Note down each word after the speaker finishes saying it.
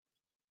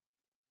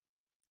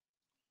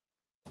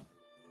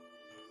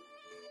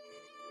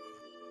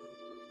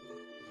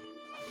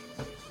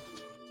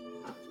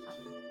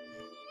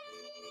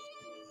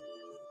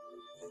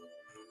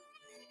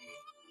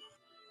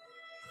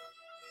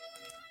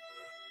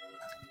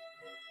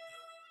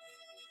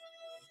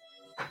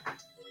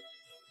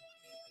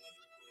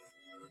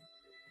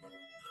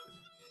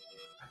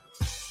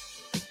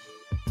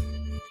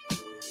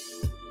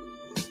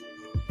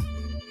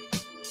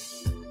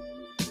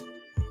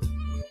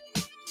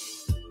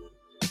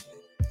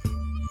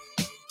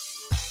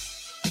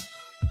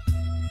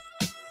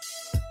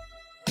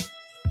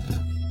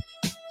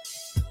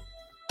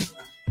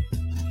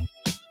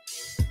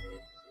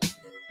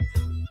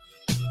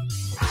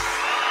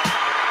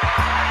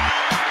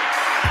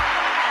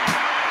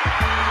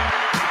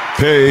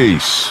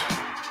Peace.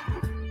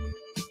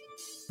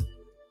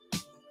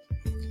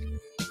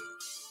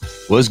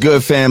 What's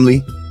good,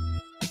 family?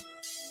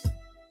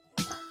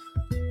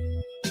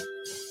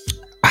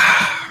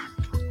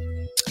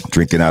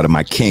 Drinking out of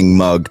my king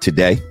mug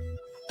today.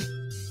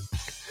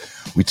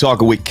 We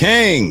talking with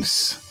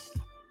kings.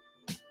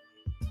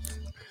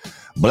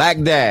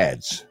 Black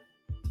dads.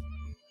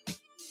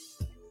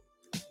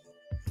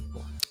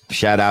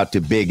 Shout out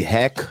to Big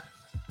Heck.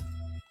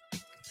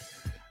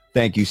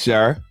 Thank you,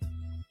 sir.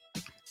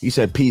 He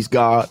said, peace,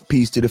 God.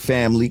 Peace to the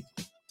family.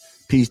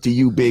 Peace to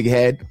you, Big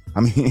Head.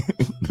 I mean,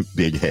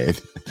 Big Head.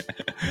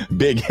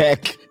 Big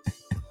Heck.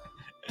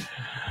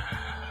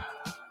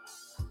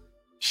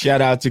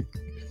 Shout out to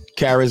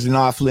Karis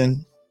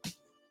Knopflin.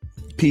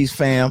 Peace,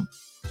 fam.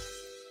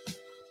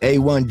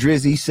 A1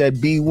 Drizzy said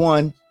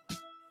B1.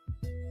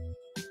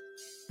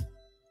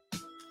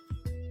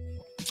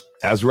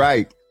 That's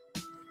right.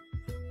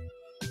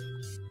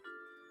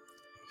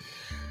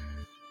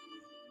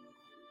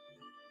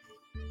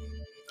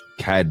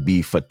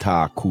 Kadbi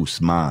Fatah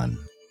Kusman.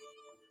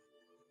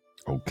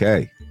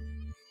 Okay.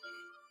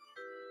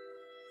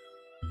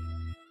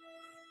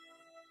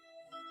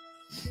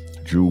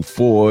 Drew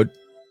Ford.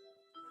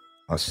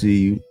 I see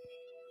you.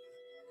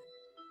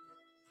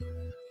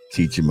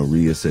 Teacher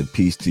Maria said,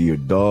 peace to your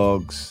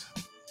dogs.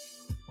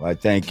 Why,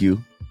 thank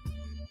you.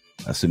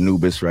 That's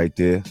Anubis right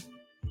there.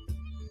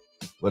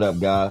 What up,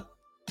 God?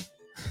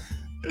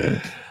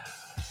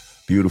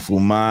 Beautiful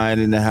mind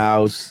in the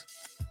house.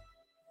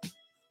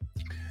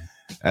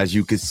 As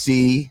you can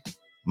see,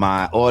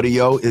 my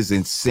audio is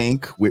in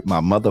sync with my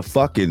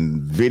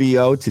motherfucking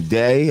video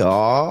today.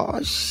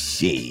 Oh,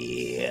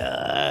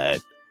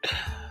 shit.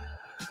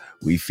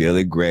 We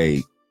feeling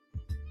great.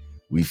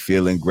 We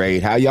feeling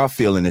great. How y'all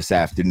feeling this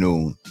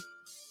afternoon?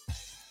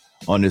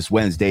 On this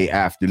Wednesday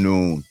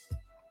afternoon?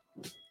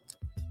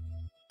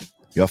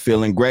 Y'all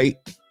feeling great?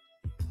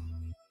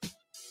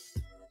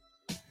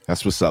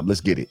 That's what's up.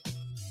 Let's get it.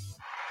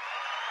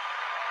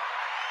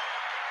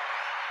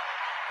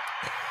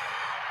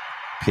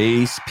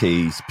 Peace,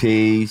 peace,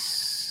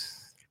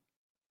 peace.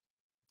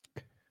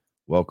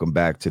 Welcome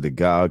back to the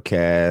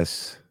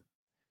Godcast.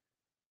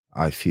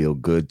 I feel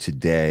good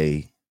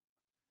today.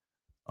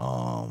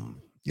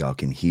 Y'all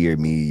can hear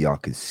me. Y'all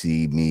can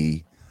see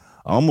me.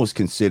 I almost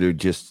considered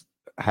just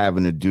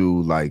having to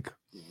do like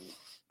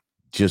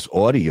just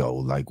audio,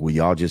 like where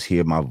y'all just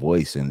hear my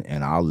voice and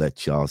I'll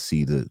let y'all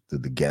see the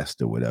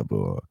guest or whatever.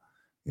 Or,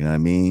 you know what I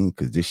mean?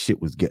 Because this shit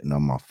was getting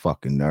on my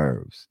fucking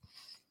nerves.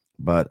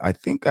 But I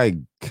think I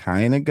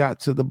kind of got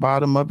to the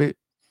bottom of it.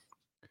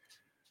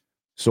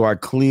 So I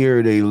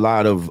cleared a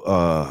lot of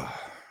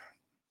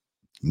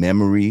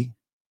memory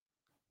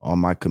on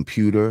my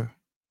computer,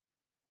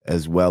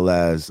 as well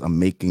as I'm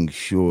making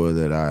sure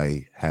that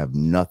I have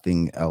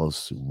nothing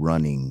else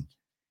running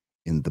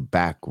in the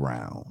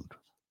background.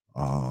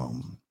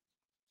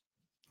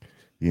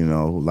 You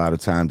know, a lot of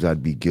times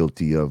I'd be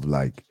guilty of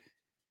like,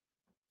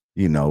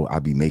 you know,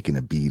 I'd be making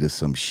a beat or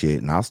some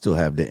shit and I'll still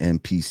have the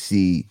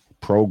MPC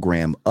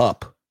program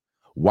up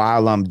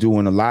while I'm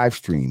doing a live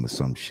stream or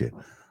some shit.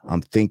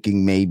 I'm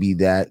thinking maybe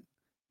that,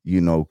 you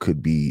know,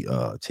 could be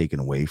taken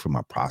away from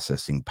my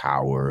processing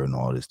power and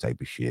all this type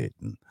of shit.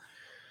 And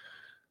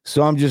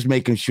so I'm just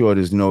making sure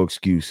there's no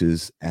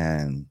excuses,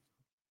 and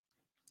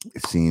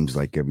it seems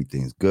like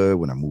everything's good.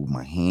 When I move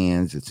my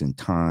hands, it's in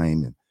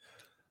time, and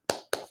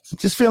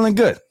just feeling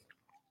good.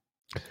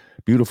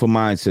 Beautiful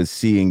Mind says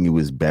seeing you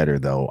is better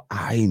though.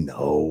 I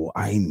know.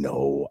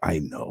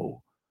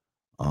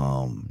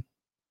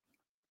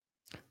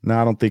 No,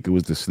 I don't think it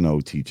was the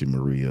snow, Teacher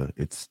Maria.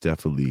 It's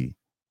definitely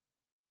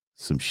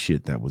some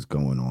shit that was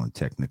going on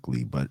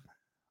technically, but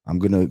I'm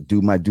going to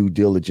do my due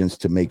diligence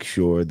to make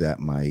sure that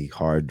my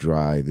hard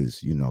drive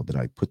is, you know, that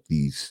I put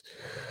these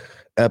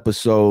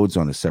episodes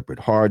on a separate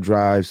hard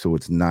drive so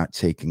it's not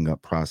taking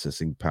up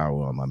processing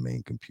power on my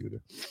main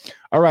computer.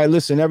 All right,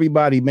 listen,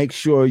 everybody, make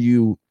sure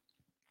you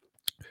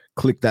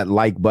click that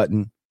like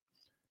button,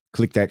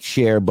 click that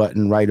share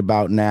button right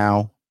about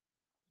now.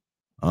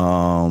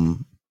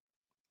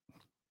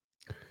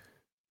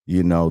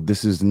 You know,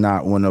 this is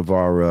not one of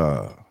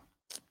our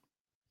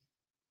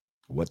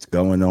what's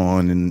going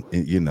on in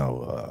you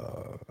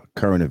know,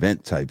 current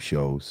event type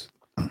shows.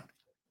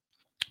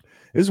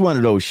 It's one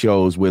of those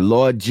shows where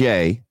Lord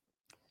J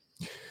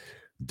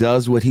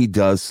does what he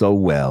does so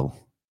well,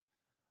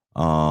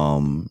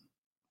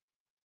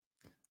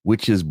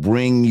 which is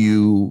bring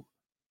you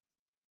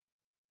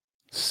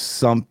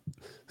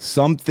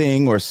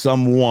something or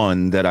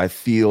someone that I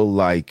feel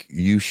like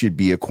you should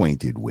be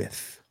acquainted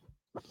with.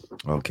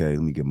 Okay,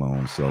 let me give my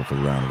own self a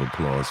round of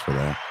applause for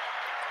that.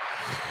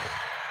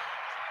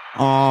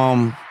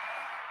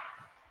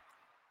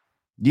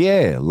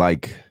 Yeah,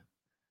 like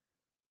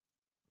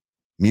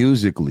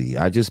musically,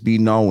 I just be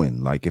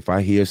knowing. Like if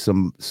I hear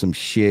some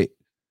shit,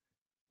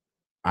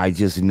 I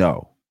just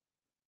know.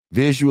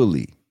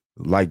 Visually,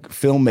 like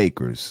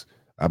filmmakers,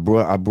 I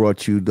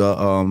brought you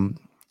the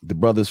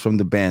brothers from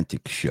the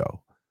Bantic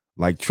show.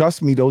 Like,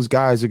 trust me, those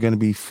guys are gonna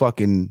be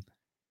fucking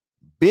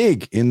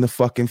big in the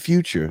fucking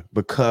future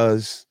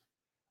because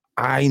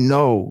I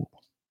know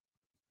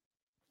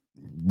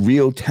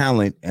real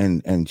talent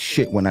and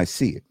shit when I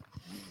see it.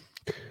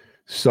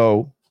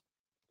 So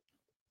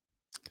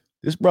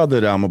this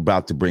brother that I'm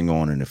about to bring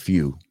on in a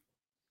few,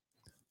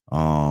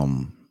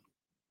 I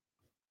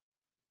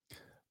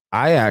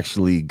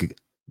actually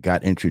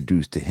got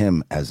introduced to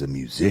him as a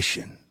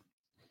musician.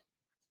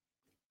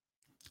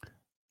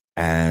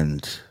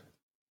 And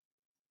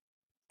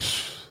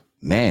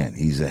man,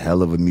 he's a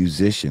hell of a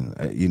musician.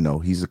 You know,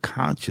 he's a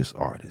conscious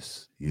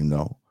artist, you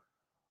know,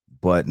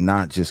 but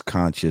not just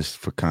conscious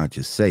for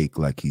conscious sake,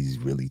 like he's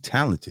really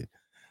talented.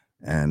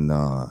 And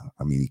I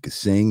mean, he could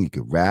sing, he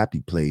could rap, he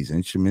plays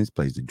instruments,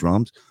 plays the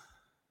drums.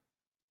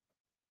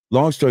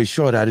 Long story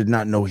short, I did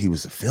not know he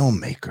was a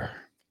filmmaker.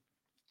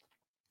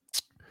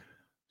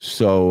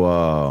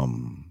 So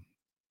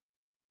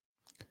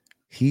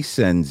he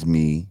sends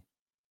me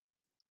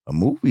a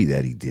movie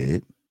that he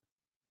did,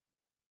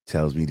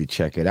 tells me to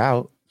check it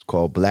out. It's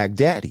called Black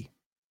Daddy.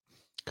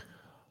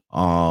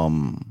 I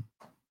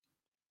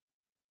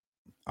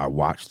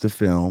watched the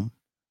film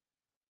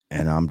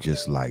and I'm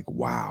just like,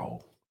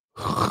 wow.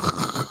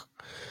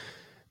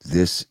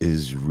 This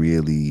is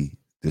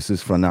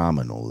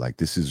phenomenal. Like,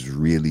 this is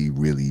really,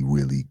 really,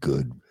 really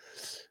good.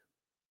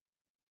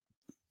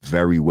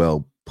 Very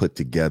well put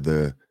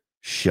together,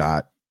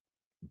 shot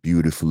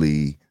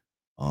beautifully.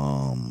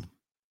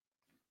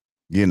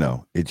 You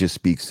know, it just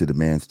speaks to the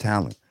man's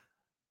talent.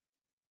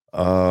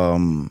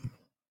 And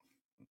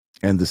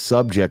the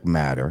subject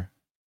matter,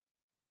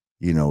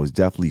 you know, is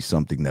definitely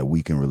something that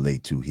we can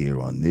relate to here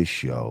on this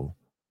show.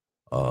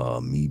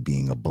 Me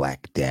being a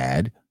black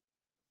dad.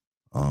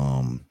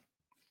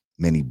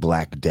 Many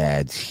black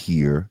dads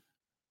here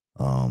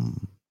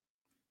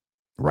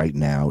right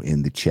now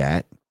in the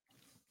chat.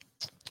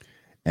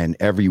 And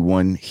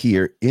everyone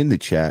here in the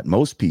chat,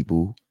 most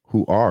people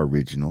who are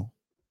original,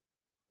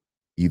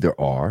 either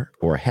are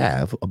or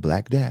have a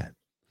black dad.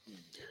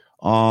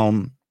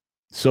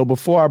 So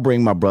before I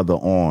bring my brother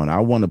on,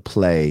 I want to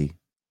play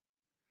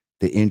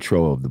the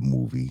intro of the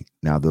movie.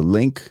 Now, the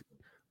link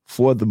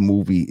for the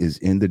movie is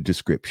in the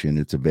description.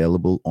 It's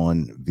available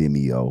on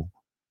Vimeo.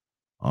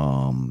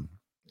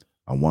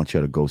 I want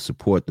you to go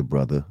support the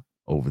brother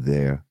over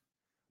there.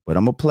 But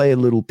I'm gonna play a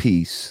little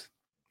piece,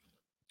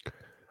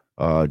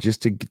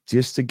 just to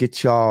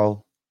get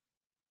y'all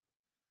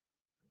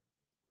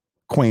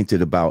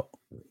acquainted about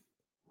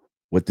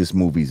what this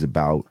movie's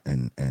about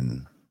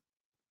and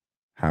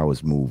how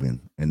it's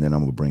moving, and then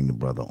I'm gonna bring the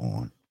brother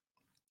on.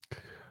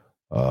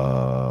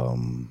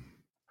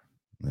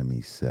 Let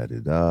me set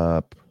it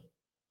up.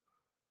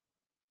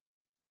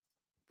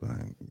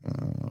 Wait,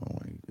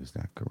 is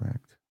that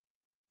correct?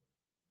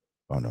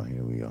 Oh no,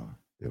 here we are.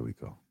 There we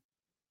go.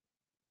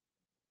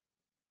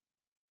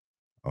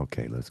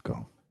 Okay, let's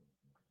go.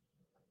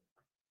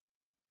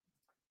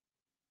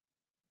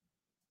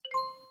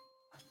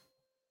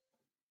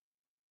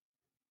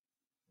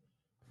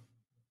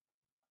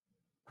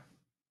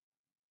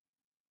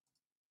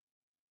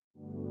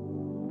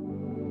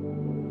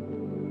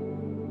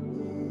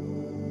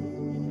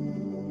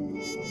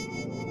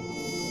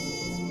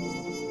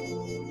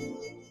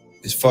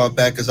 As far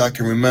back as I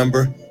can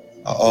remember,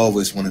 I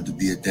always wanted to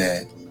be a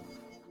dad.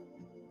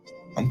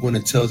 I'm going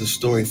to tell the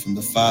story from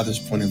the father's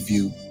point of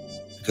view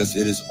because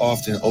it is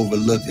often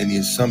overlooked, and the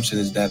assumption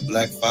is that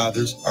black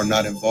fathers are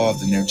not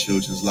involved in their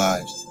children's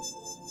lives.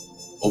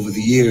 Over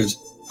the years,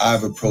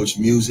 I've approached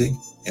music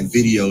and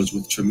videos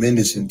with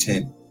tremendous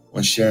intent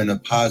on sharing a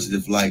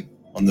positive light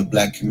on the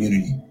black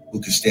community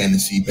who can stand to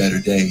see better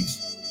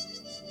days.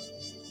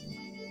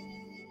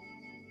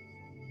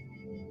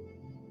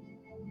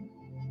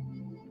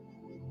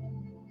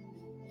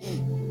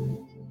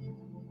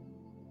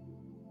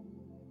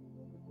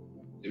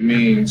 It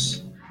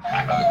means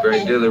a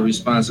great deal of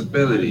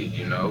responsibility,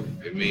 you know.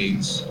 It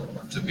means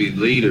to be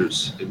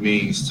leaders. It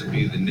means to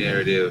be the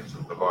narrative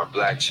of our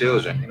black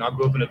children. You know, I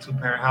grew up in a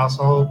two-parent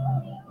household.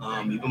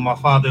 Even my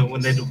father,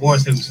 when they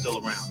divorced, he was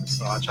still around.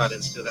 So I try to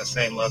instill that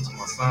same love to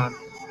my son,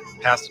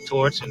 pass the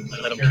torch, and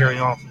let him carry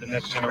on for the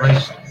next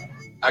generation.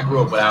 I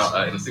grew up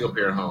without in a single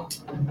parent home,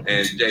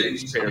 and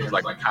JD's parents were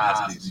like the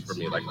Cosby's for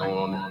me, like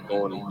going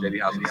to JD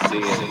house and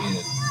seeing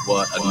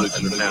what a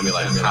nuclear family,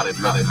 like how they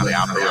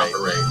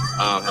operate.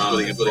 Has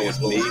really influenced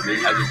me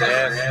as a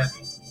dad.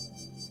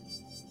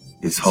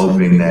 It's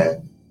hoping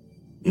that,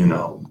 you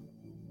know,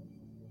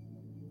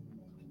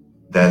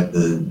 that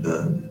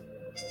the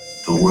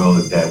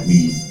world that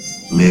we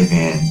live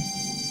in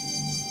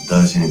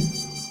doesn't,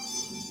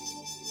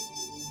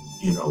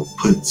 you know,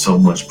 put so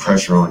much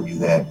pressure on you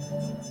that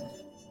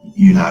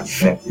you're not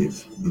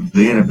effective.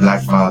 Being a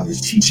black father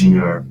is teaching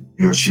your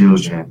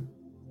children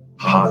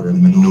how to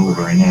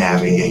maneuver and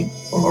navigate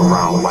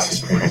around white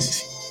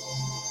supremacy.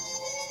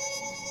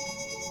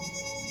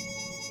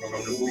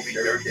 From the movie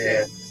Dirty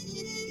Dad.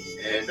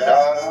 And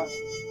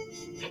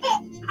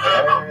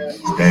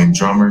Dan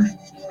Drummer,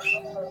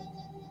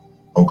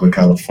 Oakland,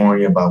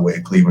 California, by way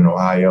of Cleveland,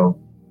 Ohio.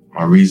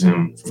 My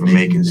reason for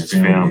making this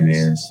film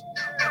is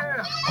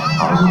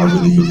I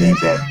really believe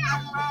that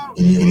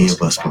Any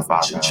of us can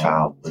father a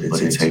child, but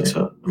it takes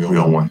a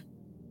real one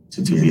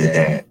to be a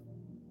dad.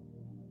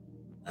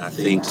 I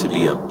think to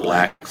be a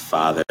black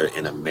father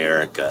in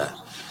America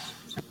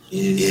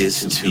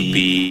is to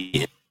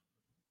be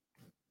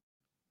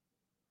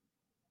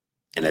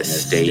in a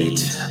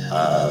state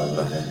of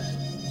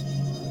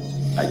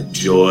like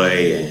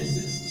joy and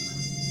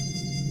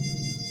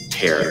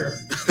terror,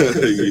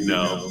 you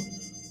know.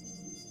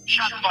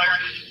 Shot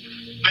fired,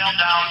 male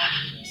down,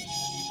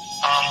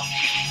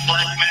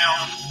 black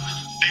male,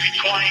 maybe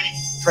 20.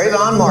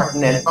 Trayvon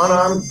Martin, an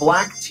unarmed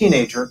black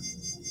teenager,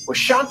 was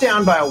shot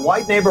down by a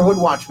white neighborhood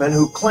watchman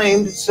who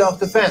claimed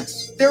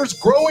self-defense. There's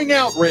growing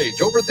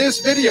outrage over this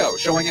video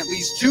showing at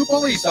least 2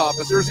 police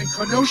officers in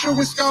Kenosha,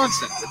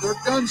 Wisconsin with their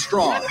guns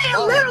drawn. The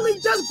man literally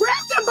just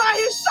grabbed him by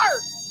his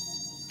shirt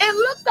and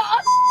looked the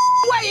other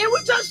way, and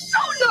we just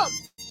showed him.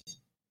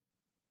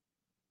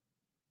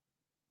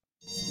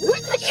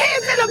 With the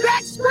kids in the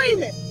back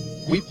screaming.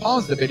 We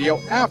pause the video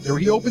after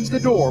he opens the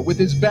door with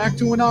his back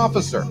to an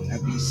officer,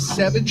 and these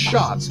 7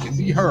 shots can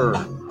be heard.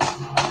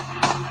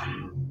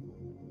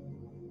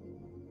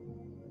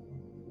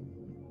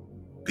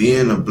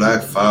 Being a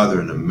black father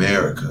in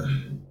America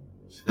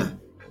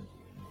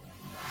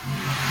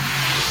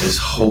is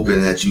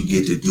hoping that you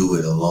get to do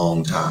it a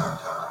long time.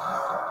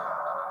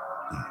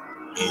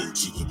 Ode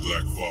to the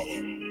black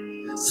father.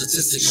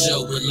 Statistics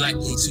show we're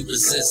likely to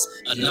resist.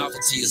 A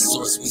novelty is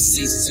source, we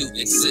cease to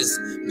exist.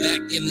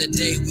 Back in the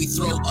day, we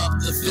throw up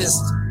the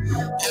fist.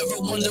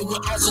 Ever wonder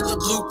what also the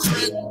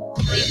blueprint?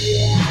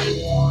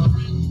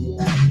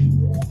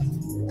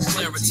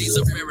 Clarity's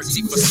a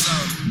rarity for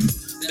some.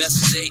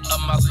 Best day of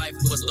my life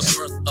was the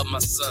birth of my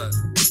son.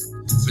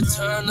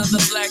 Return of the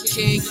Black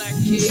King.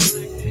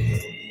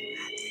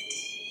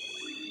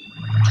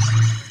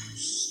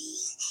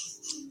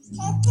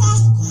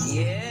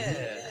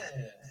 Yeah.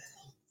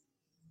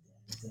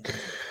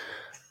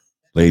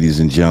 Ladies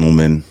and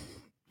gentlemen,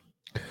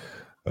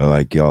 I'd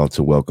like y'all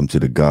to welcome to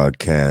the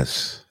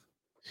Godcast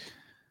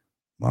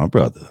my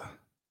brother,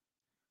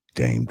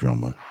 Dame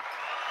Drummer.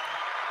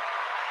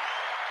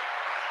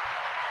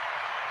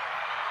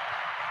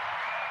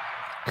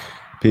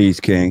 Peace,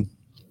 King.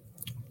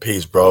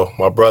 Peace, bro.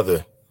 My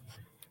brother.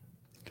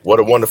 What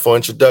a wonderful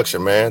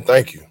introduction, man.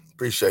 Thank you.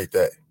 Appreciate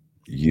that.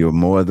 You're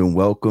more than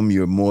welcome.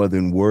 You're more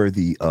than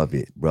worthy of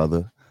it,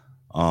 brother.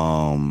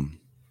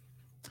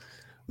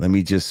 Let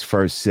me just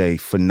first say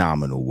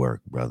phenomenal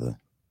work, brother.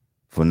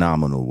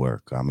 Phenomenal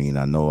work. I mean,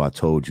 I know I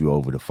told you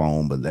over the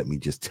phone, but let me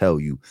just tell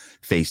you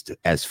face to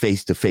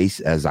face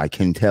as I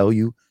can tell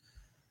you,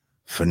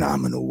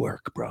 phenomenal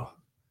work, bro.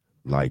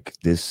 Like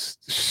this,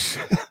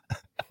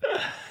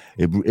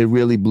 it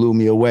really blew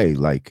me away.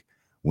 Like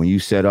when you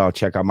said, "Oh,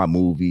 check out my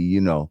movie," you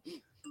know,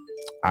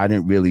 I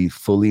didn't really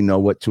fully know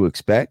what to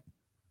expect.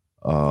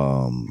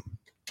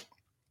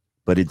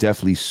 But it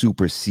definitely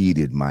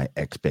superseded my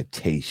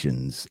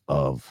expectations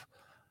of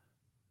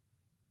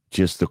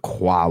just the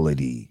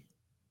quality,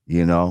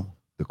 you know,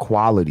 the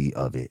quality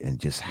of it and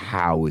just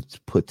how it's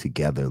put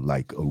together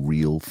like a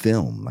real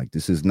film. Like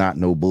this is not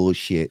no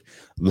bullshit.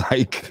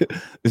 Like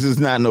this is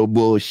not no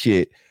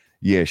bullshit.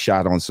 Yeah,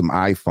 shot on some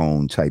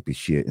iPhone type of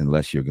shit,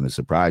 unless you're going to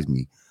surprise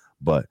me.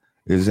 But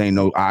this ain't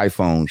no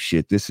iPhone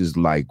shit. This is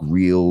like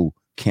real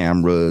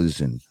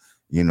cameras and,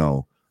 you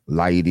know,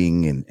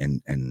 lighting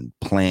and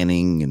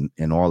planning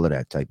and all of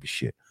that type of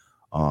shit.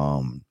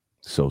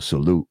 So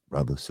salute,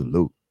 brother,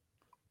 salute.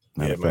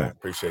 Yeah, man,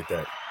 appreciate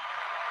that.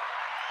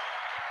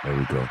 There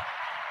we go.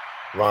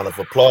 Round of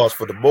applause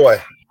for the boy.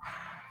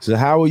 So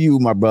how are you,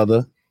 my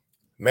brother?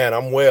 Man,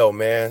 I'm well,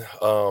 man.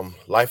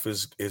 Life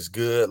is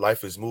good.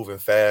 Life is moving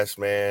fast,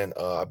 man.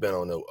 I've been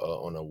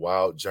on a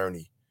wild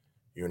journey,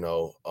 you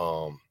know,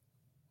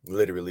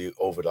 literally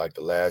over like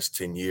the last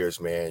 10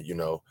 years, man, you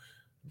know,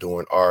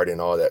 doing art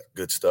and all that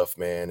good stuff,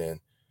 man.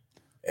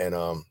 And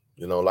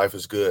you know, life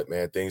is good,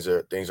 man. Things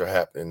are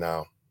happening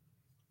now.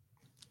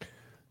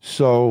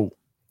 So,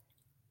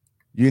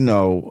 you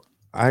know,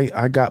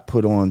 I got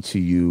put on to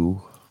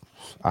you.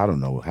 I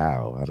don't know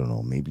how. I don't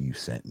know. Maybe you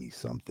sent me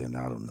something.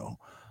 I don't know.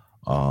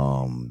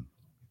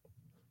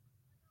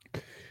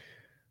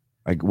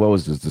 Like what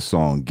was this? The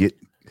song Get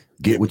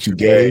What You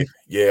Gave?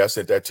 Yeah, I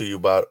sent that to you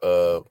about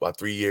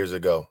 3 years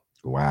ago.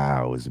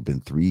 Wow, has it been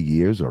 3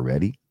 years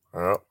already?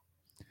 Uh-huh.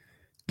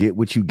 Get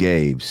What You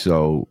Gave.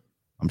 So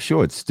I'm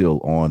sure it's still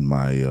on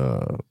my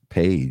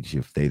page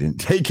if they didn't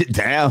take it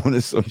down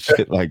or some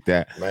shit like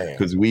that.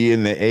 Because we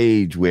in the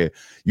age where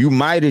you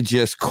might have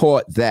just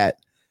caught that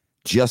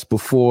just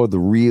before the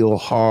real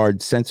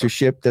hard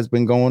censorship that's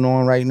been going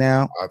on right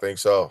now. I think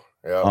so.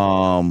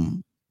 Yeah.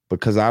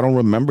 Because I don't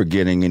remember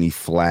getting any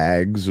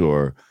flags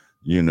or,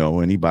 you know,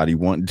 anybody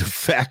wanting to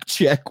fact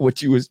check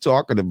what you was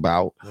talking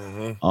about.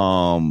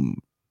 Mm-hmm.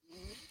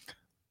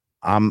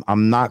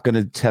 I'm not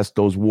gonna test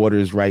those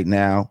waters right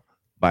now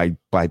by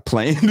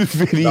playing the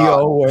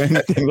video or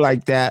anything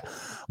like that.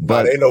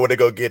 But they know where to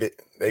go get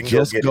it. They can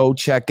just go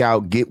check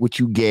out Get What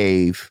You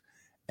Gave,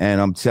 and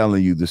I'm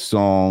telling you, the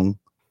song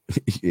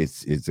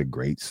it's a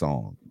great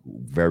song,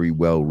 very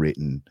well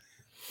written,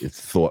 it's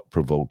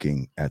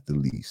thought-provoking at the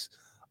least.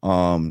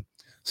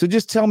 So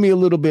just tell me a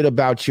little bit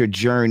about your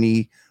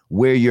journey,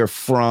 where you're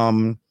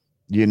from,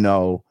 you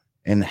know,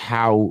 and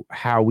how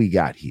we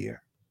got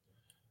here.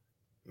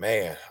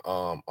 Man,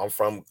 I'm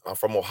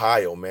from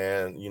Ohio,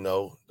 man. You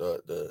know,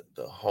 the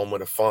home of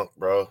the funk,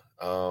 bro.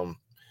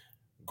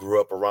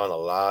 Grew up around a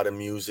lot of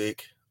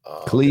music.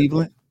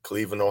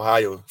 Cleveland,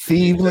 Ohio.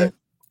 Cleveland.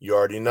 You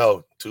already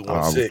know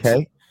 216.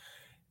 Okay.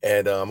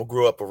 And I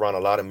grew up around a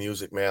lot of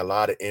music, man. A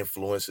lot of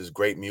influences,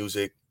 great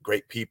music,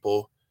 great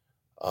people,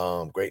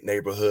 great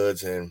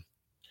neighborhoods, and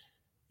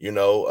you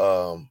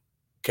know,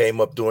 came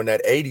up during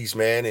that 80s,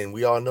 man. And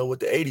we all know what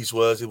the 80s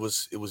was.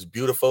 It was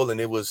beautiful and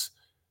it was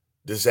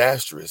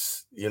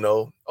disastrous, you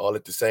know, all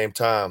at the same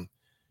time.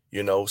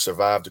 You know,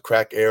 survived the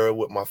crack era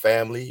with my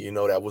family. You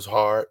know, that was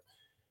hard.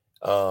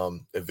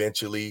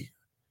 Eventually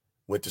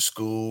went to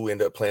school,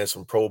 ended up playing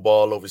some pro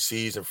ball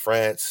overseas in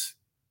France.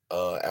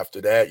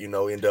 After that, you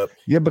know, end up.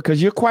 Yeah,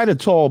 because you're quite a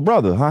tall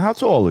brother, huh? How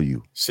tall are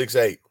you?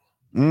 6'8".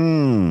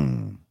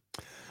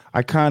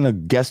 I kind of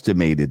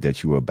guesstimated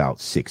that you were about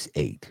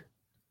 6'8".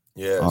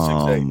 Yeah,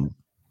 6'8".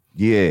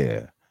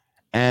 Yeah.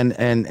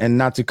 And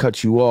not to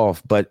cut you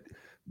off, but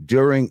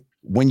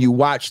when you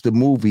watch the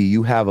movie,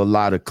 you have a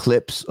lot of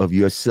clips of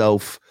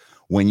yourself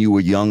when you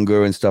were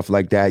younger and stuff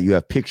like that. You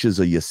have pictures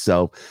of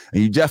yourself,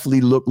 and you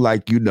definitely look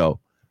like, you know,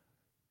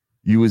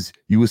 you was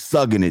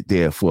thugging it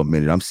there for a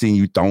minute. I'm seeing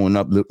you throwing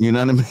up, you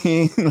know what I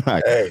mean?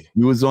 Like, hey,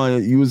 you was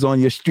on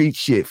your street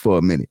shit for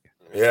a minute.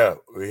 Yeah,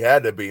 we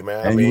had to be,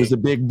 man. And you was a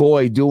big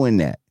boy doing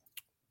that.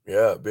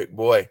 Yeah, big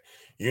boy.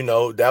 You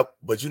know that,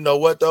 but you know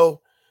what though,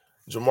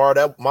 Jamar,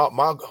 that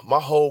my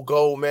whole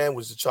goal, man,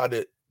 was to try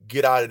to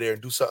get out of there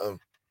and do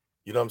something,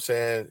 you know what I'm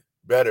saying,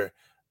 better.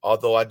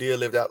 Although I did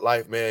live that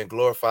life, man,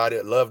 glorified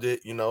it, loved it.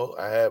 You know,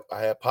 I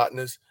had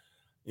partners,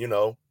 you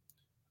know.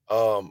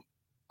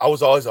 I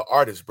was always an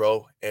artist,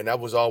 bro, and that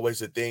was always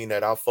the thing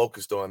that I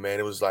focused on, man.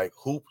 It was like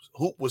hoop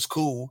was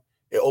cool.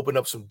 It opened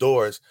up some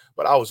doors,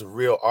 but I was a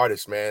real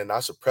artist, man. And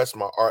I suppressed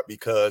my art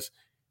because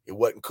it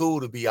wasn't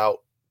cool to be out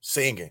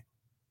singing,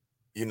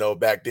 you know,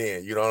 back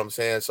then. You know what I'm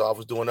saying? So I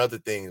was doing other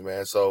things,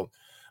 man. So,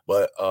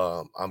 but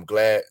I'm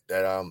glad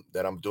that I'm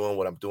doing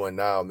what I'm doing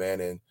now,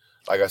 man. And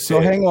like I said, so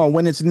hang on.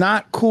 When it's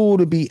not cool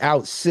to be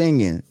out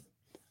singing,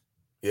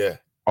 yeah,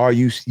 are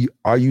you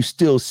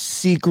still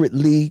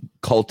secretly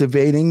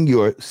cultivating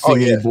your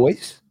singing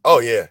voice? Oh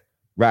yeah,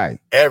 right.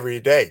 Every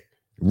day.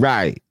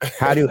 Right.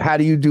 How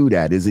do you do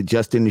that? Is it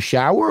just in the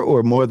shower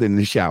or more than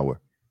the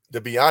shower?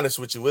 To be honest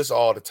with you, it's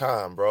all the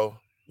time, bro.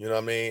 You know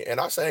what I mean? And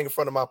I sang in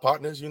front of my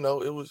partners, you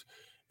know, it was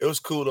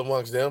cool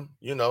amongst them,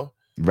 you know.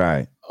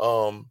 Right.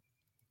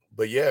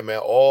 But yeah, man,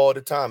 all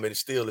the time. And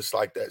it's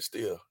like that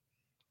still.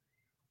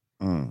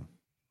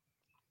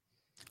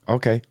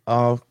 Okay.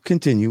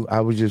 Continue. I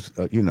was just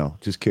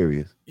just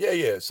curious.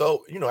 Yeah.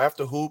 So, you know,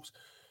 after hoops,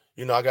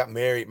 you know, I got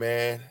married,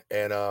 man.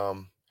 And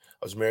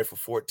I was married for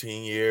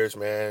 14 years,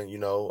 man, you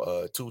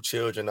know, 2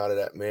 children out of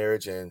that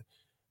marriage. And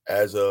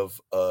as of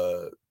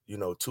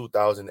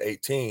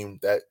 2018,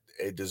 that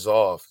it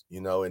dissolved,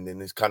 you know, and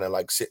then it's kind of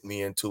like sent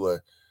me into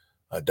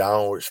a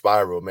downward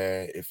spiral,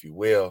 man, if you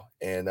will.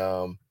 And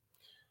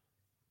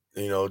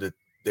you know,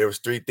 there was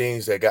 3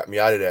 things that got me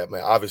out of that,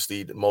 man.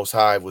 Obviously, the most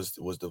high was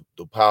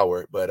the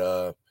power,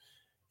 but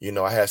you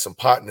know, I had some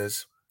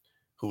partners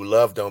who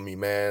loved on me,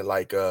 man,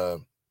 like I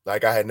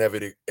had never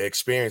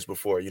experienced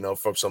before, you know,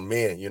 from some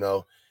men, you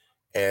know,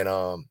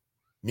 and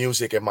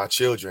music and my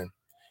children.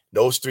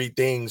 Those 3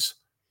 things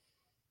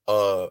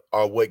are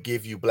what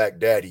give you Black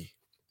Daddy,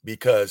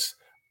 because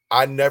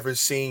I never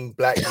seen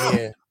black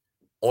men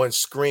on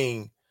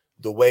screen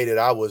the way that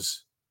I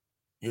was,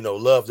 you know,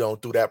 loved on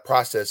through that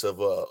process of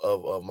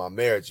my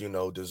marriage, you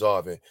know,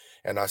 dissolving.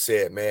 And I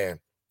said, man,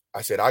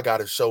 I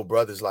gotta show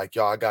brothers like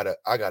y'all,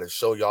 I gotta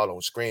show y'all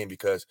on screen,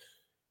 because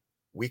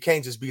we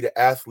can't just be the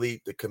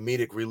athlete, the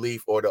comedic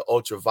relief, or the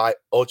ultra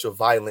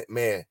violent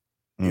man.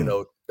 You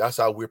know, that's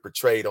how we're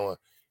portrayed on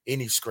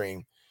any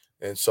screen.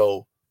 And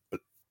so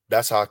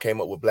that's how I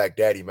came up with Black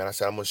Daddy, man. I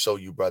said, I'm gonna show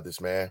you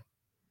brothers, man.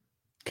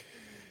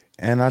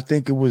 And I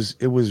think it was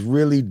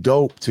really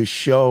dope to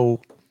show,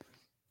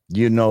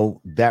 you know,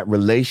 that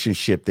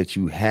relationship that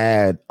you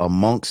had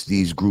amongst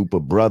these group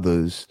of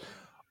brothers,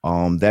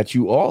 that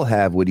you all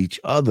have with each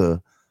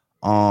other.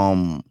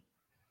 And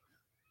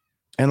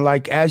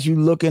like, as you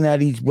looking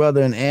at each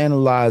brother and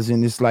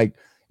analyzing, it's like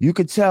you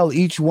could tell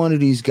each one of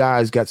these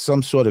guys got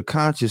some sort of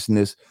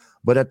consciousness,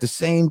 but at the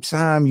same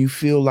time, you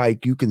feel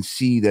like you can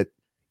see that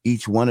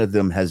each one of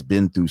them has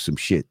been through some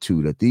shit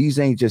too, that these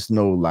ain't just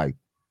no like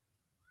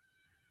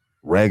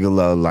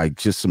regular, like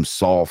just some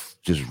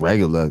soft, just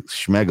regular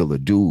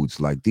schmegular dudes.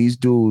 Like, these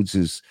dudes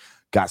is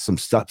got some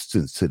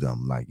substance to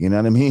them, like, you know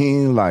what I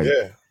mean? Like,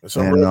 yeah,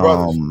 some real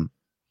brothers.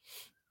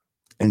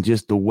 And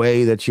just the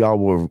way that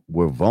y'all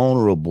were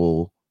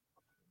vulnerable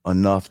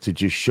enough to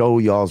just show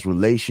y'all's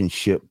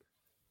relationship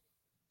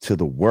to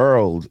the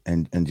world,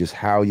 and just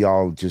how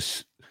y'all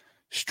just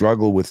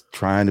struggle with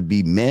trying to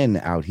be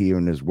men out here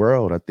in this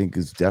world, I think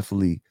is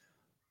definitely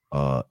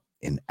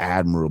an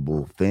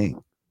admirable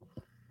thing.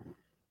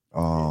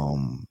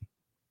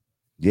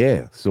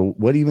 Yeah. So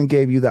what even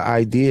gave you the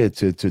idea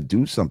to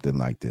do something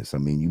like this? I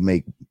mean, you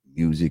make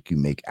music, you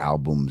make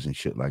albums and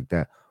shit like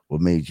that. What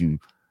made you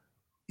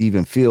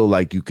even feel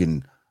like you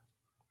can,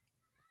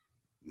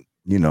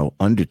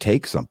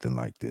 undertake something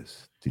like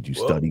this? Did you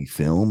Well, study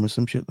film or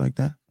some shit like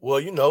that?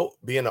 Well,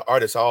 being an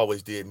artist, I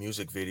always did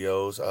music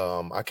videos.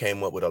 I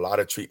came up with a lot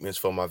of treatments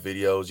for my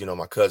videos.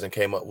 My cousin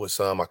came up with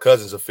some. My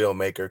cousin's a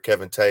filmmaker,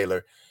 Kevin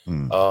Taylor,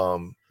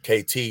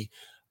 KT.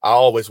 I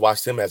always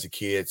watched him as a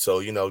kid.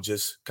 So,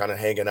 just kind of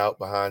hanging out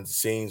behind the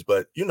scenes.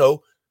 But,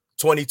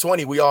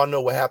 2020, we all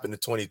know what happened in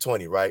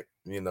 2020, right?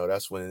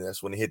 That's when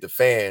it hit the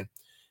fan.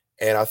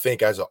 And I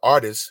think as an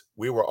artist,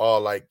 we were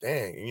all like,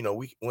 dang,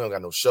 we don't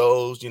got no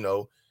shows,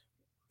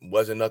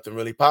 wasn't nothing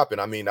really popping.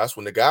 I mean, that's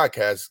when the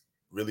Godcast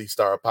really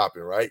started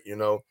popping, right?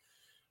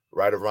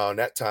 Right around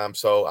that time.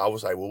 So I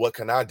was like, well, what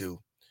can I do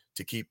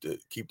to keep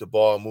the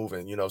ball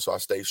moving? So I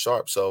stayed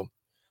sharp. So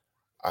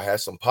I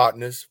had some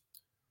partners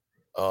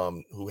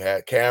who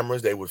had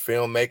cameras. They were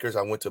filmmakers.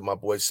 I went to my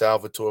boy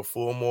Salvatore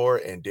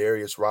Fulmore and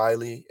Darius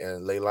Riley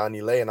and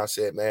Leilani Lay, and I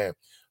said, man,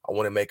 I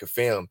want to make a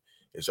film.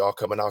 Is y'all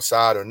coming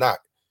outside or not?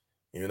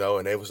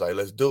 And they was like,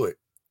 let's do it.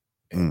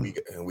 And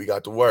we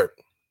got to work.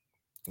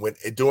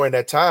 During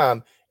that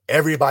time,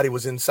 everybody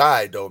was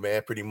inside though,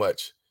 man, pretty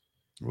much.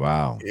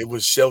 Wow. It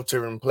was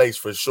shelter in place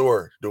for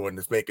sure during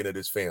the making of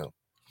this film.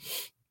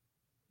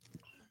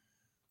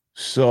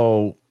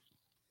 So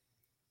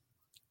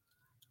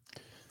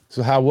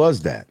how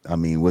was that? I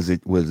mean, was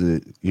it, what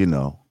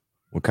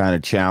kind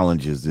of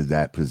challenges did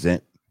that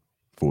present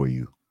for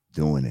you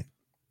doing it?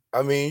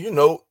 I mean,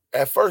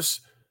 at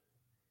first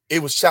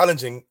it was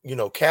challenging,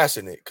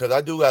 casting it, because I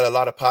do got a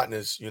lot of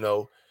partners,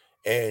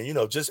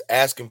 and just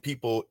asking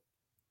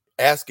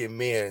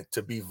men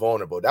to be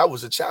vulnerable. That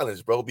was a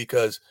challenge, bro,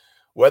 because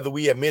whether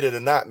we admit it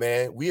or not,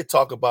 man, we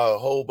talk about a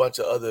whole bunch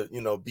of other,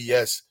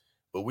 BS,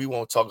 but we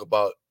won't talk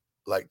about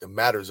like the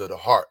matters of the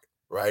heart,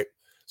 right?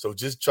 So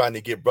just trying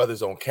to get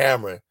brothers on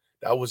camera,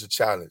 that was a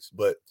challenge.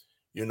 But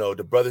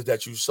the brothers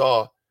that you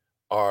saw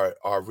are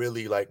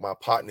really like my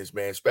partners,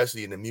 man,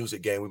 especially in the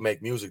music game. We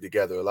make music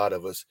together, a lot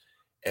of us.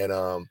 And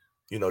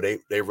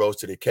they rose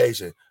to the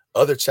occasion.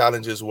 Other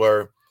challenges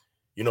were,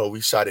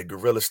 we shot it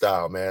guerrilla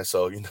style, man.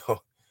 So,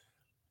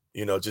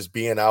 just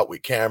being out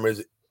with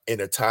cameras in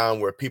a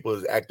time where people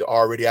is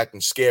already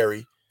acting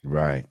scary.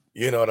 Right.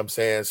 You know what I'm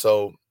saying?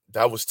 So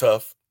that was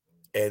tough.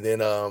 And then,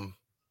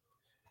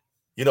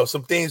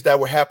 some things that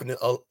were happening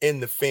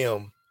in the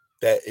film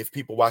that if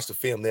people watch the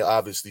film, they'll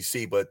obviously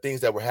see, but things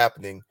that were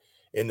happening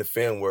in the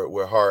film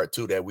were hard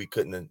too, that we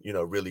couldn't,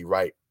 really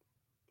write.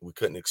 We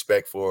couldn't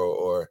expect for,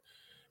 or,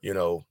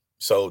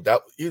 so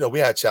that, we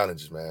had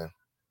challenges, man.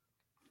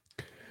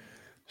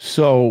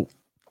 So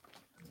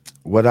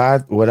what I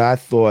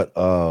thought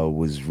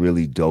was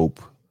really dope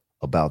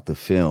about the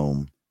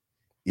film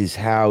is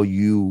how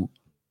you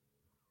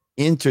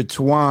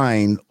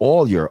intertwine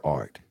all your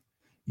art.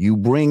 You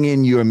bring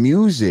in your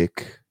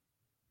music.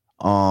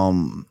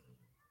 So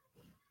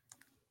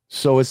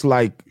it's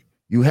like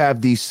you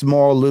have these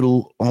small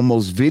little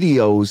almost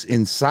videos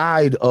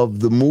inside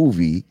of the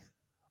movie.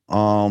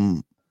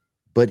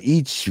 But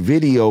each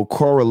video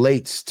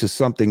correlates to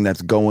something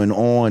that's going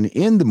on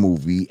in the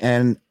movie.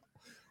 And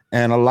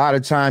a lot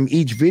of time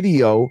each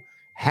video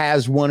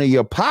has one of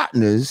your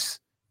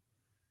partners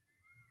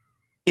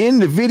in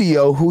the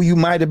video who you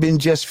might have been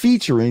just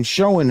featuring,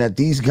 showing that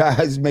these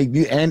guys make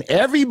music, and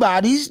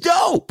everybody's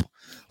dope.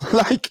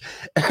 Like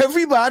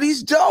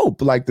everybody's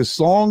dope. Like the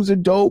songs are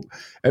dope.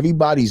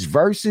 Everybody's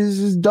verses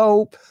is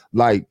dope.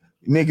 Like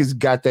niggas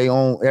got their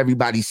own,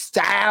 everybody's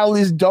style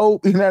is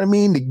dope. You know what I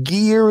mean? The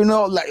gear and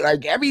all,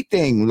 like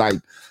everything.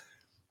 Like,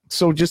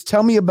 so just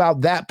tell me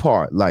about that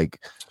part.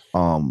 Like,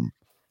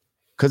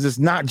 because it's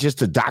not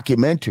just a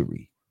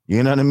documentary.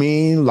 You know what I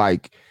mean?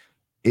 Like,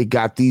 it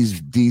got these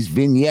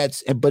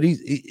vignettes, but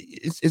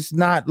it's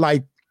not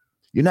like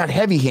you're not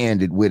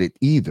heavy-handed with it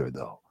either,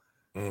 though.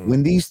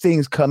 When these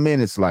things come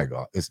in, it's like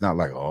it's not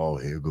like, oh,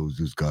 here goes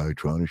this guy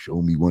trying to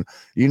show me one.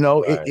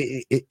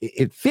 Right.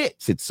 It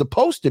fits. It's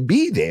supposed to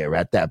be there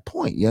at that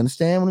point. You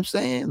understand what I'm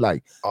saying?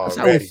 Like that's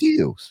how Already. it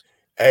feels.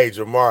 Hey,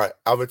 Jamar,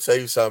 I'm gonna tell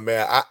you something,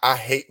 man. I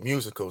hate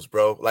musicals,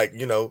 bro. Like,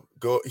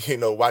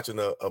 watching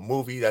a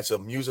movie that's a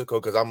musical,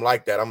 because I'm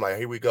like that. I'm like,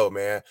 here we go,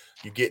 man.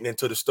 You getting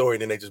into the story,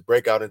 and then they just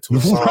break out into a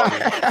song.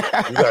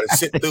 You gotta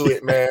sit through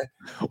it, man.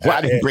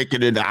 Why they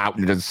breaking it out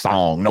into the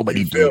song?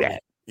 Nobody do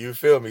that. You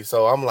feel me?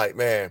 So I'm like,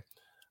 man,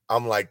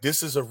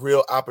 this is a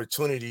real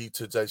opportunity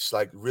to just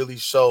like really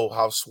show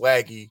how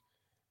swaggy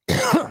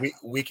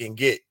we can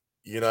get.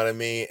 You know what I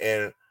mean?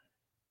 And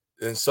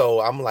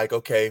so I'm like,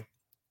 okay,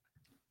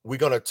 we're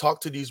going to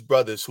talk to these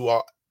brothers who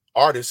are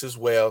artists as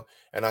well.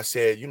 And I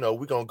said,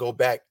 we're going to go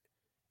back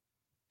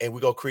and we're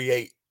going to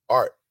create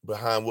art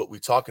behind what we're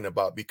talking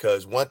about,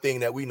 because one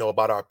thing that we know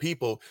about our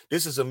people,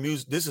 this is a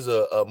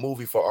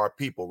movie for our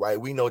people,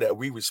 right? We know that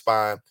we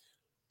respond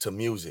to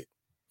music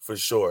for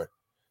sure.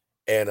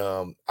 And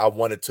I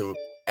wanted to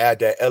add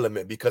that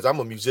element because I'm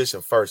a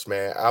musician first,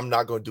 man. I'm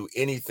not going to do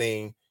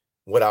anything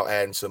without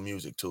adding some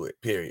music to it,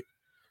 period.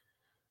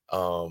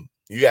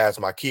 You ask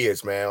my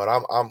kids, man, when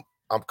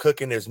I'm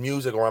cooking, there's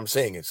music or I'm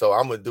singing. So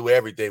I'm gonna do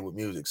everything with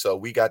music. So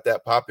we got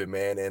that popping,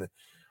 man. And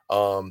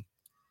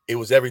it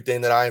was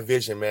everything that I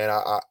envisioned, man.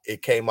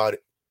 It came out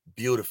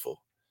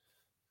beautiful.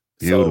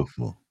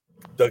 Beautiful.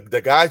 So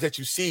the guys that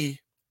you see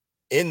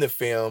in the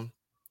film,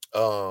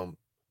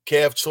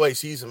 Kev Choice,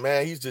 he's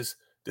just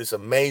this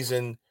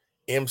amazing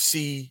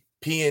MC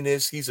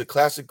pianist. He's a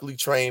classically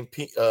trained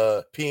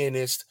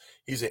pianist.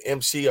 He's an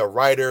MC, a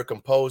writer,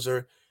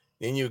 composer.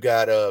 Then you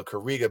got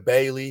Kariga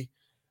Bailey,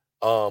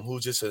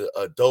 who's just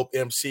a dope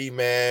MC,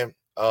 man.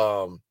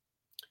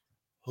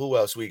 Who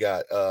else we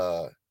got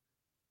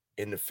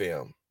in the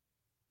film?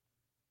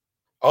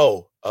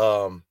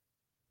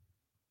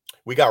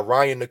 We got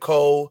Ryan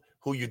Nicole,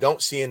 who you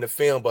don't see in the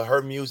film, but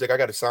her music, I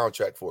got a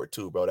soundtrack for it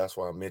too, bro. That's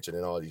why I'm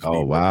mentioning all these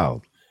people.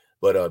 Wow.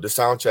 But the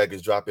soundtrack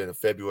is dropping on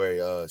February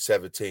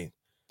 17th.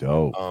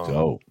 Dope.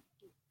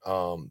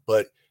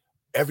 But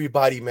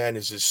everybody, man,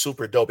 is just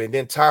super dope. And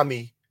then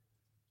Tommy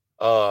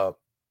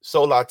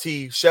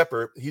Solati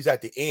Shepherd, he's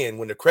at the end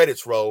when the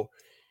credits roll.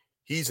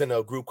 He's in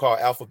a group called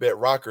Alphabet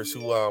Rockers,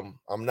 who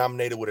I'm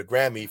nominated with a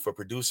Grammy for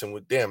producing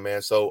with them,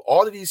 man. So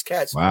all of these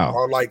cats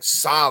are like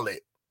solid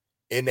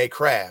in their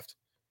craft.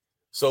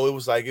 So it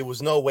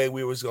was no way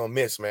we was gonna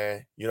miss,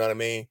 man. You know what I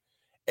mean?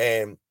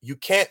 And you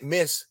can't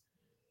miss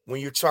when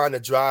you're trying to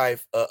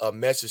drive a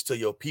message to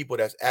your people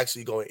that's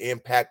actually going to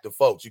impact the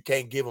folks. You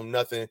can't give them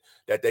nothing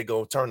that they're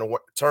going to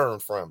turn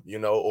from,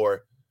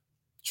 or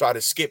try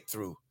to skip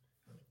through.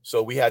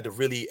 So we had to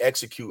really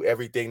execute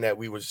everything that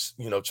we was,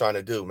 trying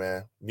to do,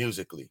 man,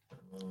 musically.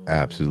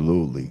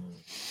 Absolutely.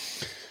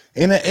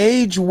 In an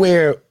age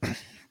where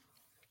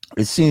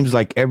it seems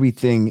like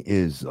everything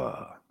is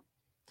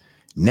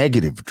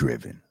negative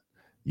driven,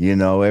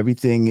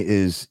 everything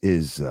is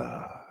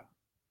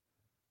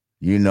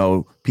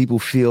people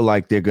feel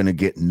like they're going to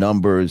get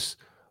numbers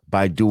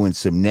by doing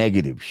some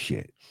negative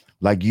shit.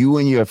 Like you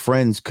and your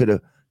friends could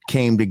have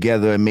came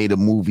together and made a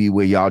movie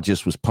where y'all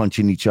just was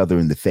punching each other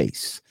in the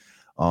face.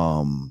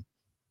 And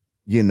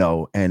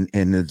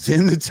it's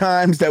in the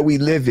times that we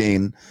live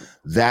in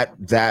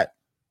that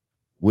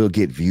will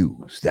get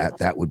views.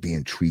 That would be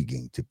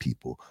intriguing to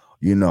people.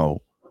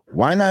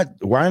 Why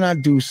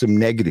not do some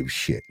negative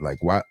shit? Like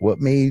what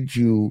made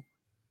you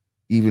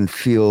even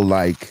feel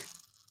like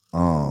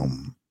I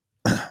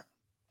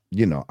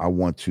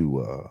want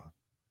to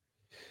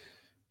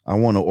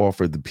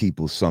offer the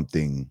people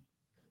something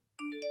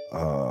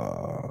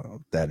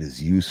that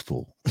is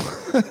useful.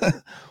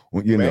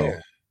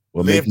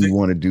 What make you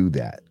want to do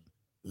that?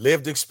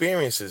 Lived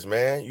experiences,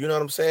 man. You know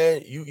what I'm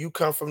saying? You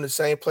come from the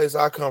same place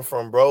I come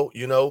from, bro.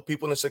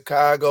 People in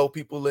Chicago,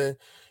 people in,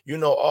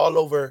 all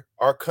over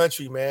our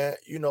country, man.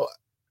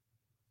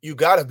 You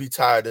gotta be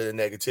tired of the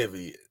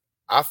negativity.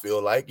 I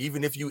feel like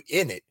even if you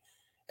in it,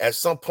 at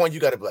some point you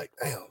gotta be like,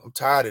 damn, I'm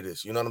tired of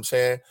this. You know what I'm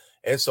saying?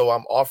 And so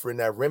I'm offering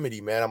that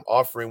remedy, man. I'm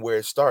offering where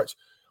it starts.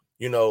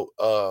 In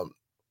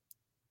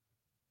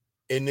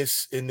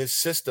this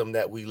system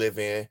that we live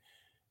in,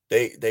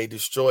 they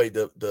destroyed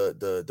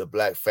the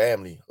black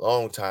family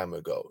long time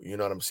ago. You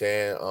know what I'm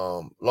saying?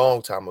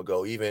 Long time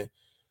ago, even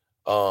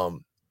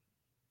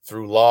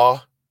through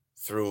law,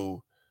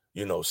 through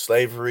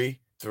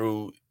slavery,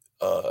 through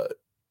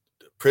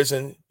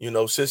prison,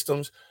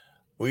 systems.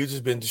 We've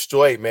just been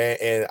destroyed, man.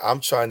 And I'm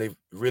trying to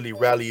really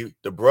rally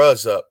the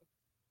bros up,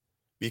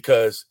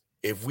 because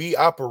if we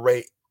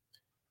operate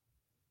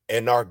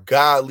in our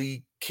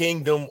godly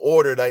kingdom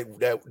order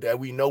that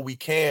we know we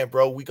can,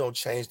 bro, we gonna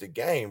change the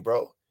game,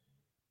 bro.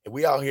 And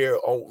we out here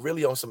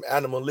on some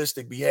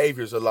animalistic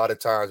behaviors a lot of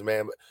times,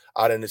 man,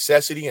 out of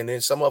necessity. And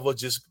then some of us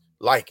just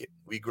like it.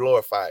 We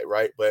glorify it,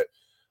 right? But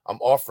I'm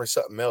offering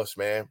something else,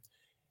 man.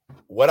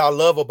 What I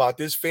love about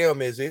this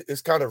film is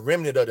it's kind of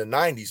remnant of the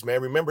 90s,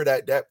 man. Remember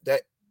that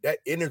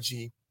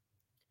energy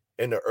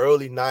in the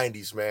early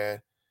 90s,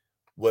 man,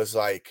 was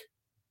like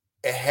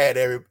it had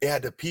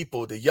the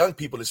people, the young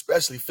people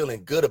especially,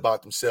 feeling good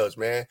about themselves,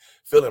 man,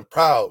 feeling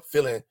proud,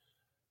 feeling,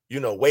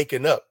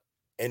 waking up.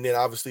 And then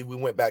obviously we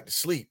went back to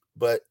sleep.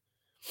 But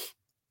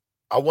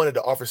I wanted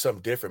to offer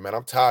something different, man.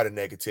 I'm tired of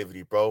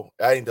negativity, bro.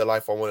 That ain't the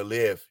life I want to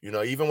live.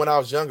 Even when I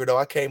was younger, though,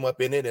 I came up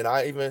in it and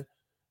I even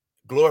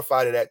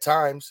glorified it at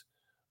times.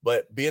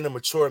 But being a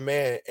mature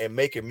man and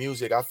making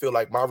music, I feel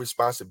like my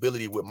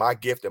responsibility with my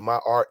gift and my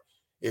art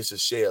is to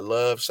share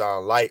love,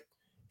 shine light,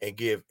 and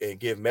give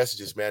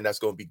messages, man, that's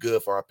going to be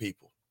good for our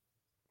people.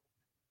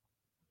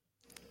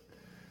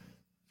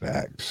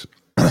 Facts.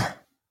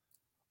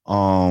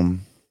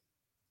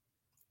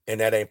 And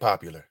that ain't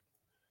popular.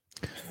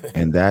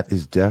 And that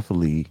is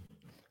definitely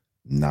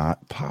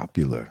not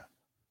popular.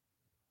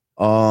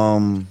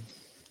 What'd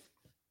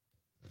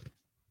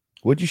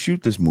you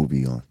shoot this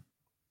movie on?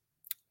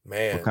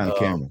 Man, what kind of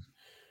camera?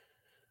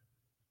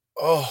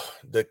 Oh,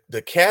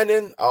 the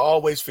Canon, I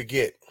always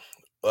forget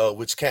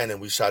which Canon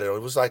we shot it on.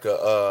 It was like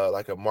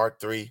a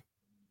Mark III.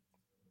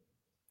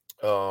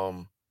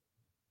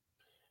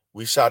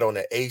 We shot on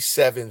an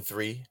A7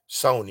 III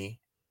Sony.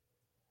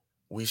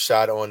 we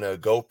shot on a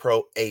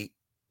GoPro 8,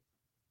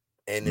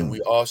 and then we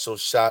also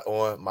shot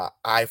on my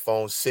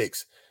iPhone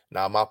 6.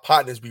 Now my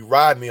partners be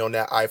riding me on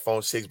that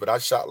iPhone 6, but I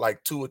shot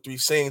like 2 or 3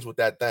 scenes with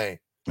that thing.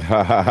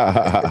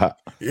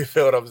 You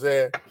feel what I'm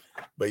saying?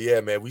 But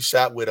yeah, man, we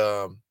shot with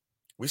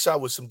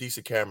some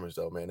decent cameras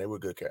though, man. They were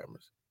good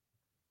cameras.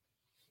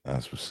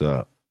 That's what's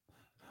up.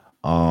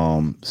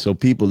 So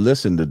people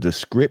listen, the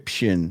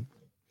description,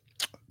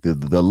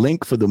 the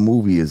link for the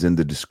movie is in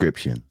the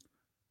description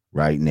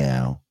right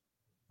now.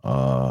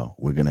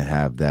 We're gonna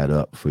have that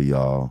up for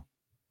y'all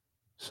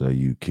so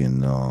you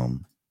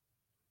can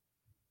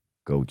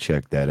go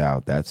check that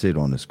out. That's it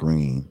on the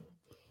screen.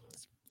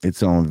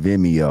 It's on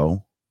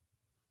Vimeo.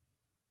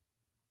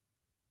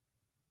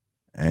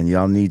 And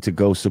y'all need to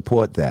go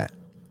support that.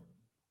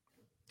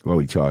 What are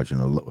we charging?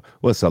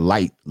 What's a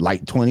light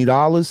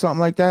 $20, something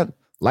like that?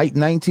 Light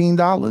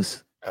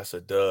 $19? That's a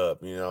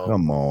dub, you know.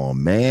 Come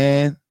on,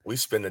 man. We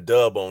spend a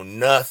dub on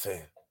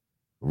nothing.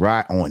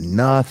 Right, on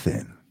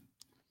nothing.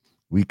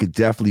 We could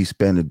definitely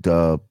spend a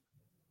dub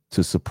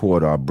to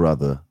support our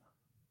brother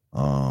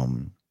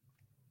in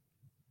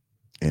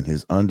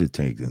his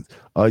undertakings.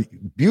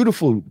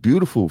 Beautiful,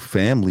 beautiful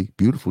family,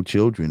 beautiful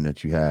children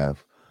that you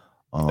have.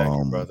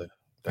 Thank you, brother.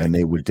 And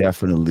they were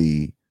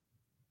definitely,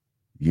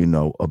 you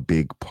know, a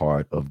big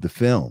part of the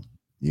film,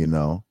 you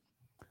know.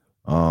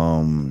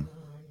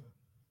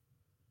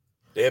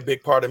 They're a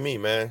big part of me,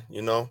 man,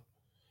 you know.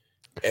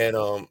 And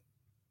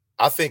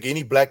I think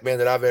any black man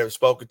that I've ever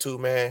spoken to,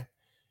 man,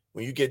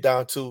 when you get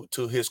down to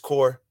his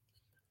core,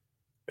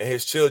 and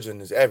his children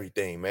is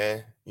everything,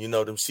 man. You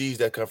know, them seeds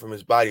that come from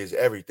his body is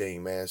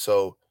everything, man.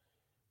 So,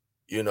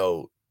 you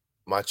know,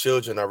 my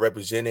children are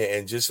represented,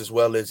 and just as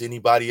well as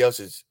anybody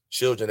else's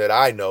children that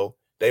I know,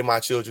 they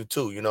my children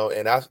too, you know,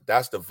 and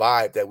that's the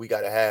vibe that we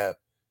got to have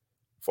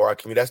for our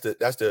community.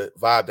 That's the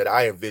vibe that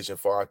I envision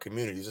for our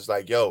communities. It's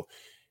like, yo,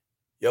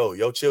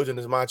 your children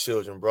is my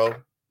children, bro.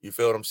 You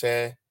feel what I'm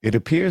saying? It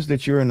appears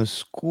that you're in a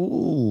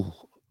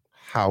school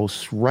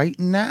house right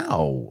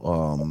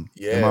now.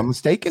 Am I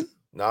mistaken?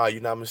 Nah,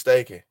 you're not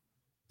mistaken.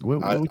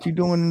 What you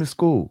doing in the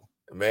school?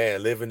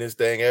 Man, living this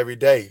thing every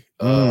day.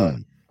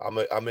 I'm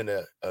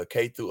in a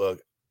K through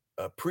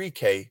a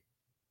pre-K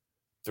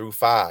through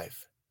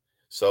 5.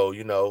 So,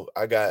 you know,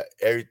 I got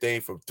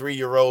everything from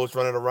 3-year-olds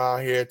running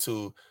around here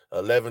to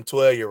 11,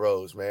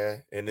 12-year-olds,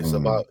 man. And it's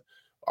about,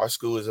 our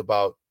school is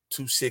about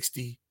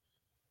 260,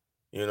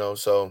 you know,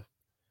 so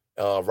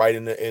right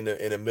in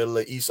the middle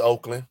of East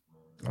Oakland.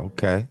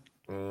 Okay.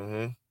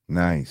 Mm-hmm.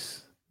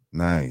 Nice.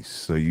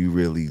 So you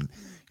really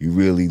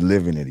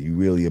living it. You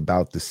really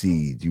about the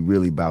seeds. You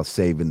really about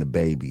saving the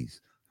babies.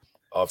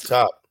 Off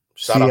top.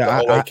 Shout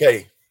out to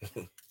OAK.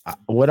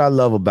 What I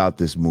love about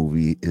this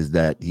movie is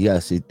that,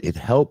 yes, it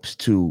helps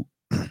to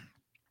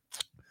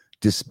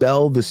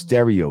dispel the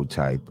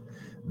stereotype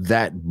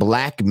that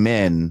black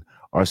men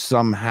are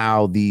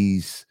somehow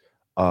these,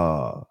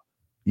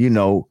 you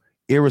know,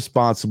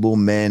 irresponsible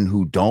men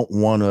who don't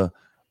want to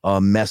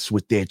mess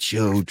with their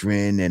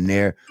children, and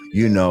they're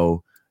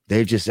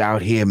just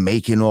out here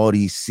making all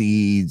these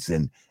seeds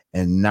and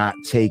not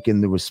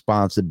taking the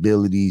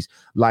responsibilities.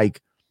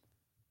 Like,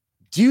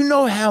 do you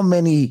know how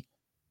many,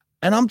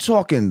 and I'm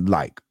talking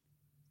like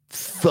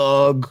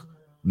thug,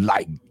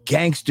 like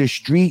gangster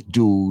street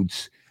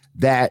dudes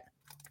that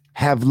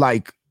have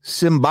like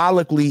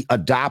symbolically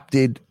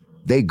adopted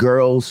their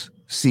girls'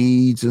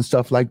 seeds and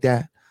stuff like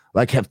that,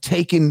 like have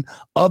taken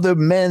other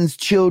men's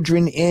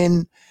children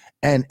in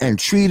and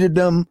treated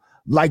them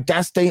like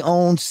that's their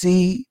own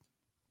seed.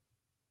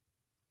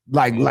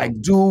 Like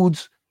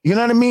dudes, you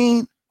know what I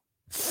mean?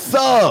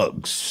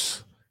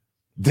 Thugs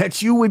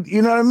that you would,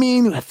 you know what I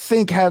mean,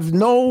 think have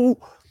no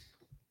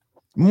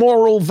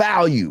moral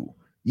value.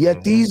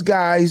 Yet these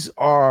guys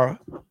are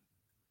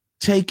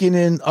taking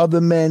in other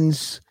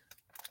men's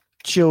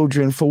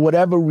children for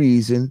whatever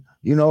reason.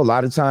 You know, a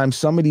lot of times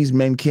some of these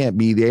men can't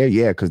be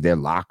there, because they're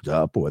locked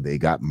up or they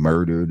got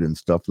murdered and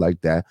stuff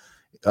like that.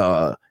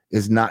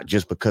 It's not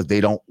just because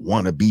they don't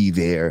want to be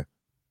there,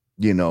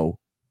 you know,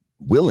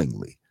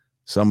 willingly.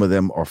 Some of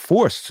them are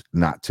forced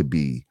not to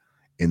be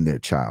in their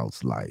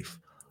child's life.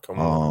 Come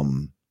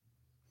on.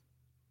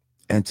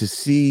 And to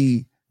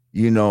see,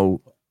 you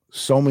know,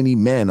 so many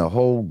men, a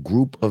whole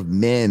group of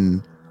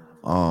men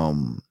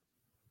who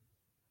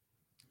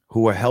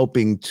are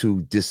helping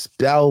to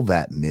dispel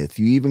that myth.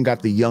 You even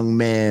got the young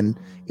man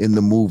in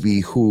the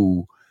movie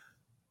who,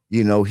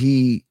 you know,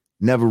 he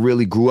never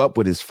really grew up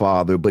with his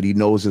father, but he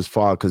knows his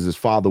father because his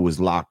father was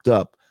locked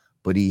up.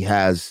 But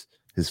his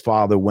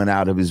father went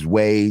out of his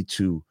way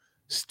to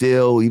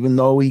still, even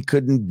though he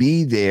couldn't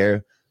be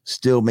there,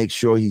 still make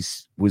sure he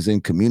was in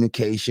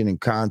communication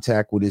and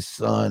contact with his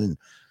son. And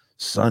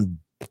son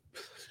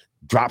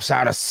drops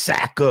out a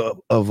sack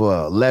of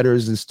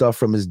letters and stuff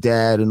from his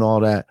dad and all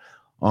that.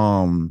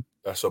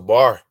 That's a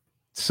bar.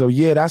 So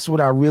yeah, that's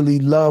what I really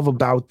love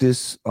about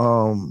this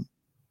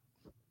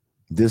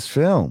this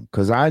film,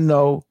 because I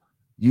know,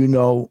 you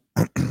know,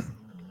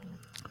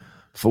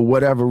 for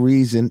whatever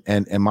reason,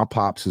 and my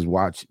pops is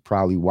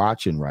probably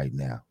watching right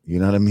now. You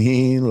know what I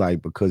mean?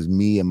 Like, because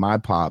me and my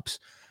pops,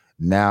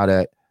 now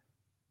that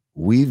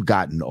we've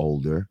gotten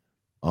older,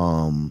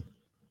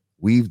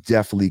 we've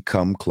definitely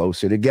come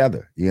closer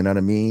together. You know what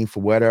I mean? For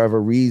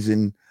whatever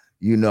reason,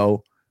 you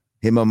know,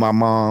 him and my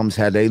mom's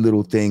had a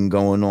little thing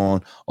going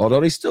on,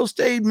 although they still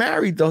stayed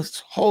married the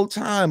whole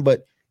time,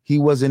 but he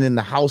wasn't in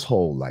the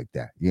household like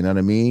that. You know what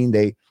I mean?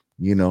 They,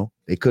 you know,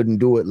 they couldn't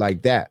do it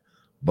like that.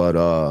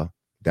 But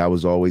that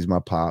was always my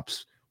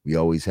pops. We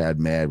always had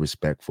mad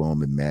respect for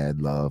him and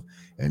mad love.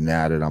 And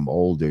now that I'm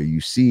older, you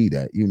see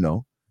that, you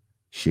know,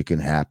 shit can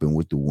happen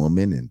with the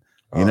woman, and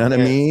you know what I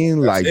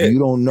mean? Like, you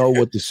don't know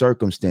what the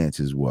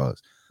circumstances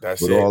was.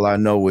 That's but it. all I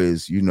know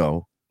is, you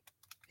know,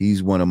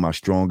 he's one of my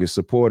strongest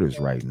supporters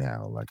right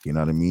now. Like, you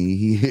know what I mean?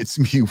 He hits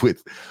me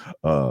with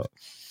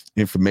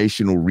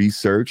informational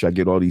research. I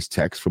get all these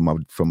texts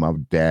from my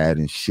dad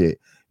and shit.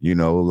 You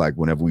know, like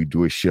whenever we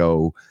do a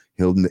show,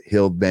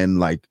 he'll then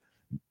like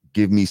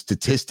give me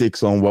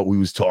statistics on what we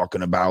was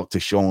talking about to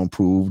show and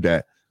prove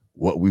that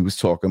what we was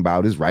talking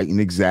about is right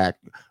and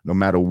exact, no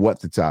matter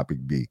what the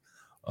topic be.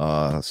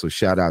 So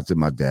shout out to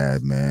my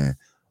dad, man.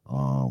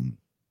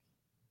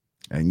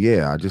 And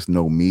yeah, I just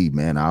know me,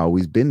 man. I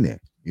always been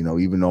there. You know,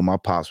 even though my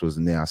pops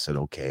wasn't there, I said,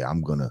 okay,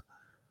 I'm gonna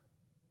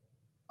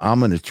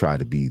try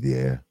to be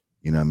there,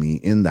 you know what I mean,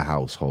 in the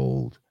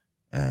household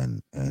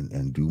and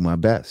do my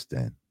best.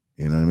 And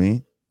you know what I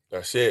mean?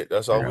 That's it.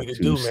 That's I all got we can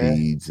 2 do, man.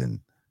 seeds, and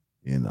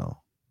you know,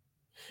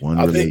 one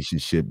I think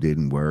relationship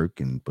didn't work,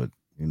 but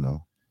you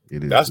know,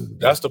 it is what it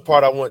that's is. the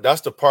part I want.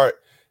 That's the part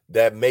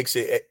that makes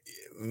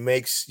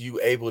you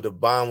able to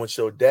bond with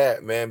your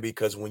dad, man.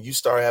 Because when you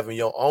start having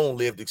your own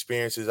lived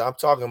experiences, I'm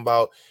talking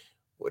about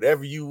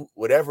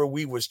whatever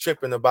we was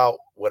tripping about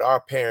with our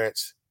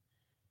parents,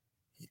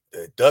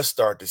 the dust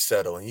start to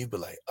settle, and you be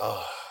like,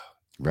 oh,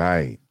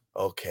 Right.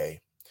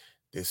 okay,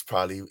 this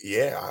probably,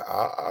 yeah,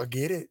 I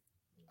get it.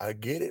 I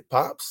get it,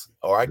 pops,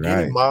 or I get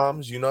it, Right.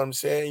 moms. You know what I'm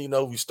saying? You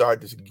know, we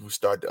start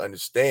to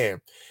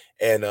understand.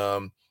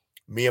 And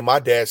me and my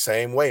dad,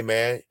 same way,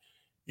 man.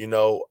 You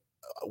know,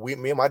 me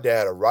and my dad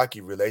had a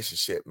rocky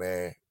relationship,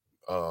 man.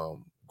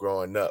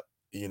 Growing up,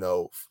 you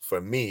know,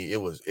 for me, it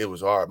was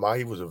hard.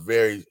 He was a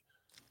very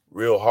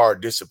real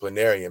hard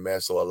disciplinarian, man.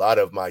 So a lot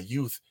of my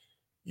youth,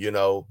 you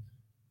know,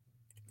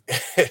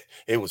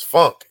 it was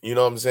funk, you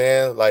know what I'm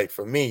saying? Like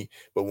for me,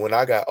 but when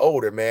I got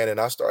older, man, and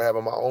I started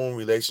having my own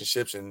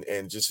relationships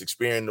and just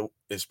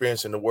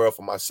experiencing the world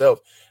for myself,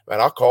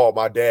 man, I called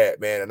my dad,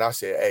 man, and I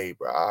said, hey,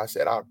 bro, I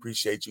said, I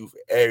appreciate you for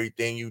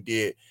everything you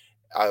did.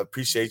 I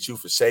appreciate you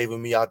for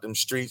saving me out them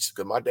streets,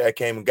 because my dad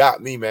came and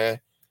got me, man.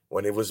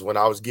 When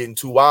I was getting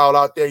too wild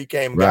out there, he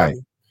came and got Right.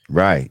 me.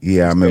 Right.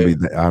 Yeah, He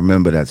said, I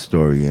remember that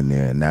story in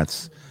there, and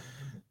that's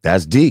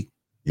deep.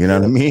 You know yeah,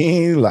 what I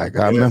mean? Like,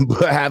 I yeah,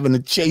 remember having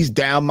to chase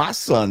down my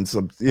son,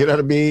 you know what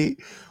I mean?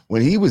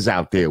 When he was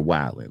out there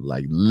wilding,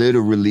 like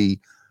literally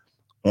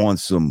on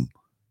some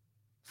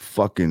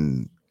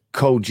fucking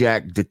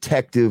Kojak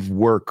detective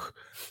work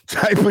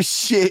type of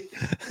shit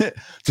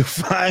to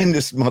find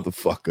this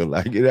motherfucker.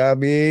 Like, you know what I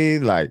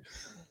mean? Like,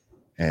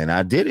 and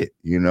I did it,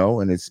 you know,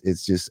 and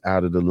it's just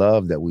out of the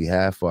love that we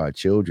have for our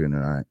children,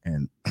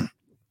 and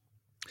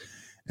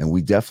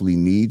we definitely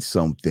need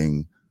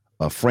something,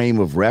 a frame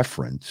of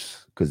reference,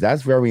 because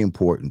that's very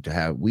important to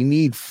have. We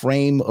need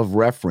frame of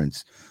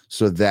reference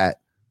so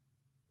that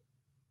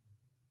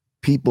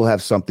people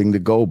have something to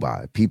go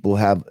by. People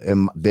have,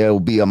 there'll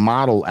be a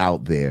model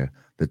out there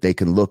that they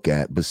can look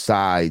at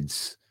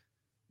besides,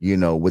 you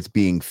know, what's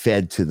being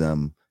fed to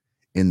them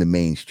in the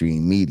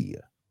mainstream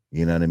media.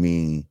 You know what I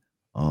mean?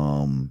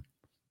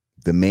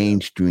 The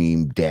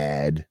mainstream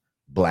dad,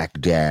 black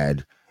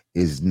dad,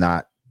 is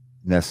not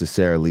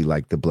necessarily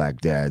like the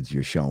black dads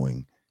you're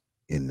showing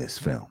in this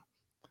film.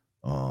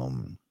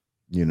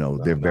 You know,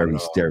 they're very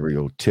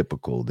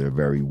stereotypical. They're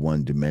very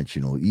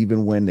one-dimensional.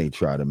 Even when they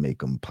try to make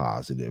them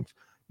positive,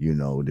 you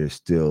know, they're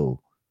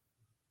still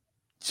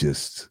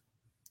just,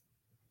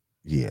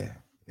 yeah,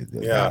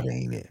 yeah. that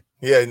ain't it.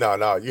 Yeah,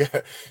 no, yeah.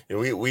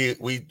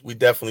 We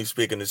definitely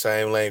speaking the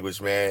same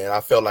language, man. And I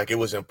felt like it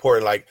was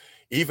important. Like,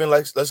 even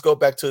let's go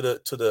back to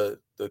the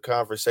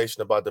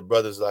conversation about the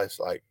brothers that's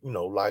like, you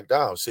know, like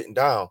down, sitting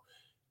down.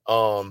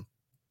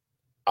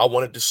 I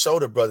wanted to show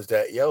the brothers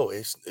that, yo,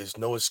 it's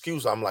no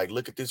excuse. I'm like,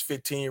 look at this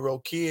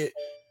 15-year-old kid.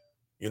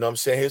 You know what I'm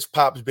saying? His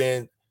pop's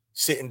been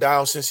sitting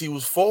down since he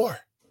was 4.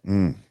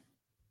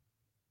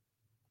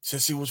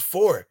 Since he was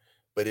 4,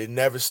 but it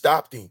never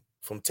stopped him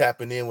from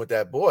tapping in with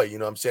that boy. You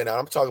know what I'm saying? Now,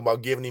 I'm talking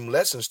about giving him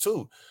lessons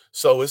too.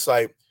 So it's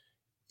like,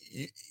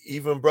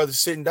 even brothers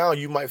sitting down,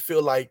 you might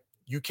feel like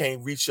you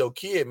can't reach your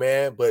kid,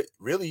 man, but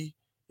really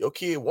your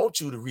kid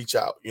wants you to reach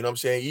out. You know what I'm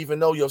saying? Even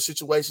though your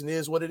situation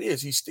is what it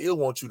is, he still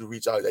wants you to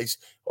reach out.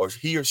 Or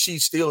he or she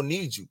still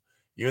needs you,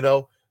 you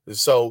know? And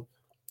so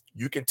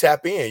you can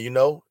tap in, you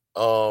know,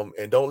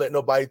 and don't let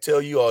nobody tell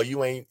you, oh,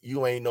 you ain't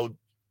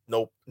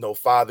no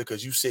father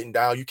because you sitting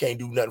down, you can't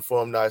do nothing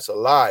for him. No, it's a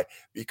lie,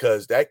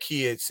 because that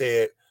kid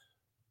said,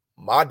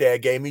 my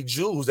dad gave me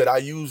jewels that I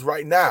use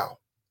right now,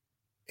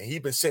 and he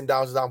been sitting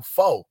down since I'm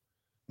 4.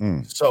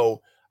 Mm.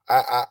 So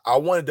I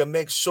wanted to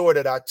make sure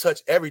that I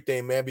touch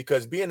everything, man,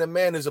 because being a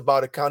man is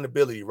about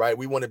accountability, right?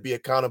 We want to be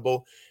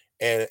accountable,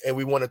 and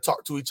we want to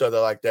talk to each other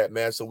like that,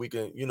 man, so we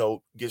can,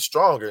 get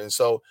stronger. And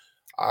so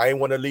I ain't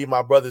want to leave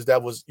my brothers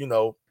that was,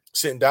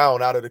 sitting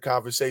down out of the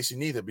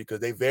conversation either, because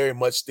they very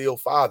much still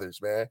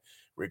fathers, man.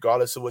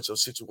 Regardless of what your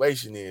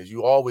situation is,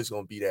 you always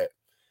gonna be that.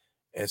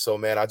 And so,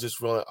 man, I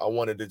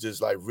wanted to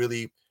just like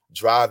really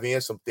drive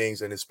in some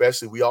things, and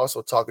especially we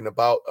also talking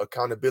about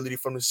accountability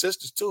from the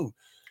sisters too.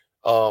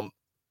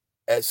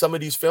 At some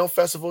of these film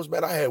festivals,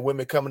 man, I had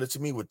women coming to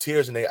me with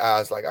tears in their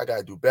eyes, like, I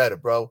gotta do better,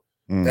 bro.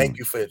 Thank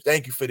you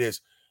for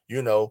this,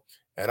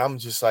 And I'm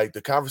just like,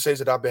 the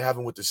conversation that I've been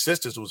having with the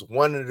sisters was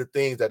one of the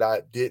things that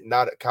I did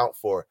not account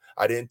for.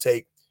 I didn't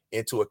take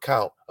into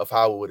account of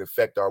how it would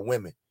affect our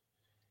women.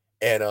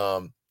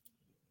 And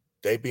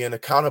they being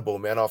accountable,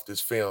 man, off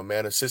this film,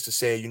 man. The sister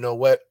said, you know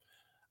what?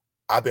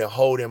 I've been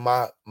holding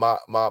my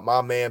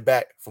man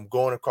back from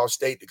going across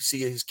state to see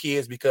his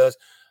kids because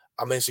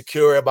I'm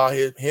insecure about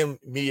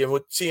me and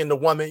seeing the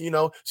woman,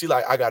 she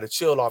like, I got to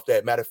chill off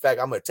that. Matter of fact,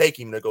 I'm going to take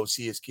him to go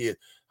see his kid.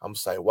 I'm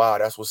just like, wow,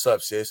 that's what's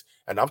up, sis.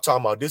 And I'm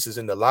talking about this is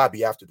in the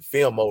lobby after the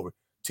film over,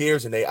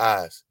 tears in their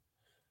eyes.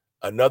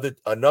 Another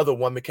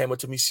woman came up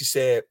to me. She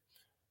said,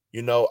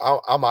 I'm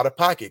out of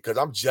pocket because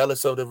I'm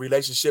jealous of the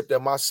relationship that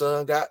my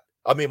son got.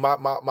 I mean,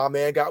 my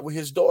man got with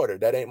his daughter.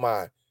 That ain't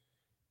mine.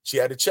 She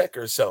had to check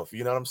herself.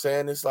 You know what I'm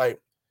saying? It's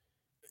like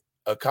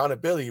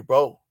accountability,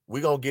 bro.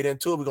 We're going to get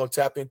into it. We're going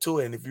to tap into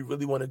it. And if you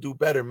really want to do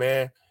better,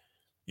 man,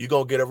 you're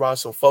going to get around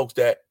some folks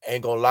that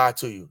ain't going to lie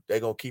to you. They're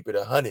going to keep it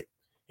 100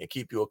 and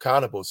keep you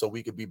accountable so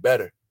we could be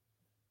better.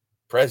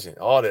 Present,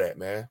 all of that,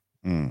 man.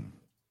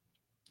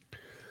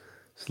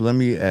 So let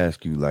me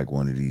ask you like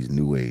one of these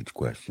new age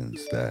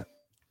questions that,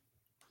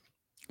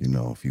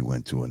 if you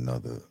went to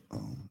another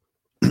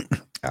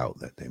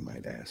outlet, they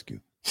might ask you.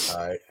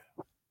 All right.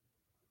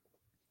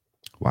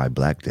 Why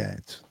black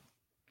dads?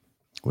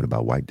 What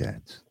about white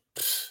dads?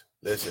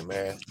 Listen,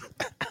 man,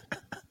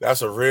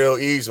 that's a real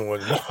easy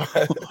one.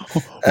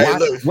 Hey,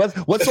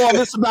 what's all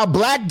this about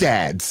black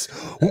dads?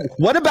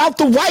 What about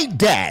the white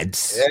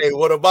dads? Hey,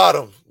 what about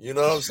them? You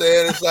know what I'm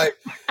saying? It's like,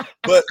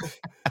 but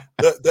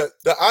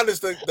the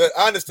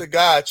honest to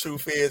God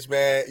truth is,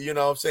 man, you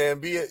know what I'm saying?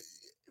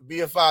 Be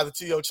a father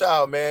to your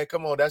child, man.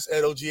 Come on, that's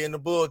Ed OG and the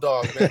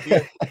Bulldogs,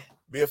 man.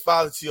 Be a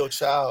father to your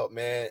child,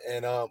 man.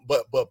 And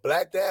but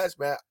black dads,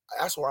 man,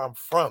 that's where I'm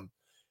from.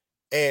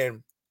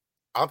 And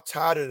I'm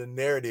tired of the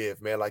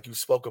narrative, man, like you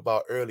spoke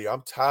about earlier.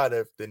 I'm tired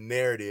of the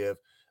narrative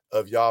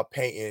of y'all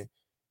painting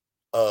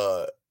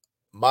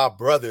my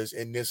brothers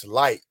in this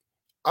light.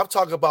 I'm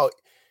talking about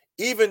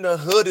even the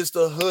hood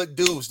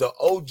dudes, the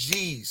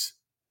OGs,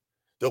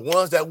 the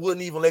ones that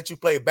wouldn't even let you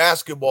play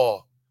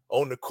basketball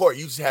on the court.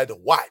 You just had to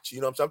watch. You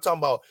know what I'm saying? I'm talking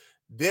about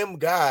them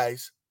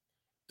guys,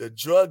 the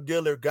drug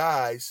dealer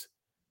guys.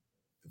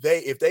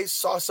 If they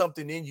saw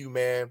something in you,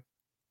 man,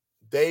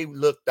 they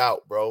looked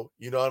out, bro.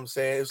 You know what I'm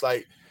saying? It's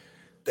like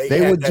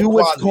they would do quality.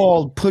 What's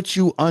called put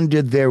you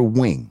under their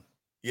wing.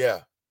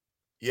 Yeah.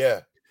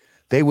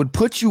 They would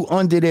put you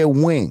under their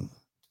wing.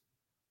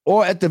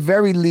 Or at the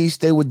very least,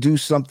 they would do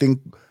something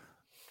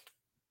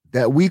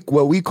that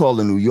what we call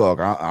in New York.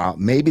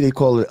 Maybe they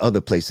call it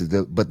other places,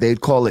 but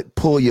they'd call it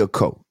pull your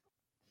coat.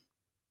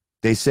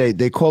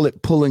 They call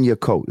it pulling your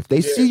coat. If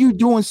they see you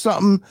doing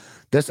something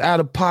that's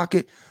out of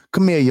pocket,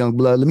 come here, young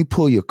blood. Let me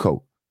pull your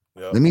coat.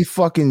 Yep. Let me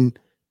fucking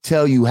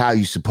tell you how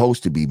you're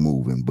supposed to be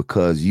moving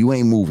because you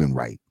ain't moving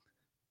right.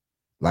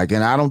 Like,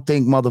 and I don't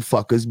think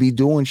motherfuckers be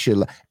doing shit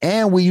like,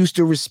 and we used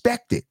to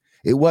respect it.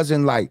 It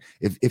wasn't like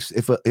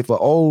if an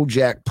old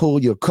jack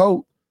pulled your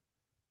coat,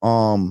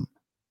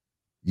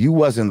 you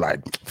wasn't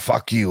like,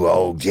 fuck you,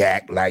 old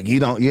jack. Like, you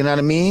know what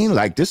I mean?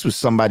 Like, this was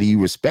somebody you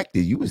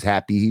respected. You was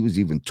happy he was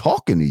even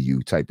talking to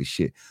you type of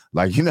shit.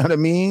 Like, you know what I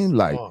mean?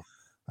 Like,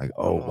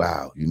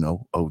 wow,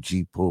 OG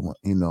pulled my,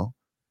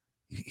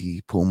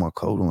 he pulled my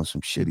coat on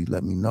some shit. He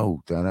let me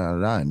know.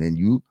 And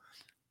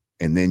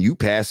then you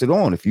pass it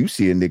on. If you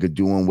see a nigga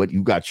doing what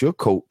you got your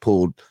coat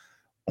pulled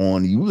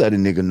on, you let a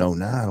nigga know,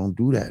 nah, don't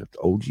do that. If the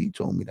OG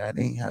told me that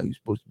ain't how you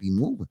supposed to be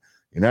moving.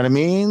 You know what I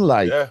mean?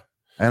 Like,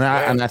 and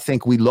I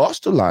think we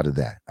lost a lot of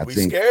that. I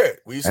think scared.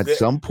 At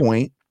some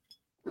point,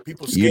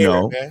 people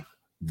scared, man.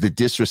 The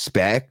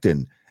disrespect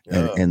and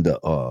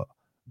the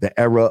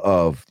era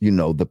of,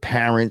 the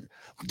parent,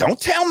 don't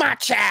tell my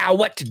child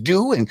what to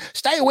do and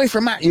stay away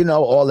from my,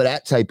 all of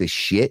that type of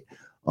shit.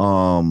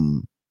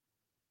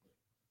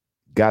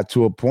 Got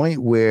to a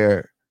point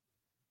where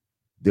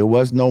there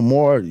was no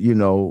more,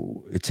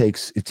 it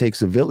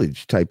takes a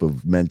village type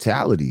of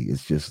mentality.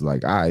 It's just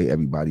like, all right,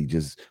 everybody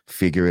just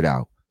figure it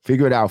out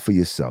for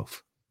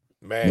yourself.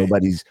 Man.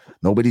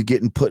 Nobody's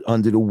getting put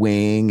under the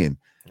wing and,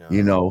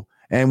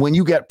 and when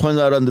you get put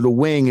out under the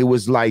wing, it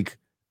was like,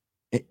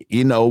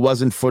 it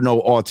wasn't for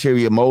no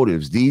ulterior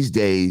motives. These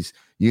days,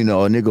 a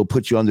nigga will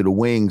put you under the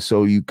wing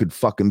so you could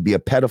fucking be a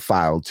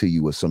pedophile to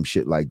you or some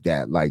shit like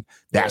that. Like,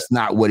 that's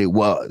not what it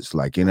was.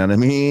 Like, you know what I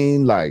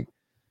mean? Like,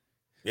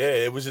 Yeah,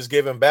 it was just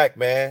giving back,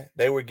 man.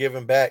 They were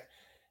giving back,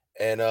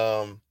 and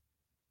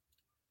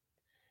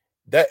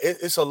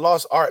it's a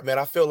lost art, man.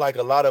 I feel like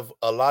a lot of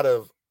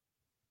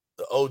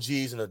the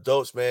OGs and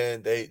adults,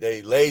 man,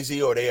 they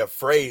lazy or they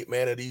afraid,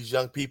 man, of these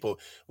young people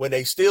when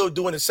they still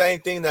doing the same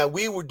thing that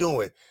we were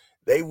doing.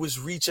 They was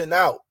reaching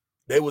out,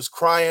 they was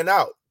crying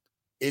out.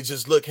 It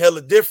just look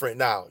hella different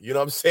now. You know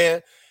what I'm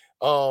saying?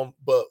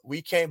 But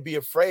we can't be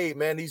afraid,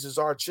 man. These is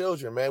our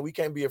children, man. We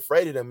can't be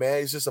afraid of them,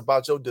 man. It's just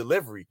about your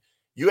delivery.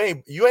 You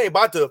ain't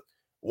about to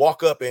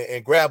walk up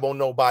and grab on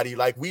nobody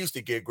like we used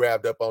to get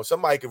grabbed up on.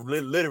 Somebody could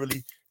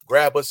literally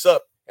grab us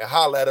up and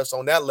holler at us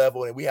on that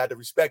level, and we had to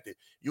respect it.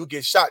 You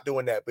get shot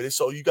doing that, but it's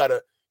so you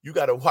gotta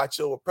watch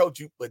your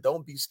approach. But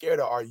don't be scared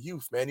of our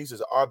youth, man. These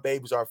are our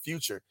babies, our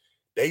future.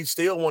 They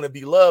still want to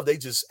be loved. They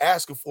just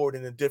asking for it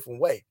in a different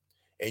way.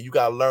 And you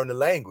got to learn the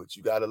language.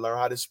 You got to learn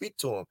how to speak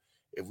to them.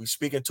 If we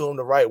speaking to them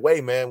the right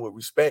way, man, with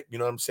respect, you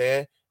know what I'm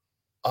saying?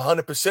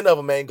 100% of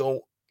them ain't going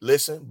to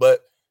listen,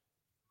 but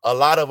a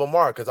lot of them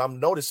are, because I'm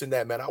noticing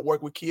that, man. I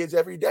work with kids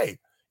every day.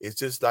 It's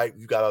just like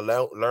you got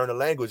to learn the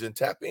language and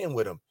tap in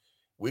with them.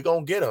 We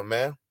going to get them,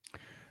 man.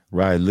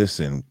 Right.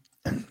 Listen,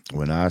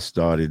 when I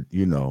started,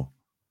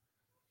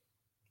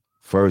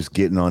 first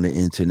getting on the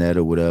internet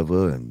or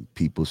whatever, and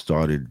people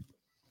started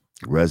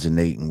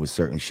resonating with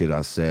certain shit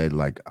I said,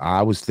 like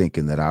I was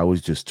thinking that I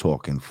was just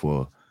talking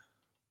for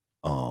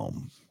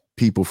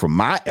people from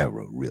my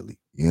era, really.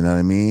 You know what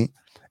I mean?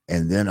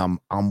 And then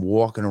I'm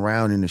walking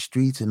around in the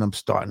streets and I'm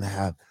starting to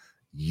have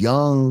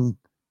young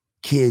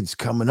kids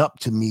coming up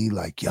to me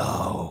like,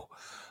 yo,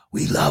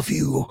 we love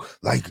you.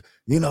 Like,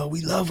 we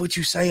love what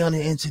you say on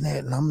the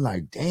internet. And I'm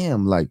like,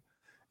 damn, like,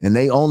 and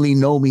they only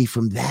know me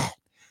from that.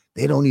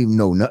 They don't even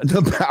know nothing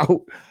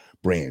about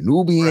Brand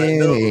Nubian.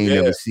 They ain't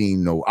never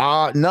seen no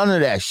art, none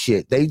of that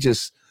shit. They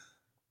just,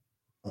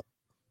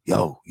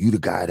 yo, you the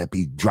guy that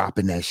be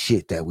dropping that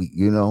shit that we,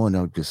 and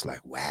I'm just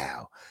like,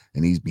 wow.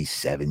 And he's be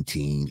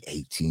 17,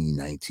 18,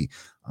 19.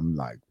 I'm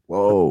like,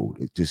 whoa,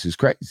 this is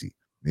crazy.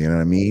 You know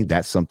what I mean?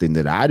 That's something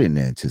that I didn't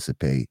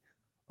anticipate,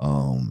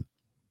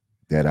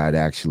 that I'd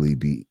actually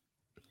be,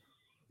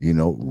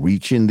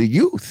 reaching the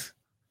youth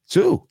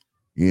too,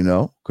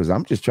 because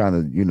I'm just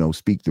trying to,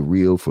 speak the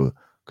real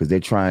because they're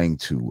trying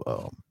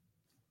to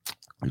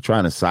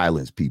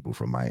silence people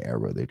from my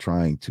era. They're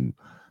trying to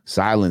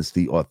silence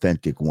the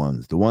authentic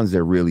ones, the ones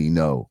that really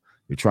know.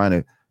 They're trying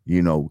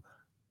to,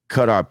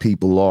 cut our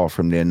people off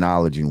from their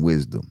knowledge and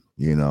wisdom,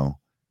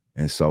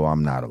 and so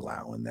I'm not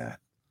allowing that.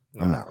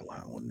 No. I'm not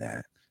allowing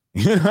that.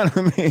 You know what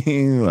I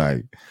mean?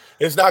 Like,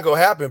 it's not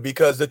gonna happen,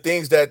 because the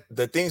things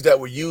that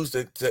were used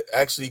to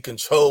actually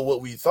control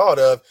what we thought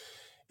of,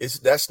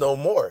 that's no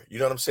more. You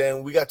know what I'm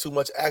saying? We got too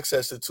much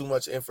access to too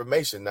much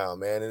information now,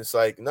 man. And it's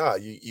like, nah,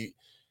 you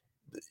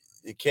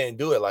can't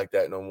do it like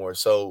that no more.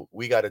 So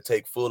we got to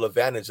take full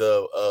advantage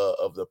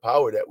of the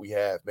power that we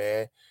have,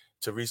 man,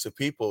 to reach the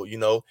people,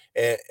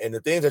 and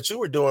the things that you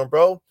were doing,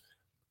 bro.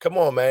 Come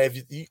on, man.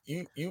 If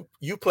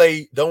you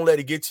play Don't Let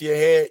It Get to Your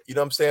Head, you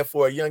know what I'm saying,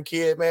 for a young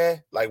kid,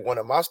 man, like one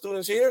of my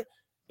students here,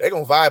 they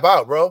gonna vibe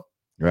out, bro.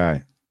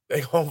 Right.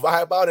 They gonna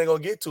vibe out and gonna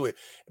get to it.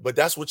 But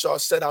that's what y'all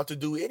set out to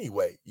do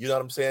anyway. You know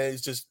what I'm saying?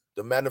 It's just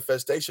the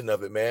manifestation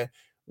of it, man.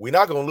 We're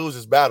not gonna lose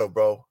this battle,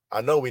 bro. I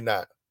know we're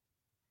not.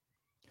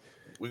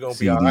 We're gonna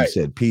be all right.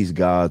 said, peace,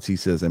 gods. He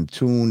says, I'm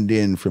tuned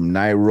in from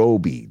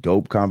Nairobi.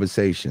 Dope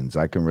conversations.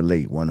 I can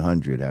relate.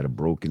 100. Had a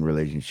broken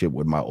relationship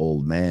with my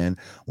old man.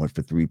 Went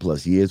for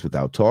 3+ years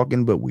without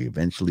talking, but we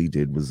eventually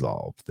did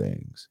resolve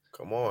things.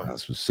 Come on.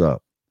 That's what's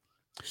up.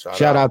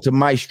 Shout out to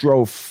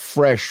Maestro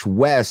Fresh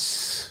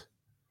West.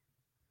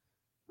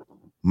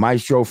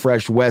 Maestro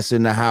Fresh West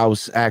in the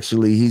house.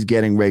 Actually, he's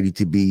getting ready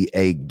to be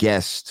a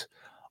guest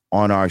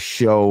on our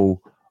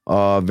show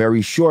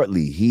very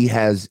shortly. He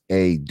has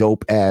a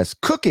dope ass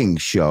cooking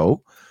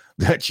show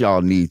that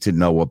y'all need to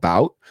know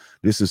about.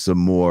 This is some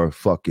more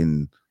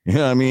fucking, you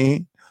know what I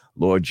mean?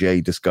 Lord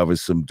J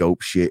discovers some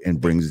dope shit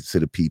and brings it to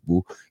the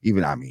people.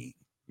 Even,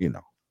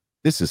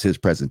 this is his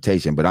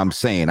presentation, but I'm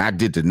saying I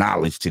did the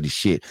knowledge to the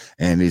shit,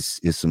 and it's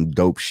some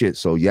dope shit.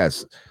 So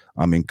yes,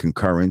 I'm in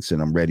concurrence,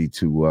 and I'm ready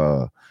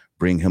to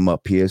bring him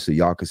up here so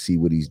y'all can see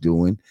what he's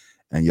doing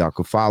and y'all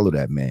can follow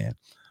that man.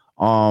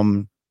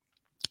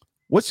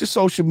 What's your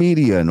social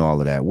media and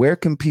all of that? Where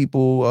can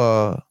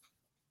people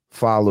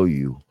follow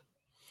you?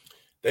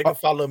 They can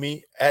follow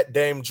me at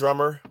Dame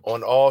Drummer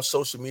on all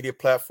social media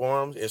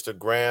platforms: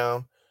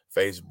 Instagram,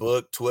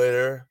 Facebook,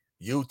 Twitter,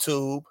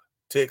 YouTube,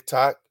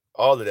 TikTok,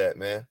 all of that,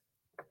 man.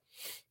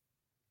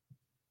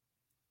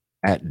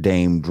 At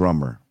Dame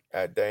Drummer.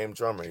 At Dame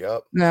Drummer,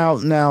 yep. Now,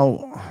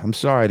 I'm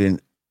sorry I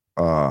didn't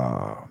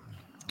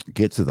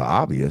get to the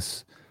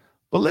obvious,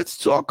 but let's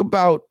talk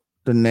about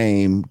the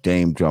name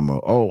Dame Drummer.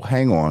 Oh,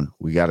 hang on.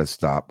 We got to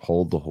stop.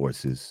 Hold the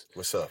horses.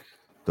 What's up?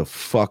 The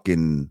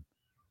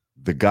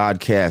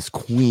Godcast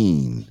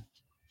Queen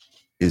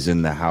is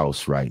in the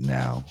house right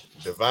now.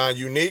 Divine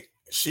Unique.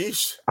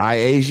 Sheesh.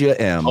 Iasia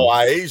M. Oh,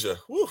 Iasia.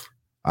 Woo.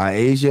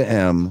 Iasia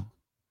M.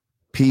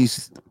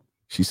 Peace.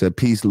 She said,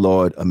 peace,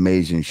 Lord.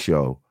 Amazing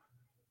show.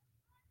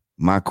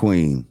 My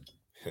queen.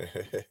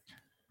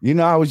 You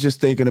know, I was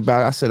just thinking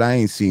about, I said, I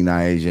ain't seen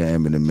Asia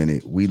M in a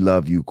minute. We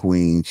love you,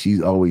 Queen.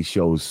 She always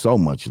shows so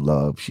much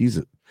love. She's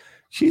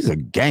a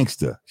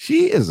gangster.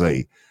 She is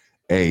a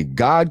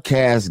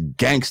Godcast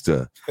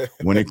gangster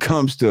when it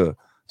comes to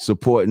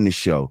supporting the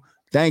show.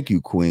 Thank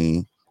you,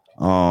 Queen.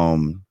 I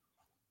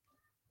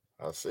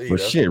see.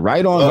 But shit,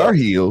 right on her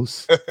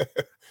heels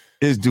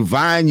is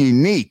Divine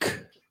Unique.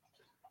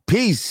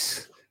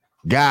 Peace,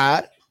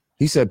 God.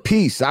 He said,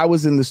 peace. I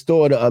was in the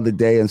store the other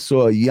day and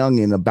saw a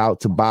youngin'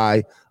 about to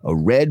buy a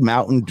red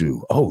Mountain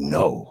Dew. Oh,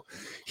 no.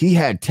 He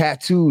had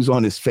tattoos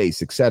on his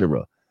face,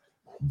 etc.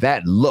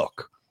 That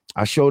look.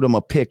 I showed him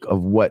a pic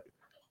of what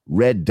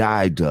red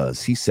dye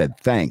does. He said,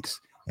 thanks,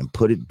 and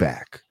put it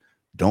back.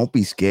 Don't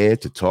be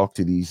scared to talk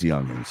to these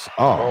youngins.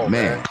 Oh,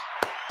 man.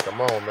 Come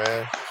on,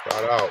 man.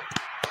 Shout out.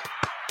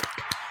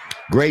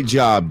 Great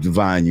job,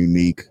 Divine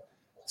Unique.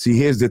 See,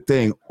 here's the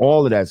thing.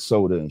 All of that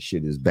soda and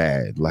shit is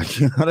bad. Like,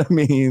 you know what I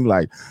mean?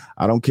 Like,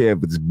 I don't care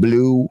if it's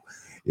blue,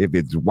 if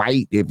it's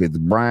white, if it's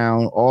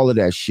brown. All of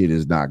that shit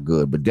is not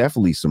good. But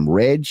definitely some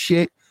red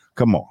shit.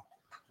 Come on.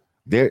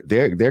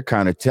 They're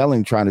kind of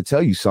trying to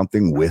tell you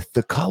something with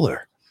the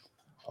color.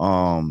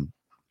 But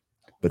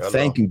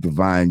thank you,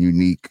 Divine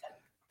Unique.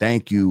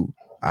 Thank you,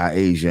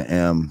 Asia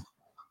M.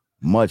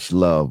 Much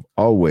love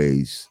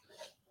always.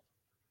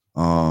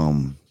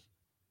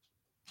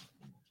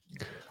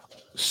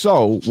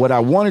 So what I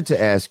wanted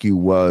to ask you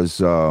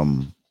was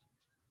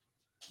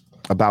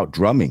about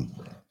drumming.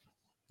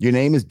 Your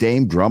name is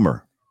Dame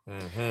Drummer.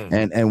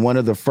 Mm-hmm. And one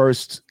of the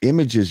first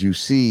images you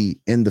see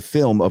in the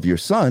film of your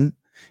son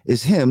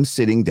is him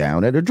sitting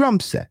down at a drum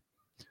set.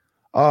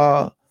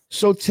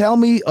 So tell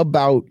me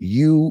about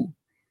you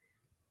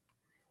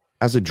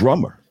as a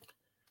drummer.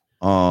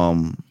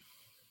 Tell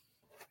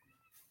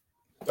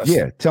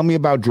me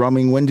about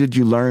drumming. When did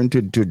you learn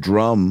to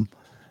drum,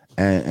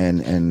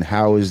 and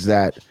how has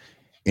that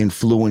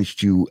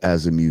influenced you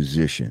as a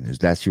musician? Is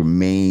that your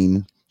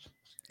main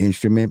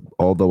instrument?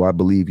 Although I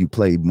believe you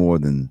played more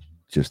than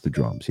just the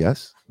drums.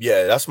 Yes.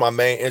 Yeah, that's my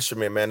main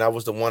instrument, man. That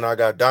was the one I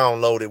got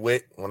downloaded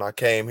with when I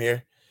came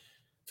here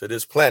to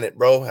this planet,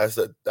 bro.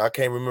 I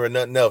can't remember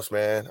nothing else,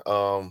 man.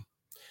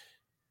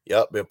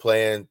 Been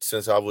playing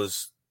since I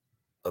was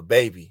a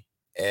baby.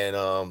 And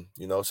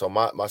so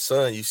my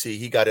son, you see,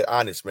 he got it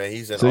honest, man.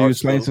 He's in So you art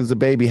was playing school. since a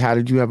baby. How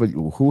did you have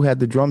who had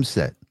the drum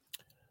set?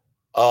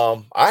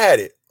 I had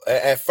it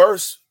at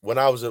first when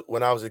I was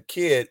a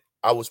kid.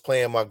 I was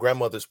playing my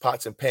grandmother's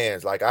pots and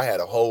pans. Like I had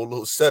a whole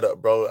little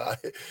setup, bro.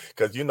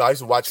 Because I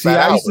used to watch Fat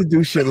Albert. I used to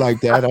do shit like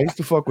that. I used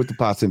to fuck with the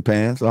pots and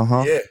pans.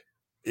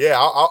 Yeah.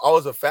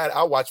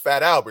 I watched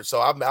Fat Albert,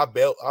 so I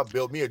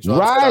built me a drum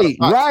set.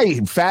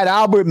 Right. Fat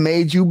Albert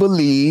made you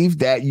believe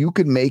that you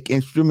could make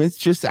instruments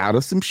just out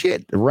of some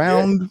shit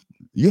around.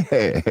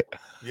 Yeah.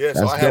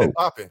 So I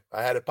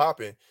had it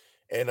popping.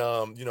 And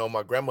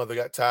my grandmother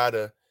got tired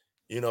of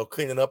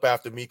cleaning up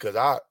after me, because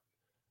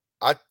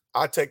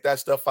I take that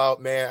stuff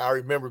out, man. I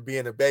remember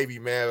being a baby,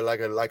 man,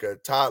 like a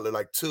toddler,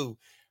 like 2,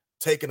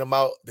 taking them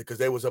out because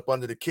they was up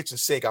under the kitchen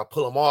sink. I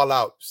pull them all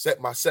out, set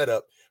my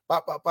setup,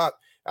 pop, pop, pop.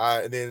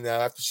 And then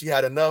after she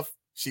had enough,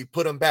 she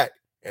put them back,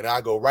 and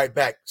I go right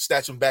back,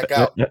 snatch them back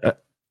out.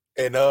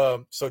 And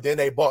so then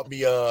they bought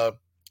me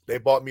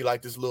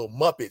like this little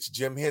Muppets,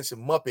 Jim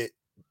Henson Muppet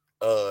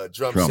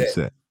drum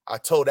set. I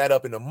tore that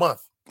up in a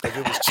month because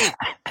it was cheap.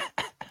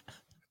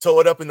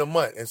 Tore it up in a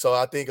month. And so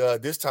I think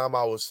this time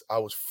I was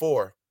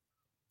 4.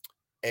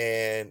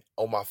 And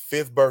on my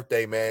 5th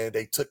birthday, man,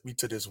 they took me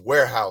to this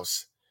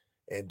warehouse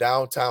in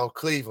downtown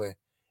Cleveland.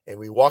 And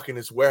we walk in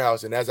this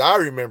warehouse. And as I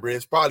remember,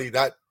 it's probably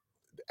not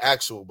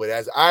actual, but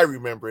as I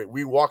remember it,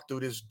 we walked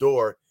through this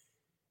door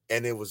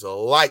and it was a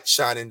light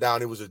shining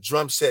down. It was a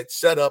drum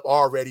set up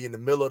already in the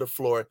middle of the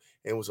floor.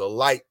 And it was a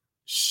light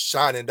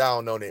shining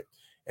down on it.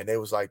 And they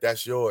was like,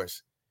 that's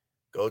yours.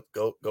 Go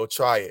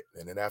try it.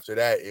 And then after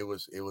that, it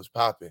was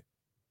popping.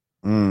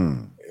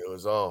 It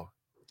was on.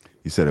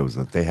 You said it was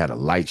they had a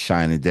light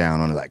shining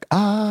down on it, like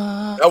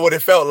That's what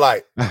it felt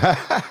like.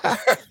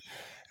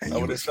 And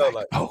you was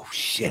like, oh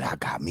shit, I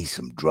got me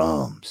some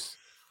drums,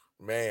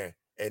 man.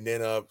 And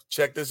then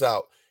check this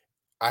out.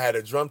 I had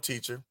a drum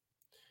teacher.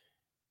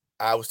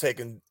 I was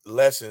taking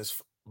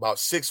lessons. About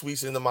 6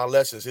 weeks into my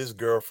lessons, his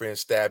girlfriend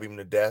stabbed him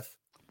to death.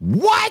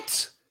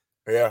 What?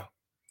 Yeah.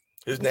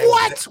 His name.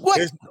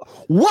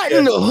 What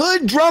in the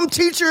hood drum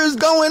teacher is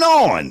going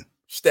on?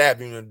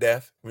 Stabbed him to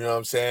death. You know what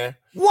I'm saying?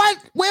 What?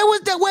 Where was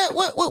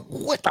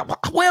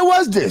that? Where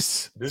was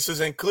this? This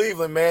is in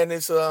Cleveland, man.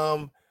 It's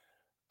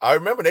I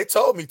remember they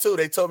told me too.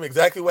 They told me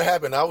exactly what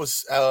happened. I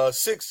was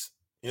 6.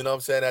 You know what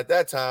I'm saying? At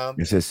that time.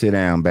 They said, sit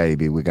down,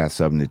 baby. We got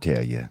something to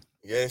tell you.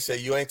 Yeah, they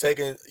said you ain't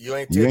taking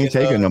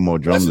no more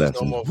drum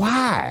lessons. No more.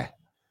 Why?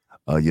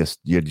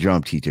 Your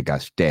drum teacher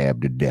got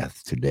stabbed to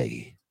death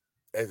today.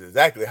 That's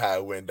exactly how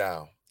it went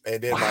down.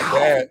 And then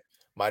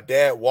my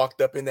dad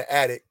walked up in the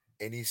attic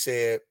and he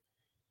said,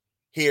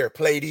 here,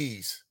 play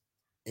these.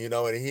 And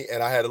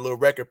I had a little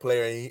record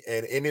player,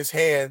 and in his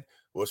hand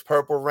was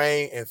Purple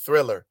Rain and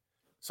Thriller.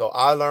 So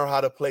I learned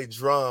how to play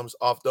drums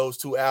off those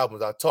 2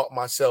 albums. I taught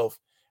myself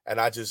and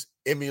I just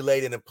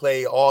emulated and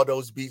played all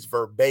those beats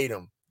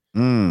verbatim.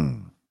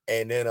 Mm.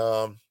 And then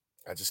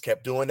I just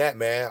kept doing that,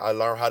 man. I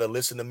learned how to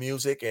listen to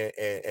music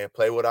and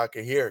play what I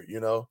could hear, you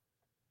know.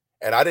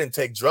 And I didn't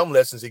take drum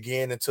lessons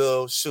again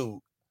until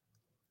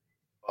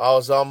I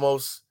was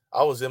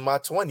in my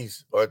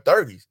 20s or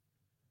 30s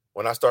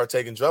when I started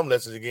taking drum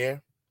lessons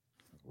again.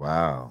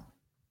 Wow.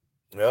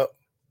 Yep.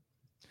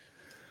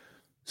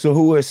 So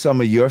who are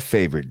some of your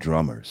favorite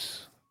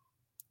drummers?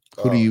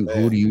 Who do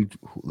you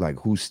like?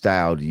 Whose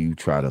style do you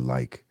try to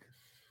like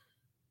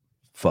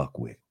fuck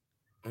with?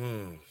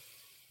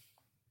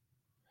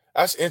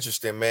 That's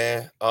interesting,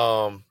 man.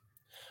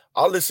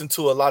 I listened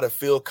to a lot of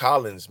Phil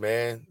Collins,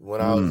 man, when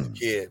I was a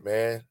kid,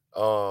 man.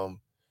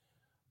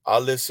 I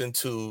listened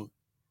to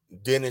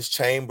Dennis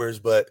Chambers,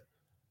 but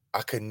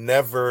I could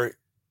never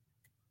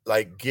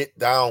like get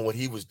down what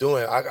he was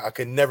doing. I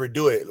could never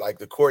do it. Like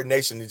the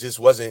coordination, it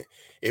wasn't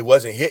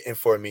hitting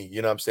for me,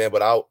 you know what I'm saying?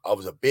 But I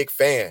was a big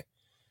fan.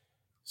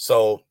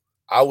 So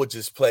I would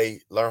just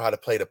learn how to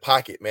play the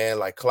pocket, man.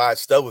 Like Clyde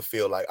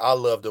Stubblefield, like I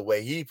love the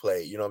way he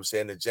played, you know what I'm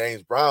saying? The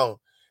James Brown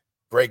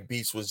break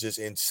beats was just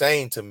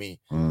insane to me.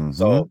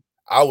 So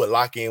I would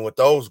lock in with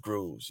those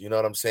grooves, you know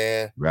what I'm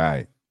saying?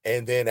 Right.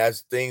 And then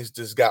as things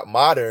just got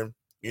modern,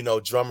 you know,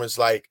 drummers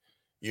like,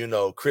 you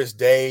know, Chris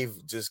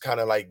Dave just kind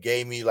of like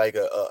gave me like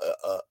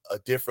a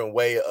different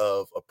way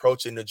of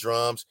approaching the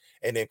drums.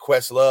 And then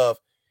Questlove,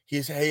 he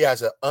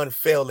has an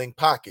unfailing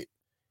pocket.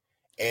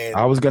 And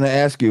I was gonna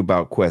ask you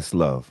about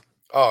Questlove.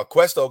 Oh,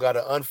 Questo got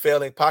an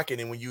unfailing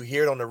pocket, and when you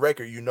hear it on the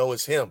record, you know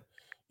it's him.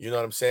 You know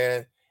what I'm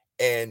saying?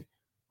 And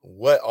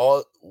what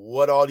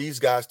all these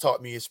guys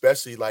taught me,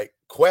 especially like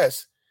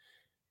Quest,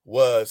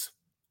 was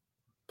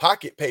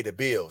pocket pay the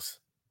bills.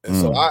 And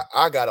so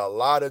I got a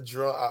lot of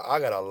I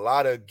got a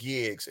lot of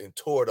gigs and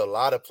toured a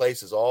lot of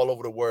places all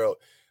over the world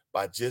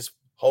by just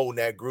holding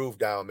that groove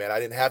down, man. I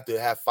didn't have to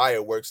have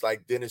fireworks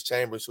like Dennis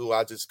Chambers, who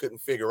I just couldn't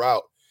figure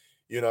out.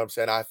 You know what I'm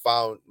saying? I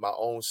found my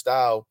own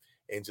style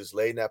and just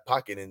laid in that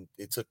pocket, and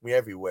it took me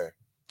everywhere.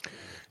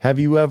 Have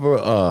you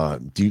ever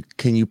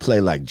can you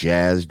play like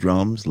jazz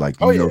drums? Like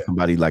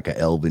somebody like a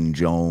Elvin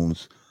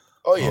Jones?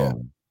 Oh yeah.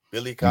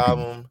 Billy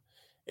Cobham.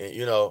 And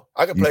you know,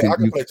 I can play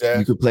jazz.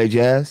 You could play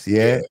jazz,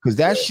 yeah. Because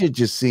that shit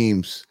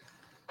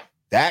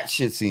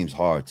seems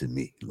hard to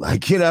me.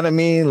 Like, you know what I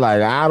mean?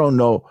 Like, I don't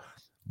know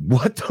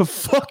what the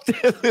fuck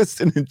they're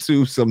listening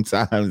to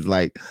sometimes.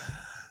 Like,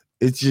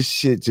 it's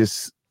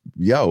just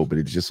but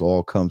it just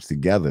all comes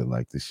together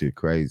like this shit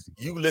crazy.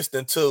 You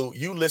listening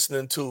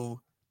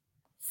to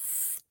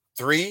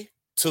 3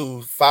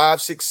 to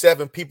 5, 6,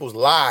 7 people's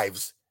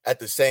lives at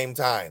the same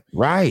time.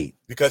 Right.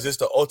 Because it's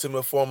the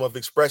ultimate form of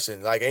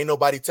expression. Like, ain't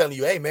nobody telling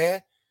you, hey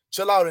man,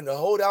 chill out and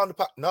hold down the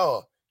pop.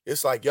 No,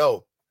 it's like,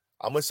 yo,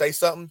 I'm gonna say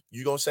something,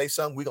 you gonna say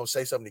something, we gonna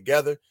say something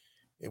together,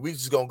 and we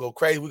just gonna go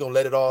crazy. We gonna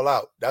let it all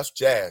out. That's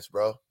jazz,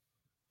 bro.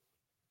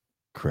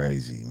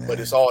 Crazy, man. But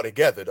it's all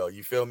together though.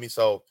 You feel me?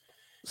 So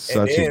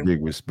such a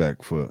big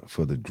respect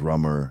for the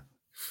drummer.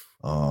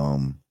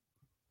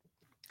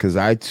 Because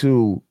I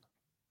too,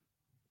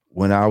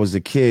 when I was a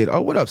kid,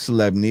 what up,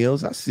 Celeb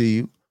Niels? I see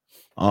you.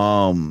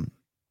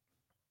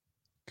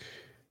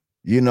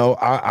 You know,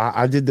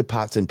 I did the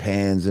pots and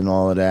pans and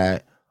all of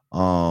that.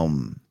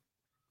 And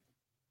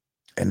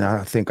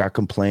I think I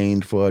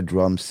complained for a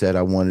drum set.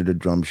 I wanted a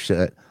drum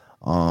set.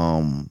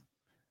 And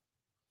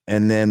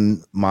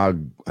then I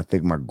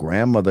think my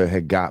grandmother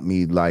had got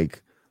me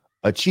like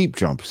a cheap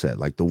drum set,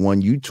 like the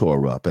one you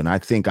tore up. And I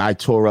think I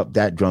tore up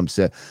that drum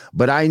set,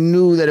 but I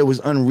knew that it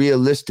was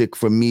unrealistic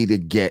for me to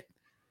get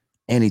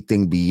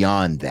anything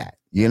beyond that.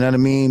 You know what I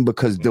mean?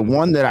 Because the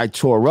one that I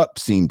tore up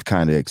seemed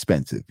kind of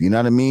expensive. You know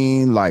what I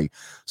mean? Like,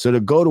 so to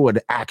go to an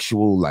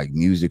actual like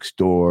music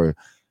store,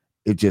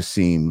 it just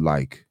seemed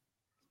like,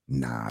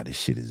 nah, this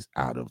shit is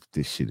out of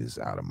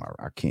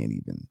I can't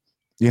even,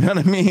 you know what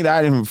I mean?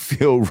 I didn't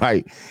feel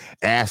right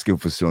asking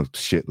for some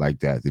shit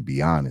like that, to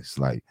be honest.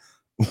 Like,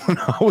 when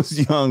I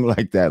was young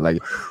like that, like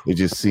it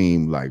just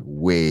seemed like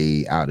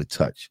way out of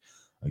touch.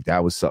 Like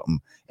that was something.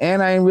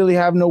 And I didn't really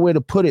have nowhere to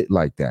put it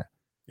like that.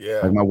 Yeah.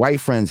 Like my white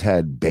friends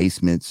had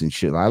basements and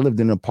shit. I lived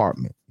in an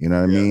apartment, you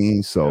know what I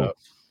mean? So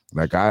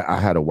like I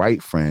had a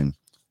white friend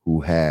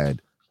who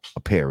had a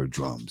pair of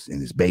drums in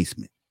his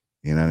basement.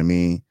 You know what I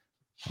mean?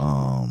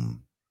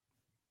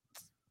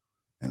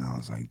 And I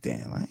was like,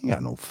 damn, I ain't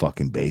got no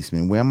fucking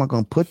basement. Where am I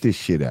going to put this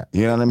shit at?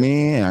 You know what I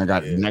mean? And I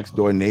got next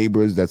door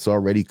neighbors that's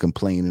already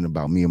complaining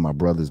about me and my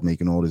brothers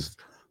making all this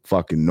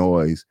fucking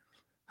noise.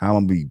 How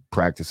I'm going to be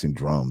practicing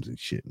drums and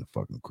shit in the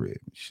fucking crib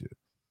and shit.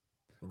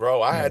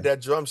 Bro, I had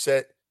that drum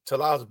set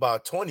till I was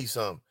about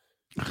 20-something.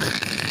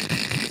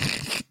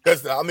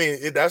 Because, I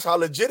mean, that's how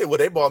legit it was.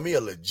 They bought me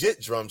a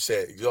legit drum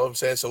set. You know what I'm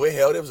saying? So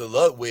it was a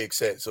Ludwig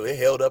set. So it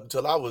held up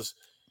until I was,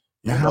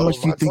 now, how much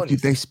do you think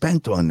they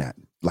spent on that?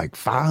 Like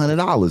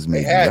 $500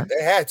 maybe.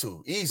 They had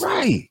to, easy.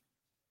 Right.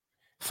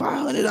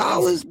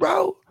 $500,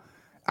 bro.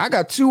 I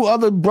got 2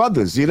 other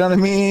brothers, you know what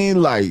I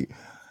mean? Like,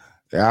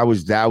 That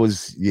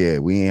was yeah.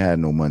 We ain't had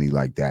no money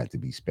like that to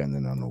be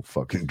spending on no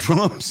fucking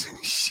drums.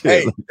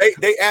 Shit. Hey,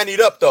 they anteed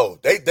up though.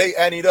 They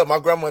anteed up. My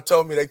grandma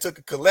told me they took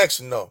a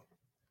collection though.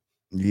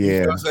 Yeah. You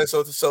know what I'm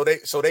saying?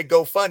 So they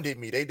GoFunded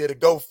me. They did a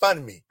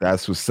GoFundMe.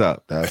 That's what's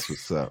up. That's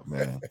what's up,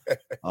 man.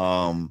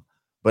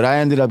 But I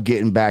ended up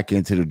getting back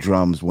into the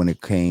drums when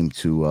it came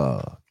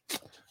to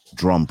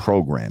drum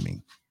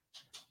programming.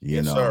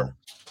 You know. Sir.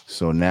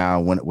 So now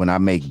when I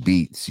make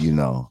beats, you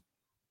know,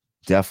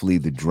 definitely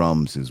the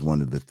drums is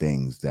one of the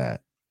things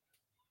that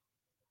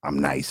I'm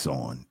nice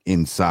on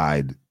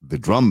inside the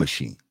drum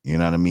machine. You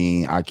know what I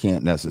mean? I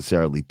can't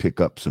necessarily pick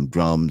up some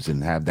drums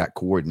and have that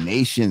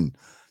coordination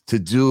to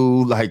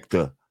do like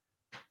the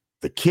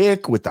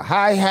kick with the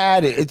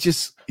hi-hat. It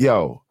just,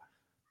 yo,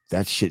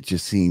 that shit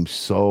just seems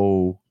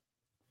so,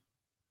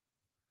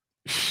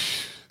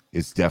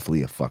 it's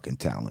definitely a fucking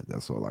talent.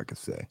 That's all I can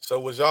say. So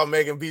was y'all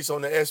making beats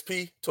on the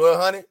SP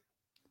 1200?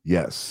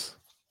 Yes.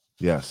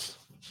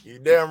 You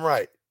damn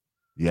right.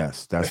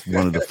 Yes, that's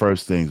one of the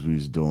first things we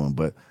was doing.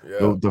 But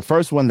Yeah. the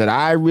first one that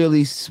I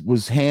really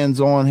was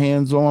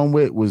hands-on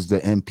with was the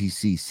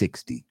MPC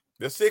 60.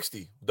 The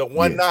 60, the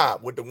one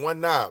knob with the one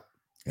knob.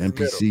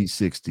 MPC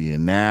 60.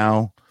 And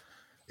now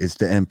it's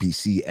the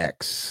MPC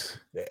X.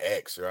 The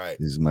X, right.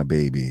 This is my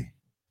baby.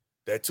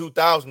 That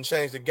 2000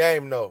 changed the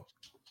game, though.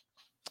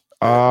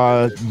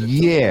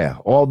 Yeah.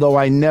 Although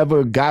I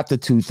never got the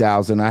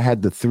 2000, I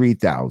had the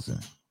 3000.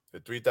 The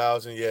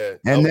 3000, yeah.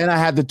 And then I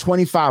had the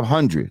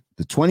 2500.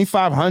 The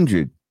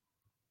 2500,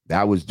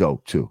 that was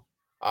dope too.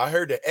 I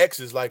heard the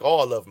X is like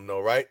all of them, though,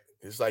 right?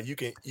 It's like you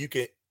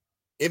can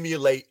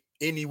emulate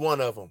any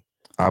one of them.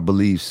 I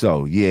believe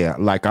so. Yeah.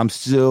 Like there's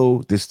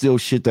still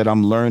shit that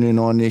I'm learning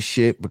on this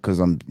shit because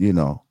I'm, you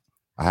know,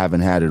 I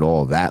haven't had it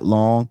all that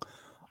long.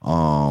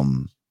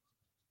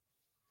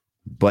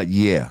 But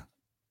yeah,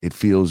 it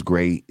feels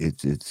great.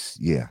 It's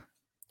yeah,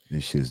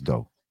 this shit's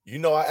dope. You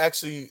know, I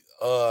actually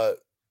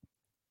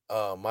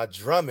my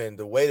drumming,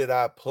 the way that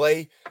I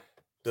play,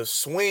 the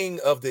swing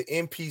of the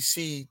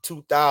MPC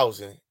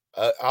 2000.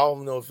 I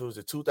don't know if it was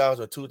the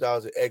 2000 or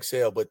 2000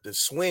 XL, but the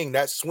swing,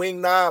 that swing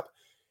knob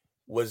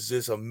was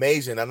just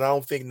amazing. And I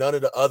don't think none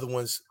of the other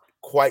ones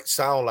quite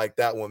sound like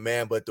that one,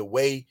 man. But the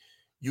way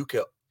you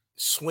could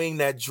swing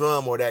that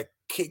drum or that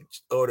kick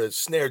or the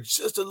snare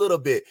just a little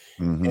bit,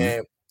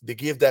 and to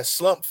give that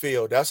slump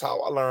feel, that's how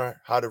I learned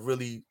how to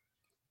really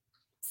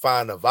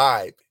find a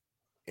vibe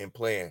in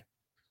playing.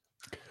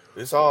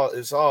 It's all,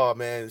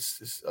 man.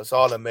 It's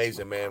all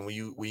amazing, man. When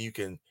you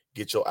can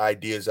get your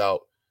ideas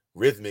out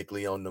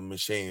rhythmically on the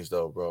machines,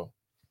 though, bro.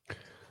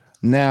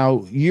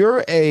 Now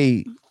you're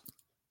a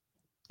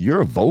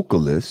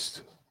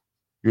vocalist,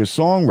 you're a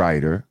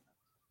songwriter,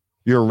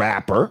 you're a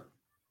rapper,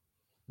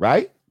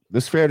 right?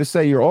 That's fair to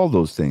say you're all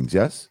those things,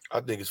 yes? I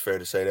think it's fair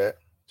to say that.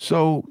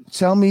 So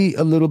tell me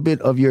a little bit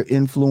of your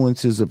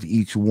influences of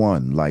each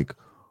one, like,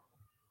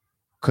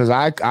 because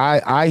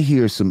I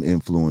hear some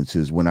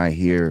influences when I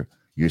hear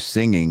you're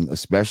singing,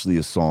 especially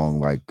a song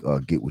like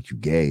Get What You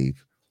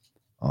Gave.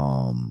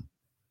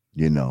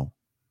 You know,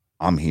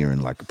 I'm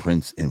hearing like a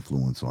Prince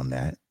influence on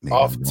that. Maybe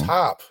off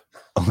top.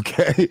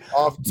 Okay.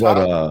 Off top.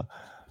 But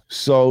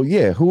so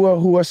yeah,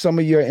 who are some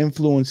of your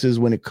influences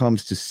when it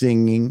comes to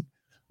singing,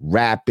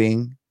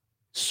 rapping,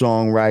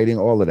 songwriting,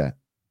 all of that?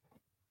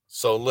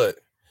 So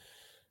look,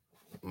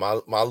 my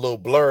little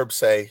blurb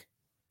say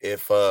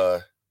if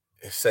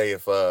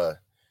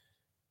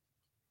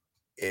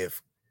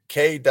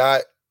K.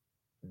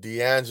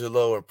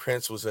 D'Angelo and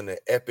Prince was in an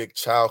epic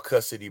child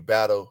custody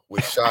battle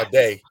with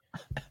Sade,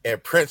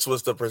 and Prince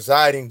was the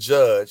presiding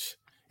judge,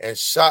 and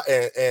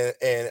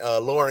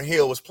Lauryn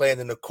Hill was playing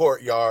in the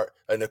courtyard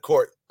in the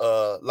court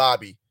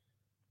lobby.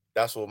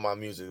 That's what my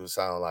music would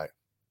sound like.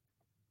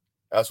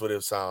 That's what it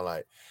would sound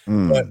like.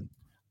 But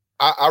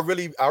I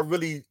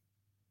really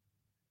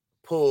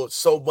pulled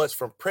so much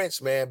from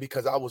Prince, man,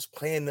 because I was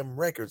playing them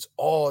records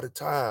all the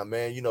time,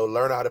 man. You know,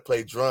 learn how to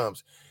play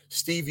drums.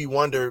 Stevie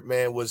Wonder,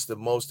 man, was the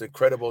most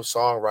incredible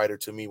songwriter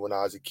to me when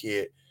I was a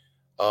kid.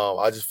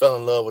 I just fell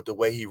in love with the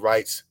way he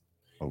writes.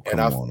 Oh, come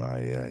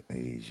on,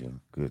 Asia.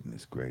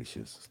 Goodness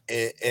gracious.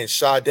 And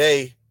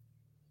Sade,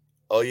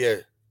 oh yeah,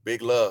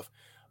 big love.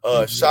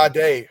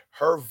 Sade,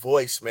 her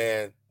voice,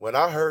 man, when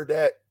I heard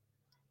that,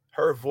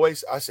 her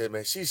voice, I said,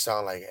 man, she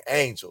sounds like an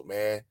angel,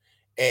 man.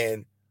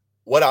 And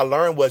what I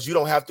learned was you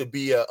don't have to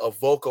be a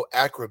vocal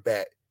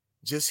acrobat.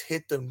 Just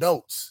hit the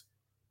notes.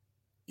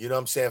 You know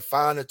what I'm saying?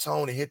 Find the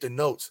tone and hit the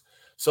notes.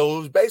 So it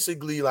was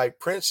basically like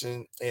Prince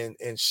and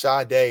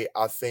Sade,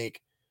 I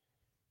think,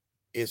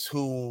 is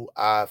who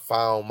I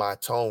found my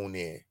tone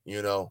in,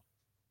 you know?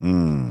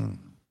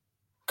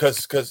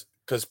 Because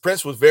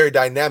Prince was very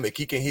dynamic.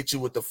 He can hit you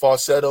with the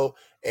falsetto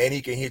and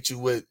he can hit you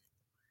with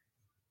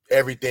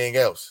everything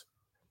else.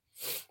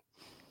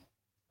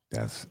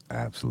 That's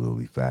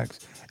absolutely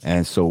facts.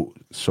 And so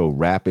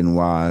rapping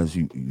wise,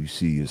 you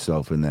see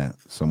yourself in that.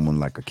 Someone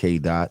like a K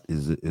Dot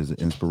is an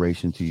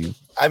inspiration to you.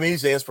 I mean,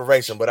 he's the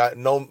inspiration, but I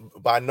know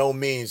by no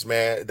means,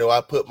 man, though I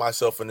put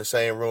myself in the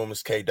same room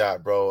as K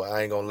Dot, bro.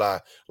 I ain't gonna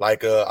lie.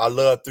 Like I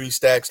love Three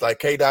Stacks. Like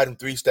K Dot and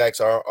Three Stacks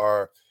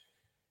are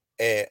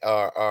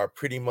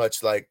pretty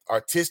much like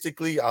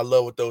artistically, I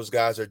love what those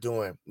guys are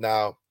doing.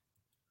 Now,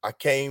 I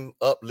came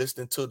up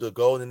listening to the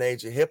golden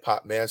age of hip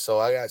hop, man. So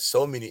I got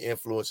so many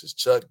influences.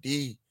 Chuck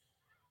D,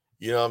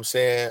 you know what I'm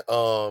saying?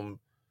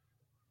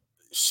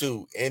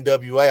 Shoot,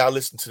 NWA, I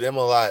listen to them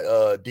a lot.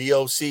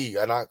 DOC,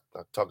 and I'll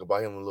talk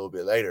about him a little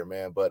bit later,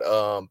 man. But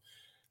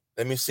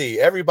let me see.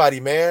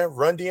 Everybody, man.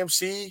 Run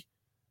DMC,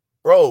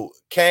 bro,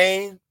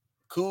 Kane,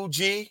 Cool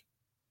G,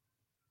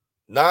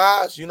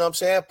 Nas, you know what I'm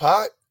saying?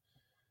 Pac.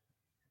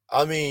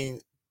 I mean,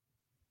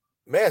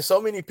 man,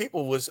 so many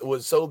people was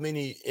so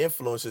many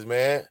influences,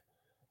 man.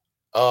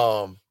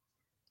 I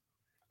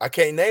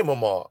can't name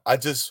them all. I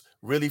just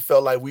really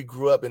felt like we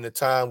grew up in a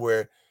time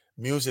where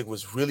music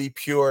was really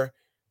pure.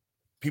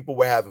 People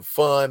were having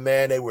fun,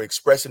 man. They were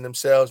expressing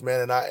themselves,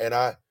 man. And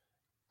I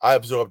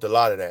absorbed a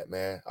lot of that,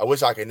 man. I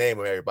wish I could name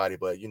them everybody,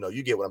 but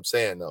you get what I'm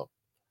saying, though.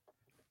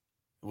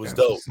 It was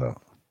That's dope. what's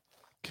up.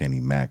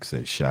 Kenny Mack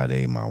said,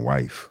 "Sade, my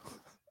wife."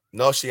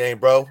 No, she ain't,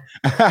 bro.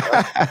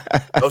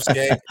 No, she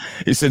ain't.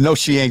 He said, "No,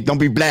 she ain't. Don't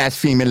be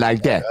blaspheming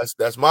like that.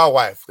 That's my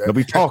wife. Don't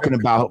be talking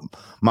about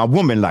my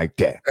woman like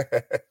that."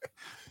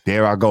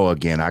 There I go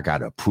again. I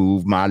gotta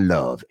prove my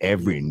love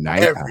every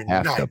night. I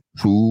have to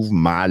prove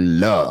my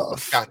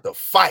love. Got to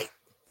fight.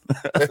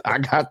 I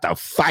got to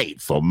fight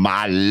for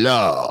my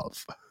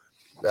love.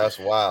 That's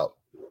wild.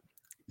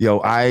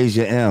 Yo,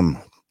 Asia M.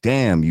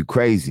 Damn, you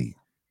crazy.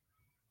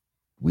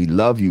 We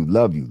love you,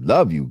 love you,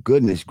 love you.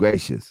 Goodness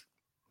gracious.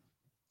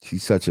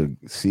 She's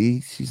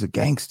a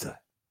gangster.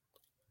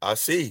 I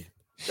see.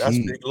 That's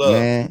big love.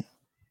 Man,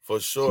 for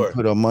sure. She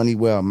put her money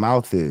where her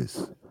mouth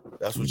is.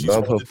 That's what we she's love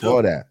her supposed to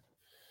for do. that.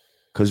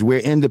 Because we're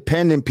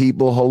independent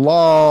people.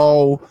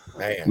 Hello.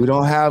 Man. We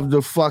don't have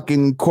the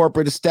fucking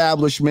corporate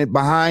establishment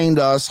behind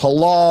us.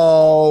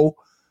 Hello.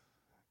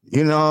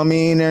 You know what I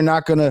mean? They're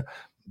not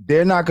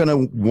gonna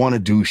want to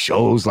do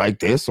shows like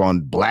this on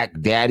Black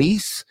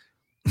Daddies.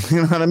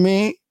 You know what I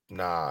mean?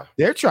 Nah.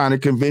 They're trying to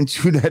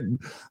convince you that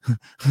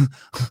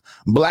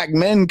black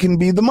men can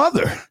be the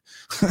mother.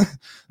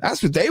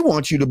 That's what they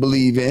want you to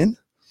believe in.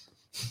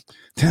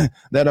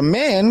 That a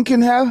man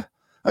can have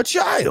a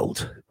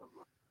child.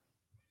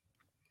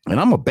 And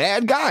I'm a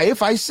bad guy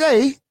if I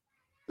say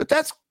that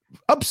that's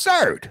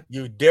absurd.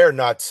 You dare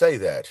not say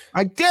that.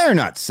 I dare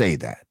not say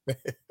that.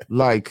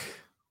 Like,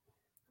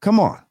 come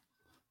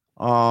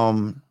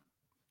on.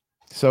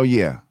 So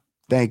yeah,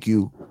 thank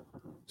you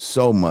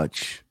so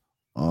much.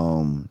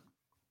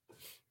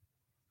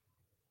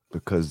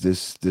 Because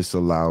this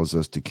allows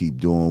us to keep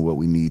doing what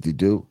we need to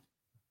do.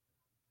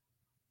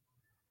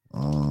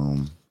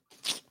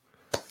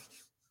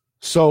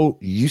 So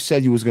you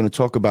said you was going to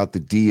talk about the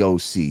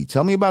DOC.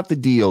 Tell me about the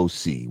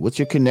DOC. What's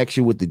your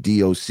connection with the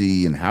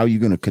DOC and how you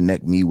going to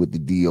connect me with the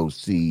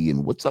DOC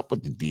and what's up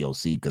with the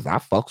DOC? Because I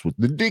fucks with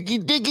the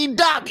diggy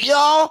doc,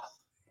 y'all.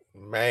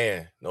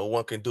 Man, no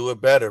one can do it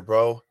better,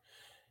 bro.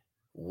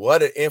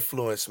 What an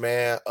influence,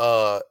 man.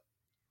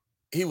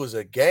 He was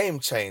a game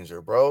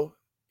changer, bro.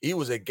 He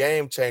was a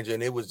game changer,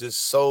 and it was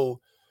just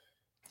so,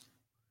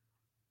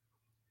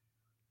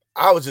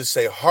 I would just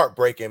say,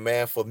 heartbreaking,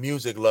 man, for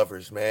music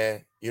lovers,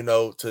 man. You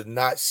know, to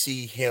not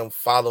see him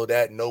follow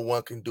that No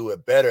One Can Do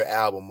It Better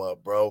album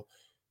up, bro.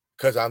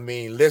 Because, I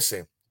mean,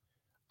 listen,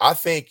 I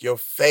think your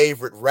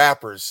favorite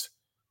rappers,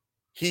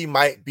 he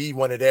might be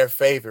one of their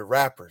favorite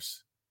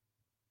rappers.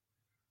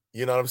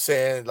 You know what I'm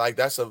saying? Like,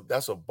 that's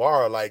a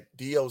bar. Like,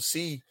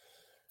 DOC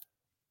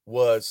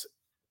was,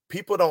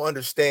 people don't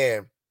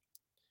understand.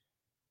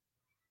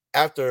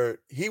 After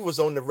he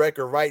was on the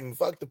record writing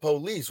 "Fuck the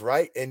Police,"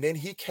 right? And then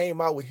he came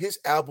out with his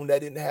album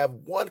that didn't have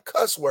one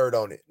cuss word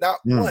on it, not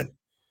one.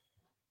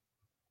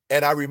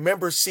 And I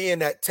remember seeing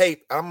that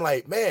tape. I'm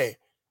like, man,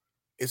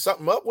 is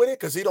something up with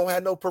it? Because he don't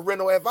have no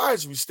parental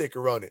advisory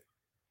sticker on it.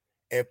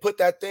 And put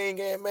that thing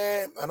in,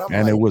 man. And I'm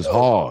like, it was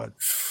hard.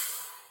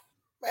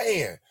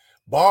 Man,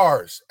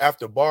 bars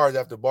after bars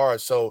after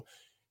bars. So,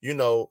 you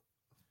know,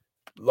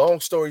 long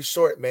story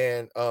short,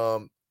 man,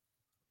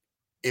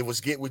 it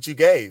was Get What You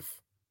Gave.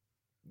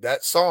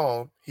 That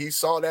song, he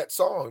saw that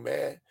song,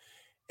 man.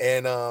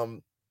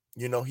 And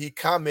you know, he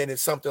commented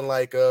something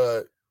like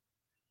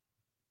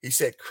he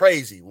said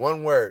crazy,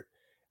 one word,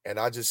 and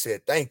I just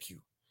said thank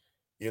you.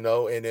 You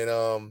know, and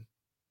then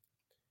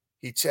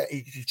he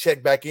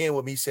checked back in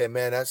with me. He said,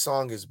 man, that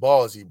song is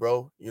ballsy,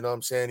 bro. You know what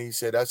I'm saying? He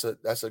said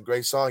that's a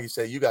great song. He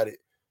said, you got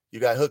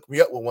to hook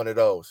me up with one of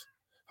those.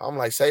 I'm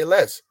like, say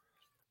less.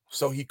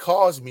 So he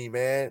calls me,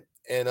 man,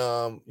 and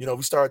you know,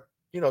 we start,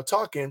 you know,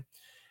 talking.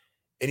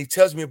 And he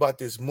tells me about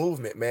this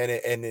movement, man,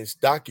 and this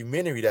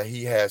documentary that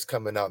he has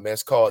coming out, man.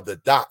 It's called The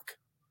Doc.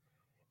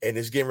 And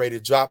it's getting ready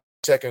to drop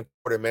second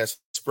quarter, man,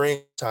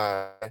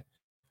 springtime.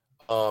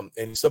 And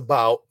it's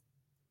about,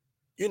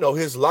 you know,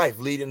 his life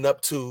leading up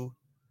to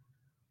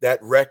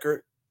that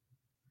record,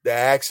 the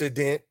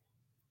accident,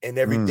 and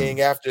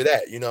everything after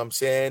that. You know what I'm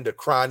saying? The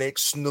Chronic,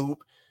 Snoop,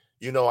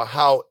 you know,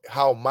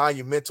 how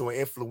monumental and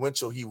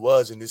influential he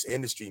was in this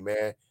industry,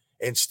 man,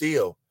 and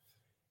still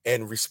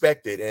and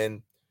respected.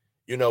 And,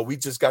 you know, we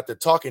just got to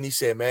talking. He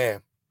said,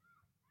 man,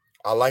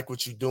 I like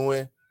what you're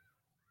doing.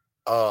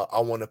 I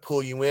want to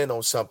pull you in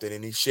on something.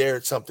 And he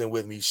shared something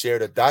with me,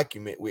 shared a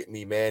document with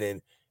me, man.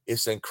 And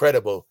it's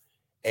incredible.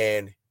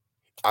 And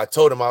I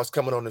told him I was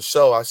coming on the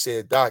show. I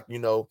said, Doc, you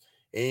know,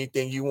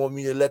 anything you want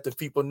me to let the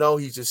people know?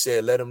 He just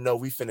said, let them know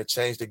we finna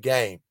change the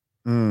game.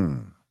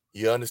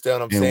 You understand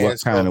what I'm In saying?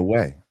 what kind of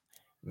way?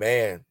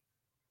 Man,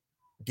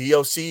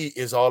 DOC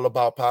is all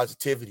about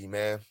positivity,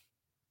 man.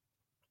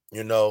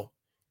 You know,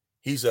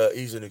 he's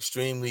an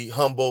extremely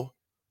humble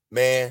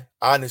man,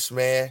 honest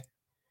man.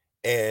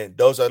 And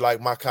those are like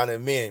my kind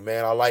of men,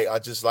 man. I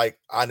just like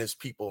honest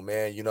people,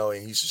 man, you know,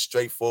 and he's a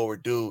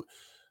straightforward dude.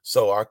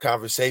 So our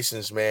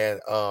conversations, man,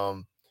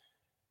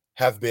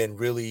 have been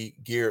really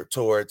geared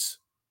towards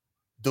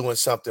doing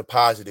something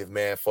positive,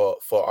 man, for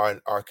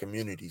our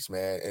communities,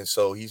 man. And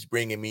so he's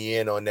bringing me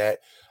in on that.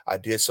 I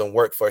did some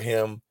work for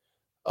him,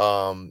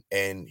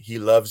 and he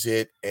loves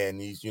it,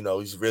 and he's, you know,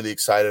 he's really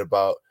excited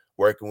about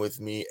working with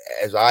me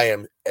as I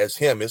am as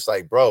him. It's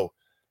like, bro,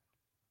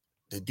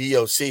 the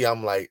DOC,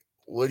 I'm like,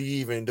 what are you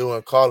even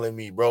doing calling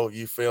me, bro?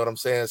 You feel what I'm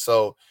saying?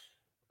 So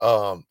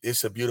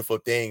it's a beautiful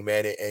thing,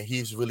 man. And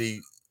he's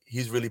really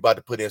about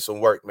to put in some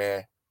work,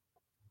 man.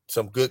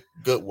 Some good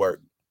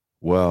work.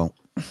 Well,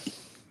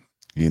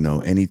 you know,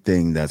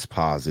 anything that's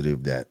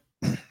positive that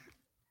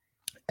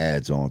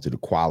adds on to the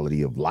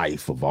quality of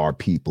life of our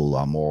people,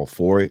 I'm all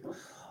for it.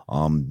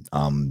 I'm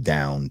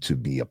down to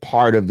be a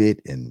part of it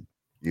and,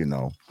 you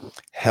know,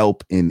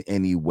 help in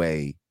any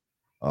way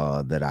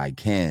that I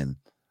can.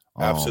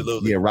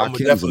 Absolutely. Yeah, I'm gonna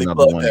Rakim's definitely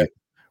another plug one that.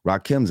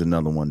 Rakim's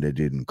another one that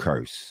didn't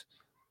curse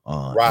in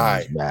his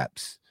Right.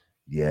 raps,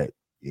 yet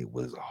it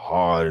was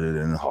harder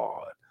than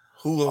hard.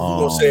 Who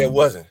gonna say it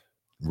wasn't?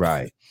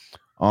 Right.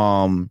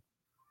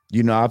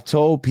 You know, I've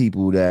told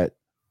people that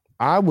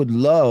I would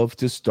love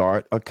to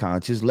start a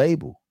conscious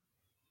label.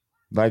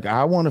 Like,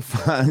 I want to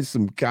find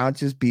some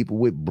conscious people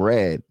with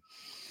bread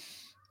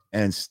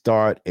and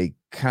start a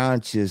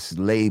conscious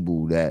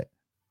label that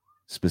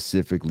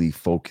specifically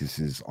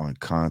focuses on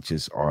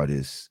conscious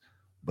artists,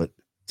 but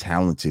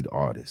talented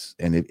artists.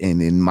 And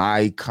in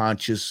my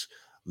conscious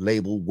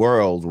label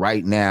world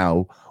right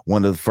now,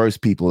 one of the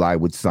first people I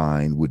would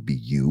sign would be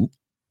you.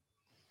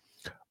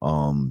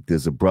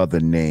 There's a brother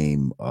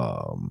named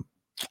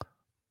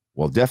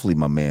well, definitely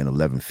my man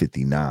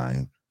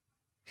 1159.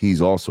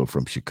 He's also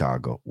from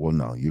Chicago. Well,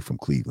 no, you're from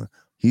Cleveland.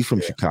 He's from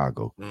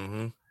Chicago.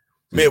 Mm-hmm.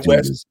 This dude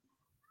Midwest. is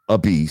a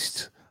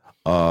beast.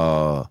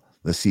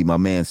 Let's see, my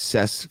man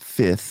Sess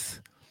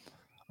Fifth.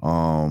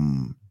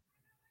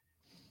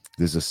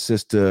 There's a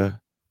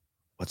sister.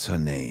 What's her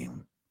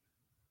name?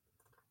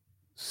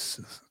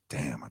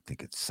 Damn, I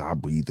think it's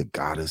Sabri the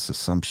goddess or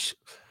some shit.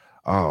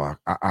 Oh,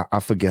 I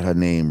forget her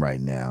name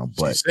right now.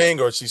 But she sing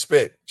or she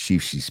spit? She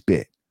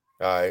spit.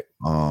 All right.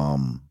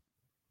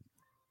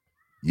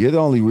 You're the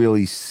only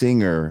really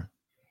singer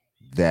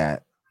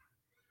that.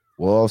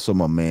 Well, also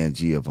my man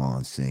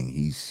Giovanni sing.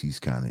 He's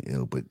kind of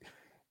ill, but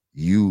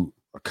you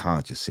a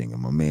conscious singer.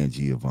 My man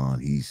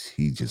Giovanni,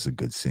 he's just a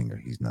good singer.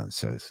 He's not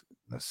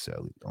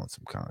necessarily on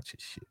some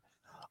conscious shit.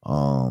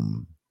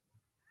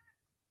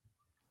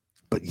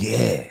 But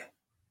yeah,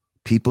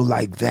 people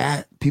like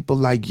that, people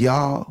like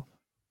y'all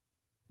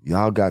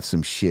got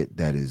some shit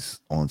that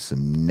is on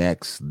some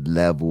next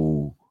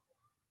level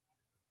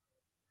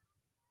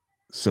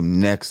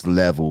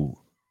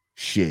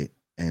shit,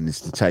 and it's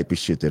the type of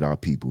shit that our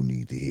people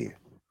need to hear.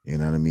 You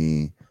know what I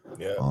mean?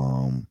 Yeah.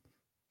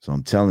 So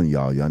I'm telling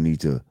y'all need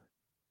to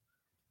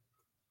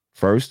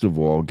first of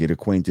all get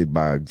acquainted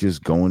by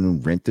just going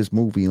and rent this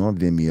movie on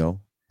Vimeo.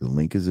 The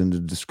link is in the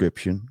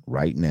description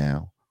right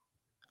now.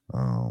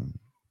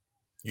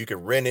 You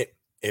can rent it.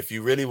 If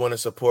you really want to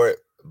support,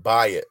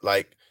 buy it.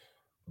 Like,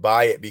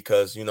 buy it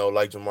because, you know,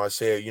 like Jamar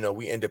said, you know,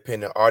 we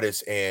independent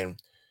artists, and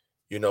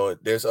you know,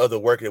 there's other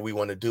work that we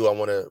want to do. I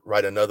want to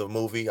write another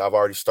movie. I've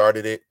already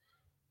started it.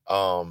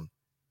 And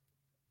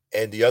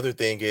the other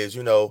thing is,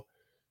 you know,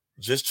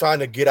 just trying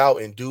to get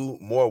out and do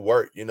more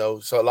work, you know.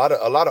 So a lot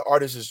of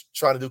artists is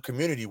trying to do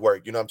community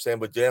work, you know what I'm saying?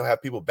 But they don't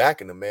have people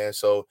backing them, man.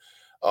 So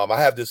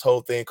I have this whole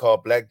thing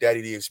called Black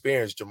Daddy the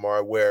Experience,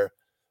 Jamar, where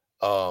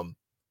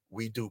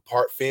we do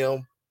part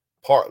film,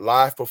 part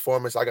live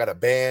performance. I got a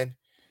band,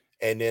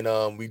 and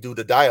then we do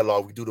the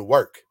dialogue, we do the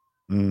work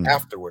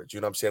afterwards. You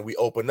know what I'm saying? We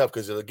open up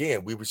because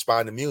again, we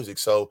respond to music.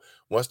 So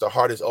once the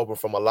heart is open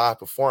from a live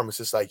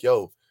performance, it's like,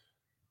 yo,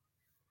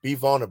 be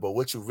vulnerable.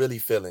 What you really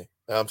feeling?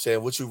 You know what I'm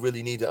saying? What you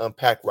really need to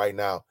unpack right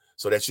now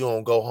so that you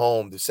don't go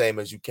home the same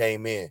as you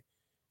came in,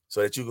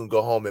 so that you can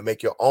go home and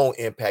make your own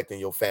impact in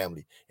your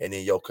family and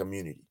in your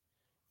community.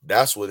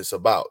 That's what it's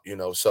about, you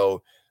know.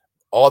 So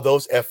all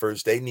those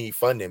efforts, they need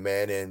funding,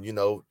 man. And, you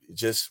know,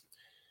 just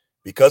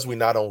because we're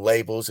not on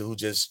labels who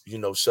just, you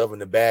know, shoving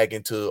the bag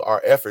into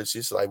our efforts,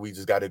 it's like we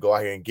just got to go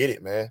out here and get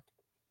it, man.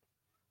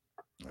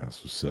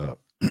 That's what's up.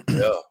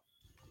 Yeah.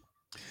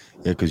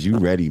 Yeah, because you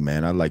ready,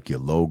 man. I like your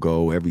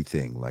logo,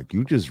 everything. Like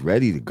you just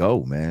ready to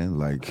go, man.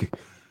 Like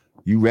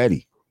you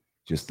ready.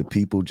 Just the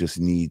people just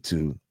need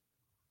to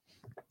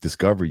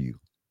discover you.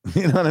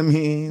 You know what I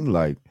mean?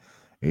 Like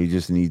they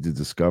just need to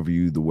discover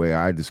you the way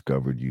I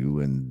discovered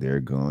you, and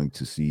they're going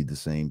to see the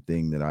same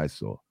thing that I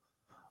saw.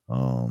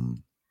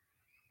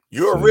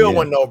 You're So a real yeah.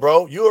 one though,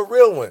 bro. You're a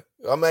real one.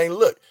 I mean,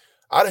 look,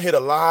 I done hit a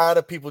lot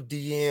of people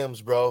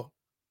DMs, bro.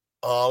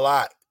 A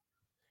lot.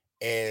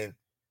 And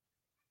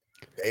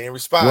they didn't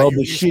respond. Well, You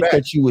the reached shit back.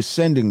 that you were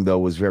sending though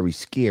was very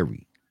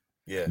scary.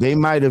 Yeah. They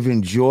might have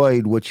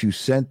enjoyed what you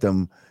sent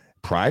them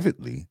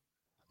privately,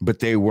 but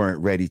they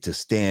weren't ready to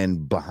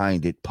stand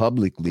behind it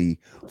publicly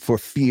for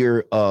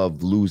fear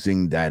of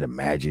losing that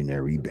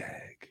imaginary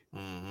bag.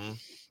 Mm-hmm.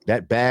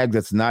 That bag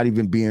that's not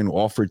even being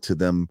offered to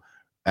them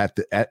at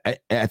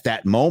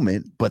that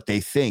moment, but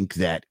they think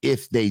that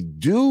if they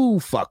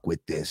do fuck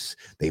with this,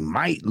 they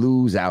might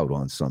lose out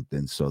on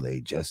something, so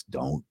they just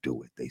don't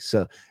do it. It's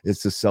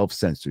a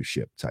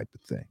self-censorship type of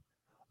thing.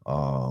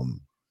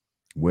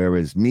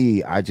 Whereas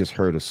me, I just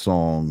heard a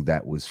song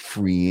that was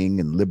freeing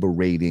and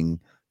liberating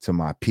to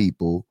my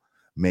people,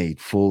 made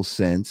full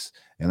sense.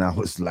 And I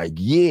was like,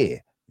 yeah,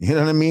 you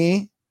know what I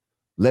mean?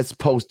 Let's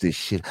post this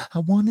shit. I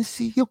want to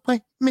see a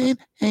white man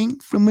hang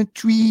from a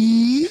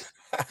tree.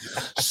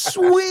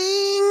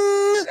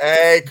 Swing.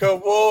 Hey,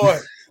 come on.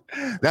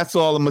 That's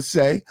all I'm going to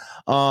say.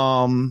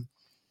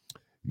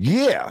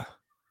 Yeah,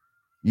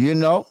 you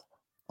know,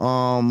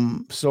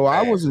 so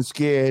I wasn't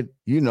scared.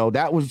 You know,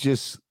 that's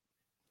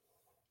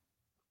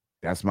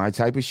my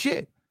type of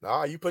shit.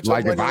 Nah, you put your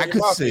Like if money I where your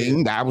could mouth sing,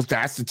 is.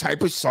 that's the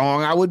type of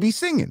song I would be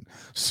singing.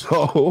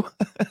 So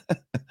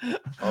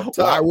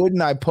why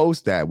wouldn't I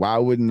post that? Why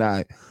wouldn't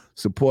I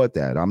support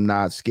that? I'm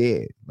not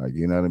scared. Like,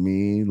 you know what I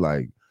mean?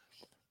 Like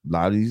a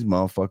lot of these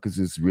motherfuckers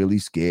is really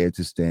scared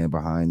to stand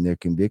behind their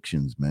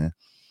convictions, man.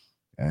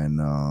 And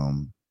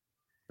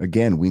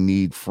again,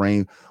 we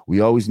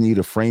always need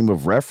a frame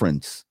of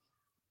reference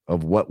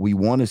of what we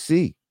want to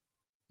see.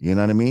 You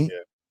know what I mean?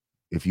 Yeah.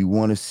 If you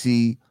want to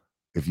see,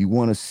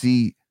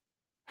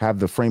 have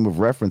the frame of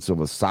reference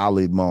of a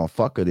solid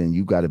motherfucker, then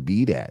you got to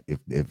be that.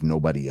 If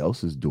nobody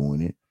else is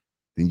doing it,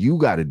 then you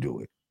got to do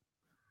it.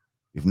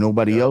 If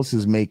nobody else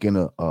is making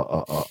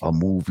a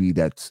movie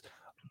that's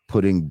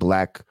putting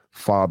black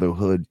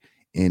fatherhood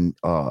in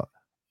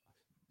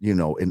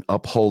and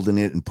upholding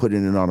it and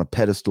putting it on a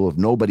pedestal, if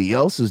nobody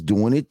else is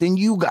doing it, then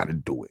you got to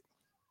do it.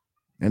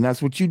 And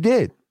that's what you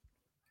did.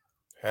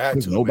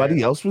 Because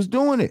nobody else was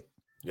doing it.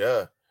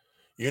 Yeah.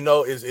 You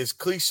know, it's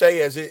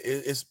cliche as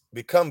it's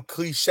become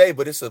cliche,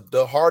 but it's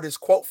the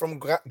hardest quote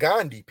from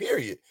Gandhi,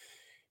 period.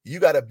 You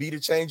got to be the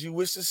change you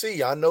wish to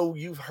see. I know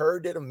you've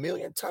heard it a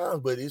million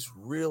times, but it's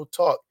real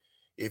talk.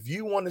 If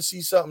you want to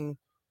see something,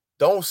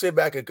 don't sit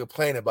back and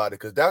complain about it,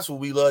 because that's what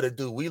we love to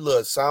do. We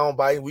love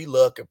soundbiting. We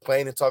love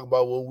complaining, talking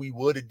about what we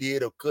would have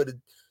did or could have,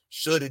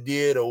 should have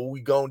did, or what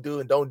we going to do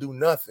and don't do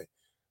nothing.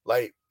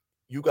 Like,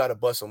 you got to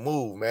bust a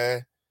move,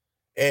 man.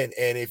 And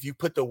if you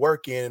put the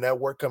work in and that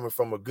work coming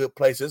from a good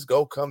place, it's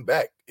go come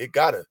back. It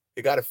gotta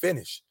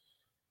finish.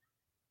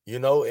 You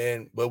know,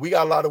 but we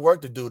got a lot of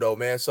work to do though,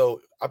 man.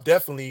 So I'm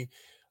definitely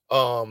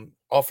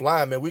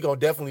offline, man. We're gonna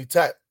definitely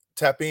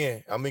tap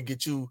in. I'm gonna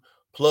get you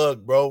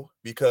plugged, bro,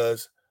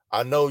 because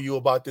I know you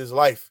about this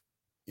life.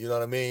 You know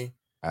what I mean?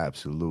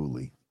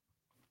 Absolutely.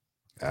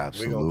 We're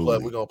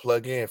gonna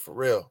plug in for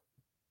real.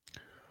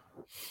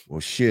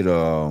 Well, shit.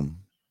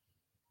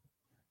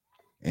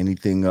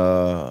 Anything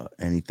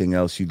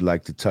else you'd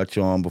like to touch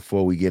on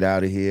before we get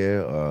out of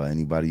here?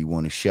 Anybody you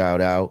want to shout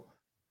out?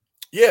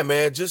 Yeah,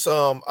 man. Just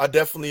I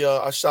definitely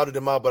I shouted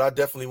them out, but I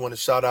definitely want to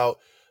shout out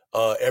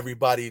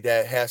everybody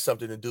that has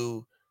something to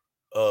do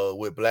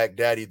with Black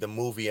Daddy, the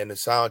movie and the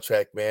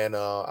soundtrack, man.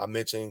 I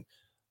mentioned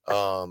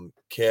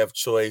Kev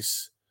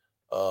Choice,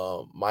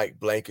 Mike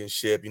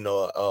Blankenship,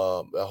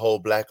 the whole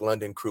Black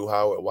London crew,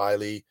 Howard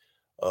Wiley,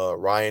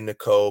 Ryan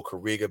Nicole,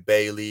 Kariga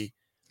Bailey.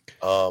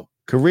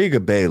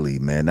 Kariga Bailey,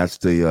 man, that's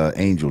the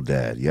Angel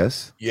Dad,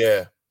 yes?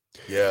 Yeah.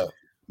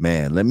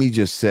 Man, let me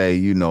just say,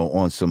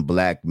 on some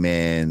black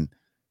man,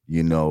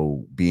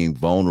 being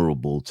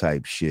vulnerable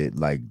type shit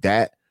like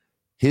that,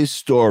 his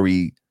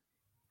story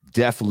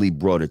definitely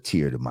brought a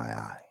tear to my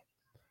eye.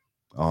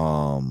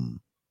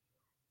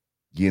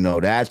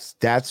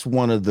 That's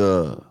one of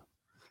the,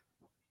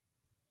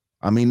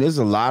 I mean, there's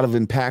a lot of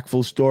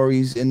impactful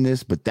stories in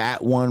this, but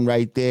that one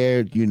right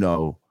there,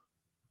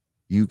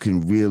 you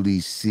can really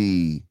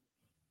see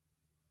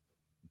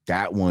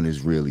that one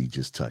is really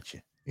just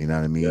touching. You know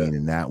what I mean? Yeah.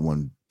 And that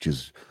one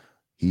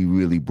he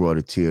really brought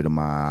a tear to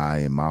my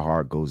eye, and my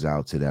heart goes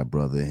out to that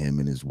brother, him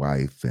and his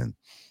wife. And,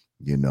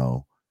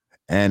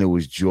 and it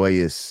was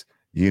joyous,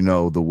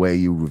 the way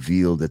you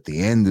revealed at the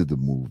end of the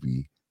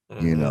movie,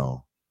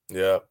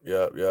 Yeah.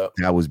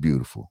 That was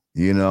beautiful,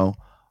 I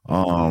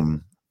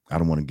don't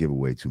want to give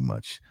away too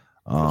much.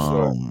 For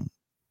sure.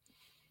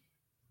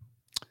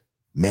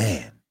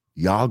 Man,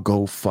 y'all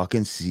go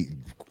fucking see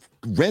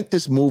rent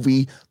this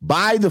movie,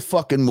 buy the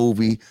fucking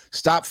movie,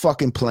 stop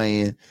fucking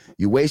playing.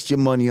 You waste your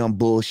money on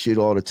bullshit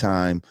all the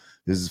time.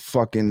 There's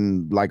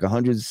fucking like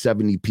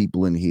 170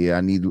 people in here.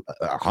 I need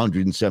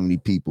 170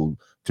 people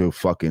to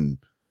fucking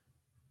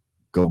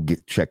go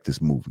check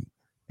this movie.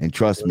 And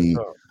trust me,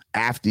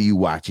 after you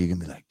watch it, you're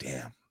gonna be like,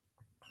 damn,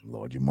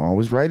 Lord Jamar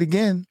was right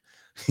again.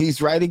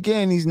 He's right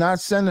again.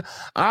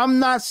 I'm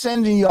not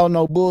sending y'all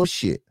no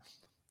bullshit.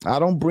 I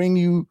don't bring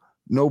you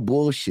no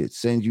bullshit.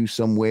 Send you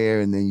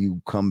somewhere and then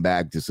you come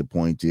back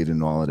disappointed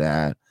and all of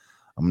that.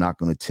 I'm not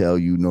going to tell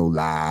you no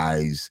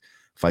lies.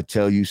 If I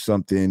tell you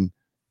something,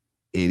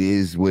 it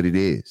is what it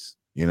is.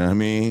 You know what I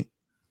mean?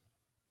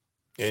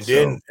 And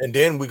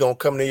then we're going to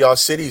come to y'all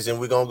cities and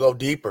we're going to go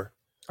deeper.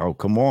 Oh,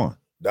 come on.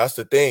 That's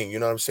the thing, you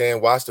know what I'm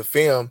saying? Watch the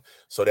film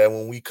so that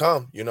when we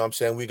come, you know what I'm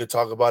saying, we could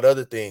talk about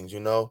other things, you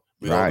know?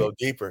 We're going to go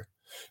deeper.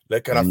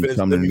 Can I finish?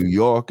 Come to New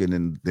York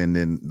and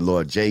then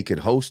Lord J could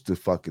host the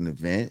fucking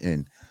event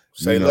and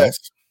say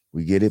less.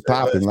 We get it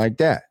popping like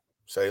that.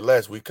 Say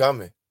less. We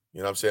coming. You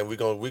know what I'm saying? We're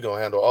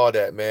gonna handle all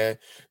that, man.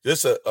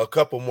 Just a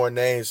couple more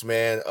names,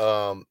 man.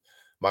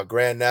 My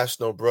Grand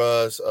National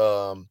bros,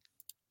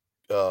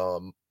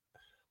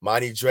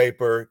 Monty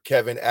Draper,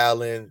 Kevin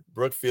Allen,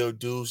 Brookfield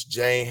Deuce,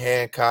 Jane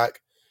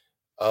Hancock,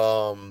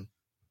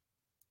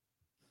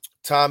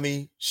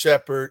 Tommy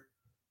Shepard,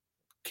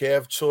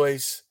 Kev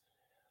Choice,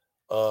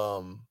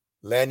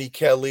 Lanny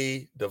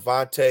Kelly,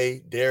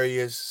 Devontae,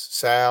 Darius,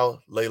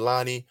 Sal,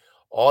 Leilani,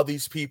 all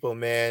these people,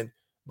 man,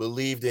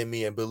 believed in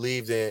me and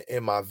believed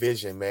in my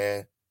vision,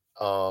 man.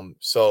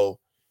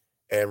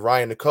 And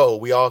Ryan Nicole,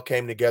 we all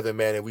came together,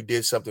 man, and we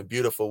did something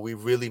beautiful. We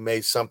really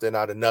made something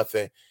out of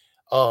nothing.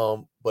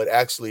 But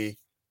actually,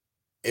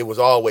 it was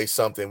always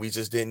something. We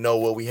just didn't know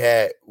what we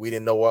had. We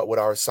didn't know what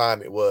our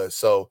assignment was.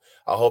 So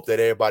I hope that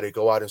everybody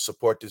go out and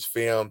support this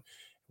film.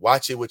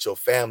 Watch it with your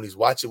families.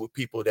 Watch it with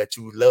people that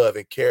you love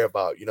and care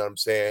about. You know what I'm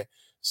saying?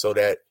 So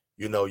that,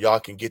 you know, y'all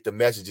can get the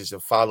messages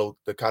and follow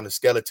the kind of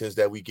skeletons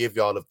that we give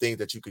y'all of things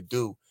that you could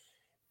do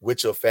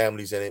with your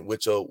families and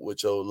with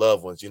your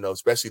loved ones, you know,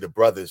 especially the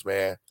brothers,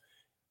 man.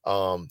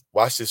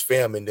 Watch this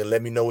film and then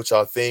let me know what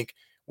y'all think.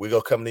 We're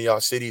going to come to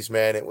y'all cities,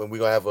 man, and we're going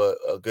to have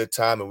a good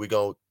time and we're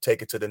going to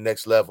take it to the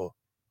next level.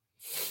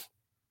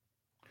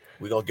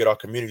 We're going to get our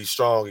community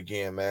strong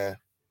again, man.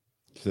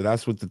 So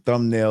that's what the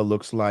thumbnail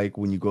looks like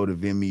when you go to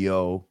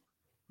Vimeo,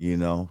 you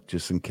know,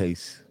 just in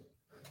case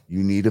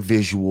you need a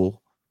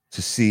visual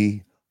to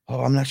see.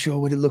 Oh, I'm not sure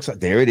what it looks like.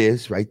 There it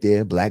is right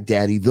there. Black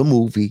Daddy, the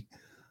movie.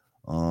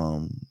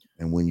 And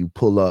when you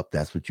pull up,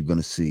 that's what you're going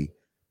to see.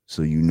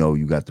 So you know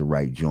you got the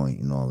right joint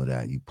and all of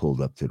that. You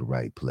pulled up to the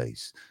right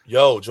place.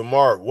 Yo,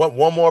 Jamar,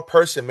 one more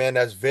person, man,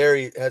 has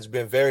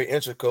been very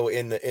integral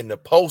in the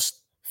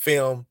post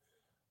film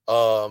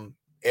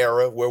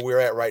era where we're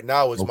at right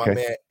now is my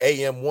man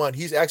AM1.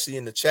 He's actually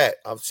in the chat.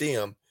 I'm seeing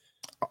him.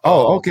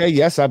 Oh, okay.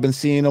 Yes, I've been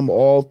seeing him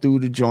all through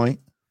the joint.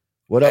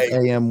 What up,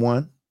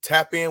 AM1?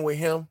 Tap in with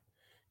him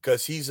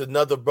because he's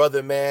another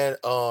brother, man.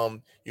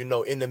 You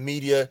know, in the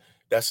media,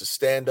 that's a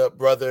stand-up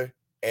brother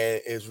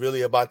and is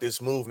really about this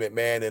movement,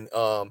 man.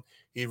 And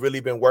he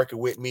really been working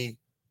with me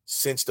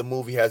since the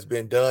movie has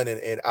been done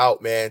and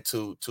out, man,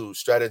 to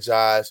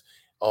strategize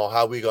on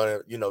how we're gonna,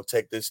 you know,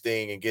 take this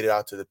thing and get it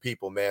out to the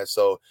people, man.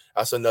 So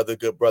that's another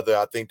good brother.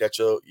 I think that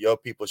your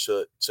people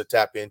should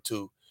tap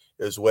into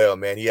as well,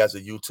 man. He has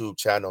a YouTube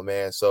channel,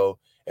 man. So,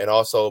 and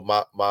also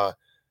my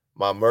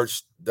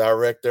merch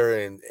director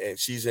and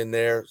she's in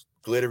there,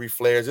 Glittery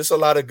Flares. There's a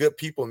lot of good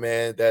people,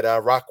 man, that I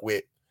rock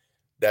with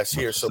that's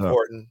here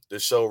supporting the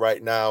show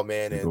right now,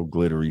 man. And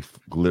glittery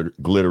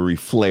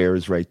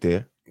flares right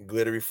there.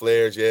 Glittery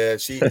Flares, yeah.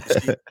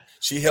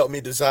 She helped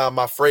me design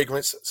my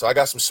fragrance. So I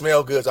got some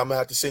smell goods. I'm gonna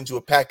have to send you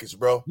a package,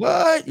 bro.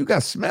 What? You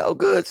got smell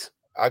goods?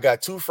 I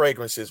got 2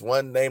 fragrances,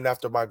 one named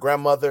after my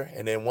grandmother,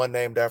 and then one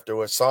named after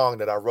a song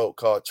that I wrote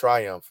called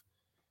Triumph.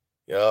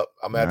 Yep.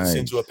 I'm gonna have to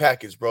send you a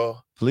package, bro.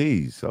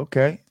 Please.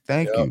 Okay.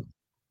 Thank you.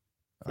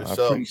 I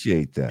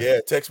appreciate that.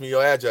 Yeah, text me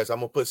your address. I'm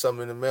gonna put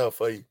something in the mail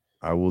for you.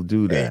 I will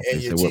do that. And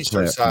your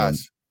t-shirt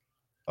size.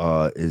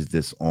 Is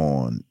this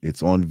on?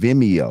 It's on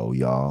Vimeo,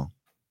 y'all.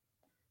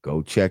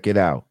 Go check it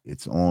out.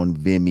 It's on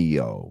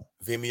Vimeo.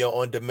 Vimeo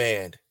on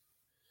demand.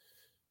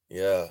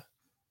 Yeah.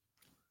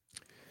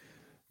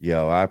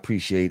 Yo, I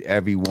appreciate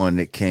everyone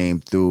that came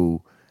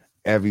through,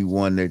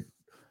 everyone that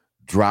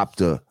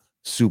dropped a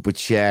super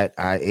chat.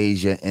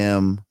 Asia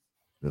M,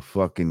 the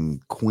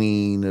fucking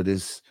queen of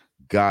this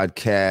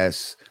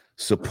Godcast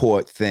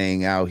support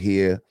thing out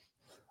here.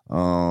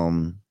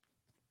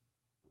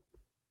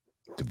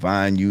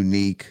 Divine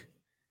Unique,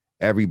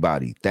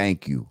 everybody,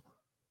 thank you.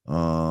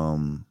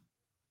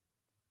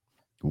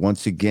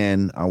 Once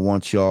again, I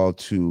want y'all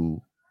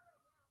to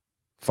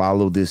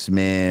follow this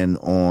man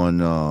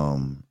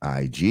on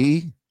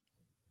IG,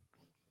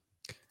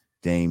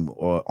 Dame,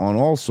 or on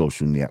all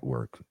social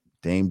network.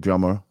 Dame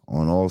Drummer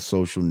on all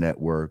social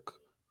network.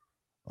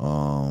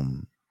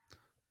 The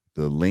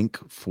link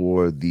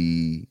for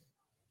the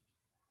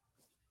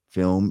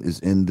film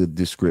is in the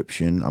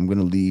description. I'm going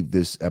to leave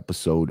this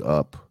episode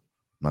up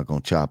not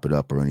gonna chop it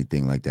up or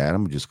anything like that.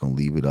 I'm just gonna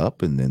leave it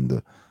up, and then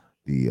the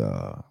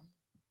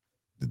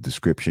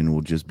description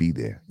will just be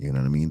there. You know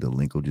what I mean? The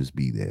link will just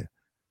be there,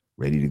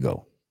 ready to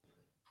go.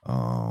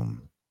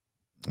 And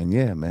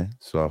yeah, man.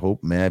 So I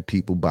hope mad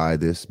people buy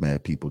this,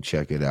 mad people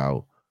check it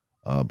out.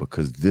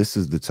 Because this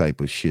is the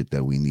type of shit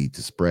that we need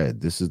to spread.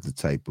 This is the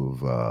type of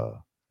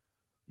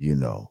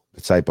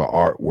the type of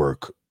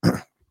artwork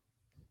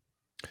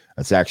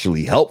that's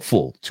actually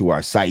helpful to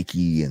our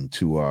psyche and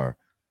to our,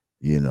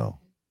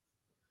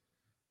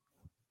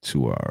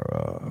 to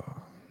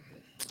our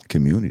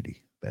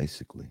community,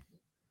 basically.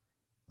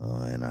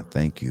 And I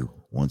thank you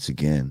once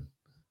again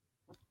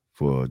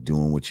for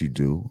doing what you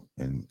do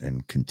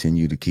and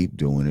continue to keep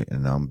doing it.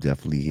 And I'm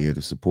definitely here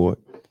to support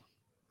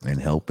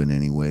and help in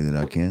any way that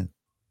I can.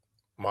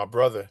 My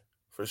brother,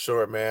 for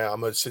sure, man.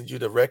 I'm gonna send you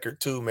the record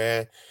too,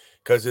 man.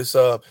 Cause it's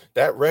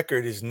that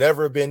record has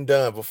never been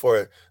done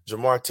before.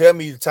 Jamar, tell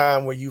me the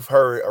time where you've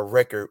heard a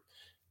record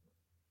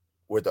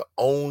where the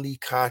only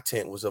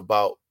content was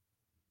about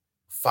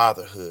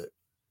fatherhood.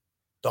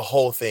 The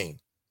whole thing.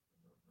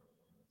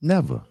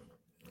 Never.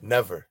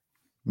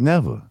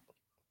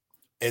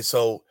 And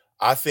so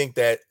I think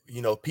that,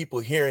 people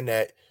hearing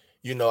that,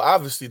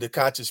 obviously the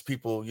conscious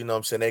people, what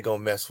I'm saying, they're going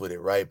to mess with it,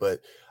 right? But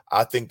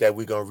I think that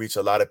we're going to reach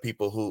a lot of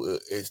people who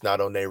it's not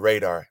on their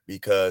radar,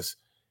 because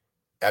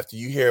after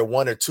you hear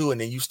one or two and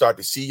then you start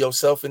to see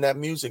yourself in that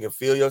music and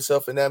feel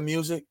yourself in that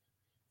music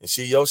and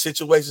see your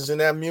situations in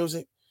that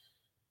music,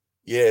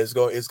 yeah, it's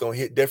going to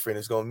hit different.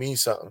 It's going to mean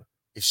something.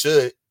 It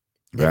should.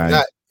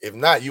 Right. If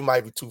not, you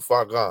might be too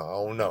far gone.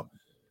 I don't know.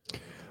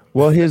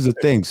 Well, here's the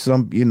thing.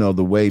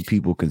 The way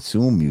people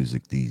consume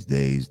music these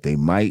days, they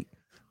might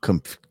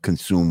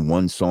consume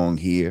one song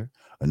here,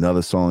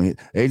 another song here.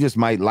 They just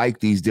might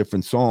like these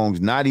different songs,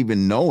 not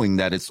even knowing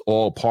that it's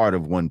all part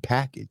of one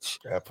package.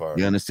 That part.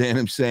 You understand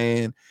what I'm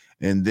saying?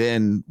 And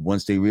then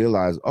once they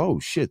realize, oh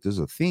shit, there's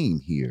a theme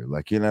here.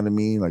 Like, you know what I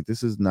mean? Like,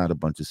 this is not a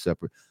bunch of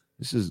separate.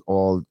 This is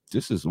all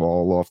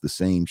off the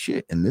same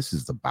shit. And this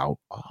is about,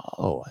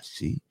 oh, I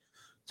see.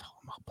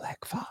 Talking about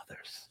black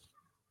fathers.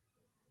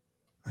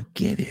 I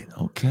get it.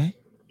 Okay.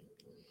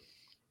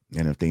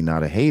 And if they're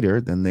not a hater,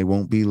 then they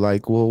won't be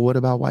like, well, what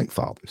about white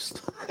fathers?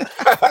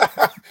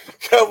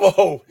 Come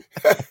on.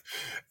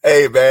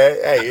 Hey, man.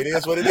 Hey, it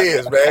is what it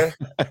is, man.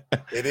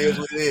 It is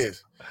what it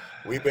is.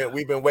 We've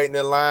been waiting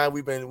in line.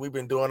 We've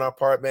been doing our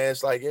part, man.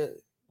 It's like, yeah,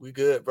 we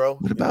good, bro.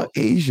 What about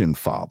Asian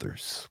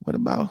fathers? What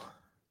about?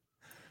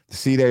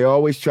 See, they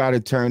always try to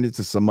turn it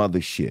to some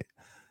other shit.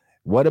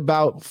 What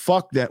about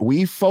fuck that?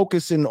 We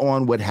focusing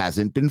on what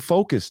hasn't been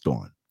focused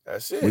on.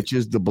 That's it. Which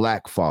is the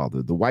black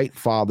father. The white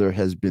father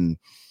has been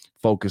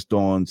focused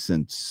on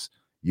since,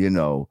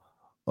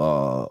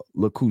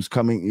 look who's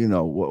coming,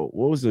 what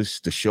was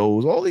this? The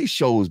shows, all these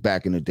shows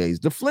back in the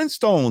days. The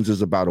Flintstones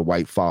is about a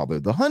white father.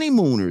 The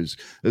Honeymooners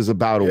is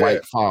about a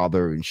white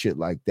father and shit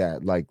like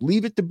that. Like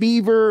Leave It to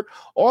Beaver,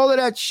 all of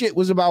that shit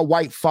was about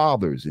white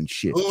fathers and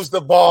shit. Who's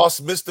the boss?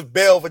 Mr.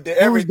 Belvedere,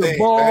 everything. Who's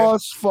the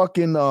boss? Man.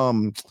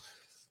 Fucking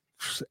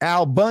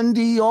Al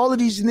Bundy, all of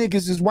these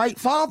niggas is white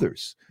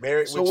fathers.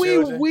 Married so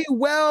with we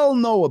well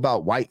know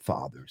about white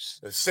fathers.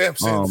 The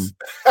Simpsons.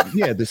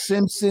 Yeah, the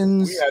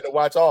Simpsons. We had to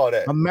watch all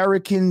that.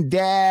 American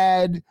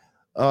Dad,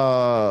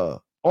 all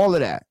of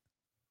that.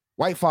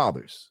 White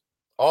fathers.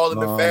 All in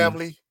the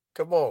Family.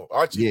 Come on,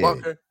 Archie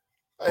Bunker.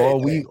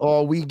 Hey,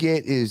 all we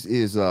get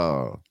is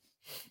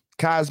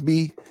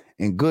Cosby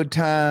and Good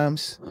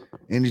Times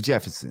and the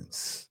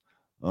Jeffersons.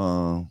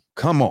 Come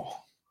on.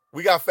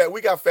 We got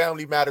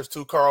Family Matters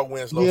too. Carl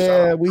Winslow.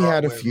 Yeah, we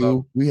had a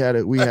few. We had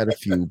a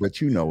few,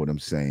 but you know what I'm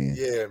saying.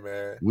 Yeah,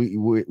 man.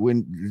 We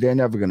they're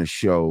never gonna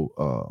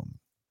show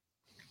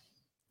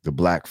the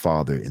black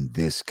father in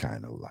this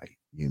kind of light,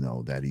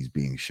 that he's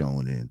being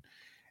shown in,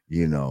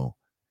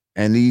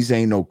 and these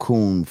ain't no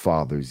coon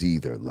fathers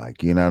either.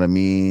 Like, you know what I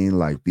mean?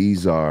 Like,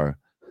 these are,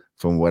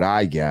 from what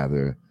I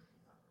gather,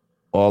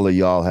 all of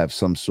y'all have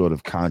some sort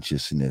of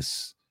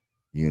consciousness,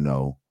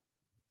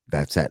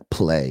 that's at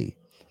play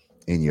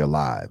in your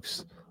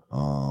lives,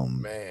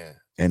 man,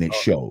 and it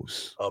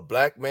shows. A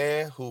black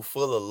man who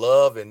full of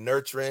love and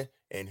nurturing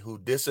and who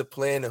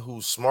disciplined and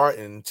who's smart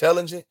and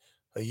intelligent,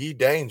 he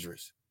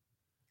dangerous,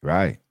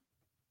 right?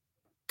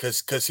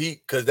 Cause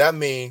that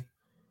mean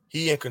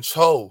he in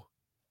control.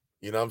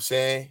 You know what I'm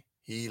saying?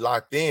 He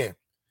locked in.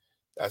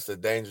 That's a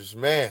dangerous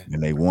man.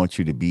 And they want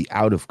you to be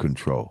out of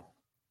control.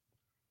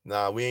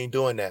 Nah, we ain't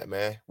doing that,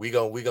 man. We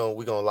gonna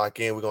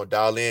lock in, we're gonna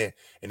dial in,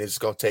 and it's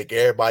gonna take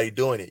everybody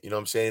doing it. You know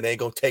what I'm saying? It ain't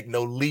gonna take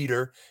no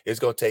leader, it's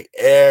gonna take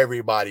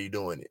everybody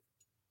doing it.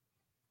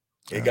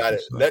 It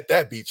gotta let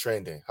that be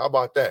trending. How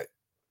about that?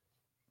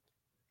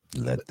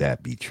 Let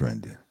that be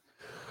trending.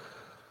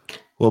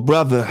 Well,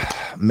 brother,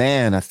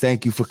 man, I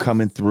thank you for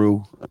coming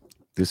through.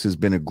 This has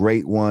been a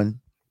great one.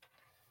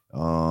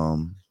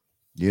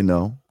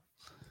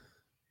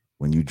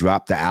 When you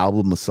drop the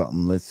album or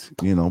something, let's,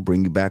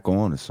 bring you back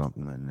on or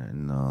something.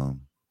 And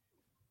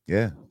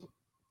yeah,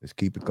 let's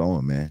keep it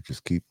going, man.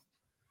 Just keep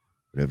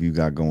whatever you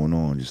got going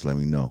on. Just let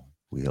me know.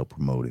 We help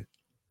promote it.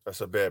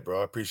 That's a bet, bro.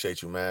 I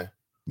appreciate you, man.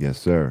 Yes,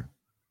 sir.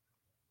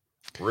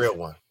 Real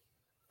one.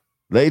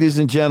 Ladies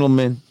and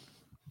gentlemen,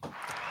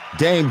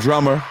 Dame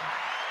Drummer.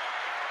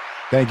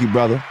 Thank you,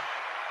 brother.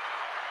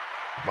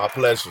 My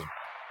pleasure.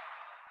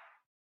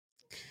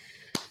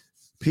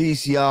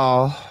 Peace,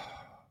 y'all.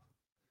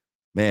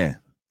 Man,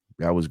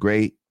 that was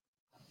great.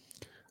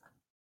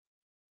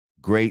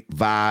 Great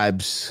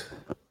vibes.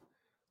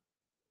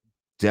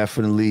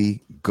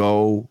 Definitely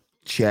go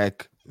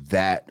check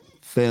that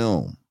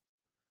film.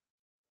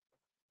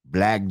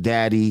 Black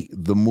Daddy,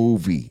 the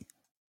movie.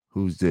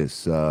 Who's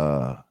this?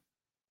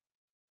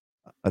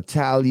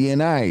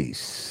 Italian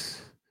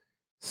Ice.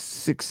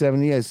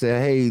 678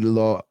 said, hey,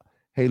 Lord,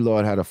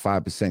 had a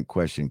 5%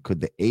 question.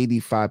 Could the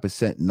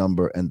 85%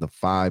 number and the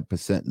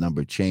 5%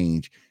 number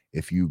change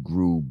if you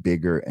grew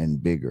bigger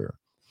and bigger?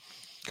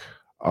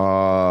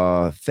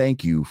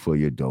 Thank you for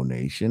your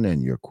donation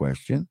and your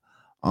question.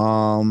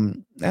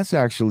 That's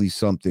actually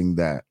something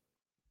that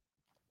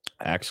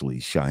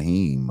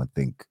Shaheem, I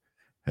think,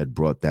 had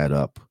brought that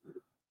up.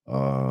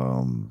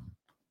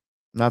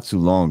 Not too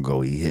long ago,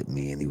 he hit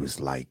me and he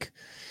was like,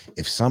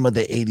 if some of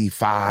the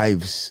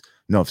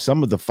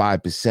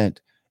 5%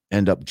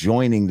 end up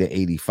joining the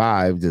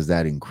 85, does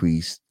that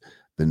increase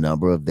the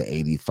number of the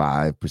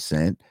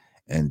 85%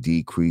 and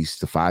decrease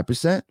the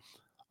 5%?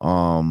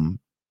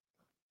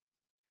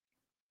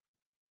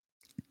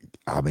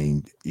 I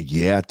mean,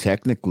 yeah,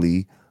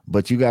 technically,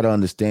 but you got to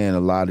understand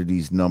a lot of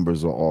these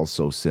numbers are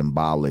also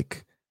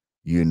symbolic.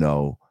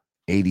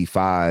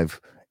 85,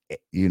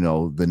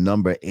 the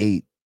number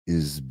 8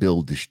 is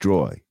build,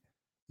 destroy,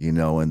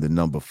 and the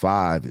number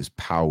 5 is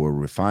power,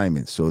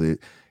 refinement. So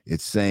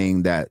it's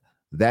saying that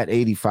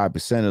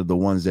 85% are the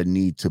ones that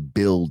need to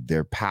build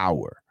their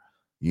power,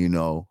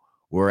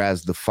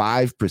 whereas the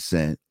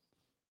 5%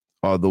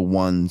 are the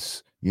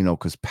ones,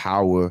 because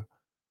power,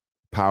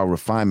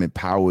 refinement,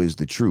 power is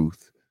the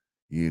truth,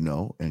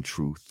 and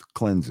truth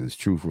cleanses,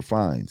 truth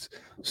refines.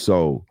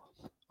 So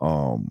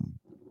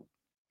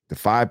the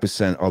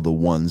 5% are the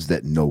ones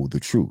that know the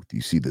truth. You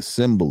see the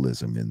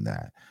symbolism in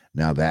that.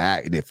 Now,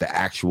 if the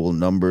actual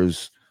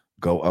numbers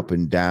go up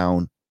and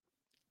down,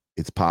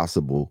 it's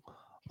possible.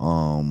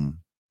 But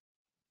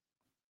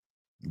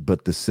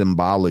the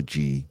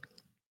symbology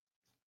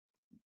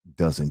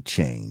doesn't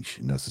change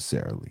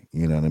necessarily.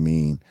 You know what I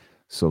mean?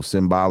 So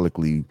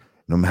symbolically,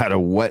 no matter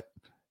what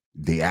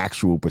the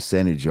actual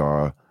percentage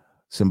are,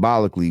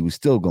 symbolically, we're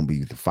still going to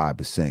be the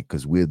 5%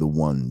 because we're the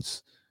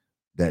ones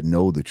that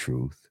know the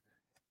truth.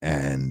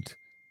 And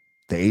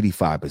the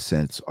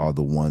 85% are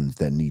the ones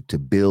that need to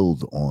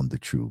build on the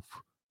truth.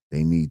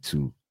 They need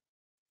to,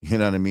 you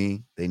know what I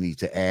mean? They need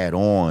to add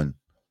on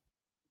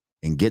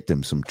and get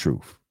them some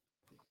truth.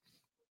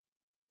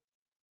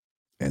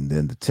 And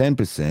then the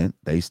 10%,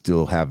 they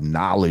still have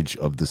knowledge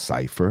of the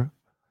cipher.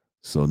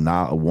 So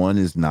now 1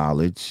 is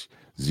knowledge,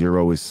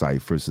 0 is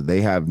cipher. So they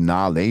have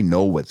knowledge, they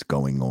know what's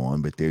going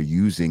on, but they're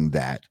using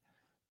that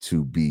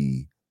to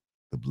be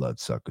the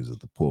bloodsuckers of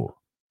the poor.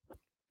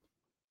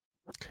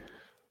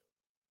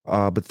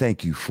 But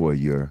thank you for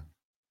your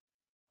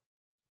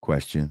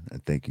question,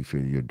 and thank you for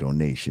your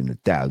donation.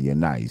 Italian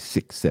Nice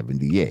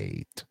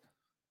 678.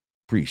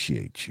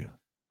 Appreciate you.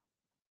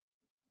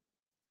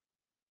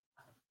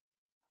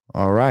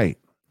 All right.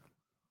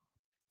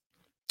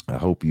 I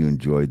hope you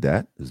enjoyed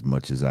that as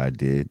much as I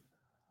did.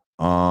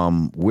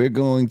 We're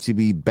going to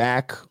be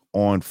back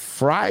on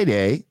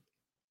Friday,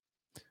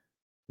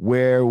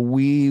 where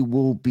we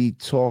will be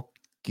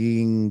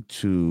talking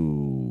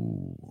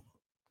to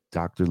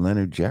Dr.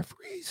 Leonard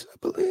Jeffries, I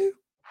believe,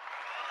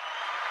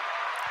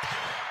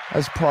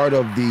 as part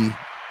of the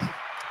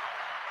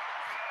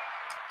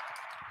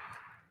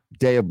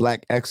Day of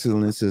Black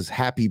Excellence. As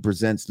Happy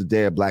presents the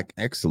Day of Black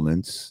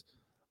Excellence,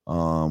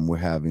 we're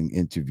having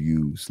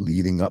interviews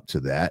leading up to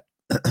that.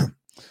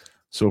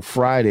 So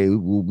Friday,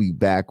 we'll be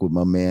back with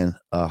my man,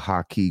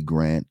 Taki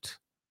Grant,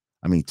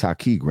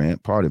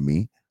 pardon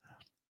me.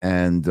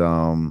 And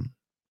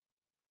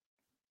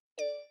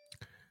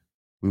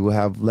we will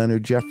have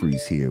Leonard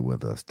Jeffries here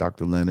with us,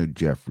 Dr. Leonard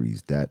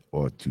Jeffries. That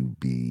ought to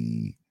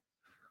be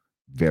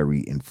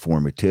very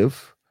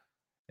informative,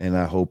 and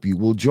I hope you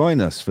will join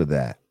us for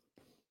that.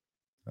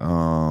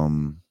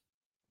 Until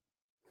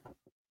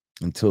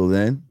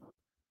then,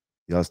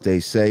 y'all stay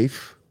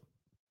safe.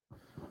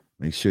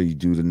 Make sure you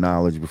do the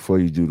knowledge before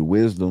you do the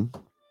wisdom.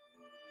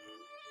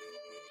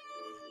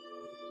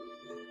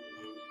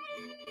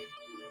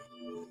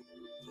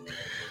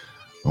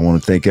 I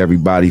want to thank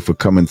everybody for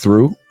coming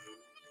through.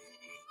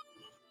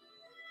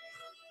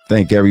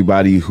 Thank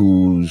everybody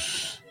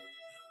who's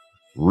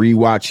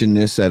rewatching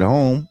this at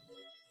home.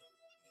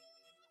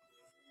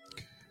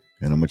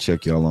 And I'm going to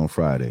check y'all on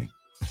Friday.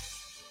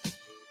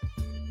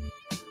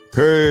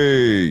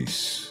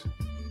 Peace.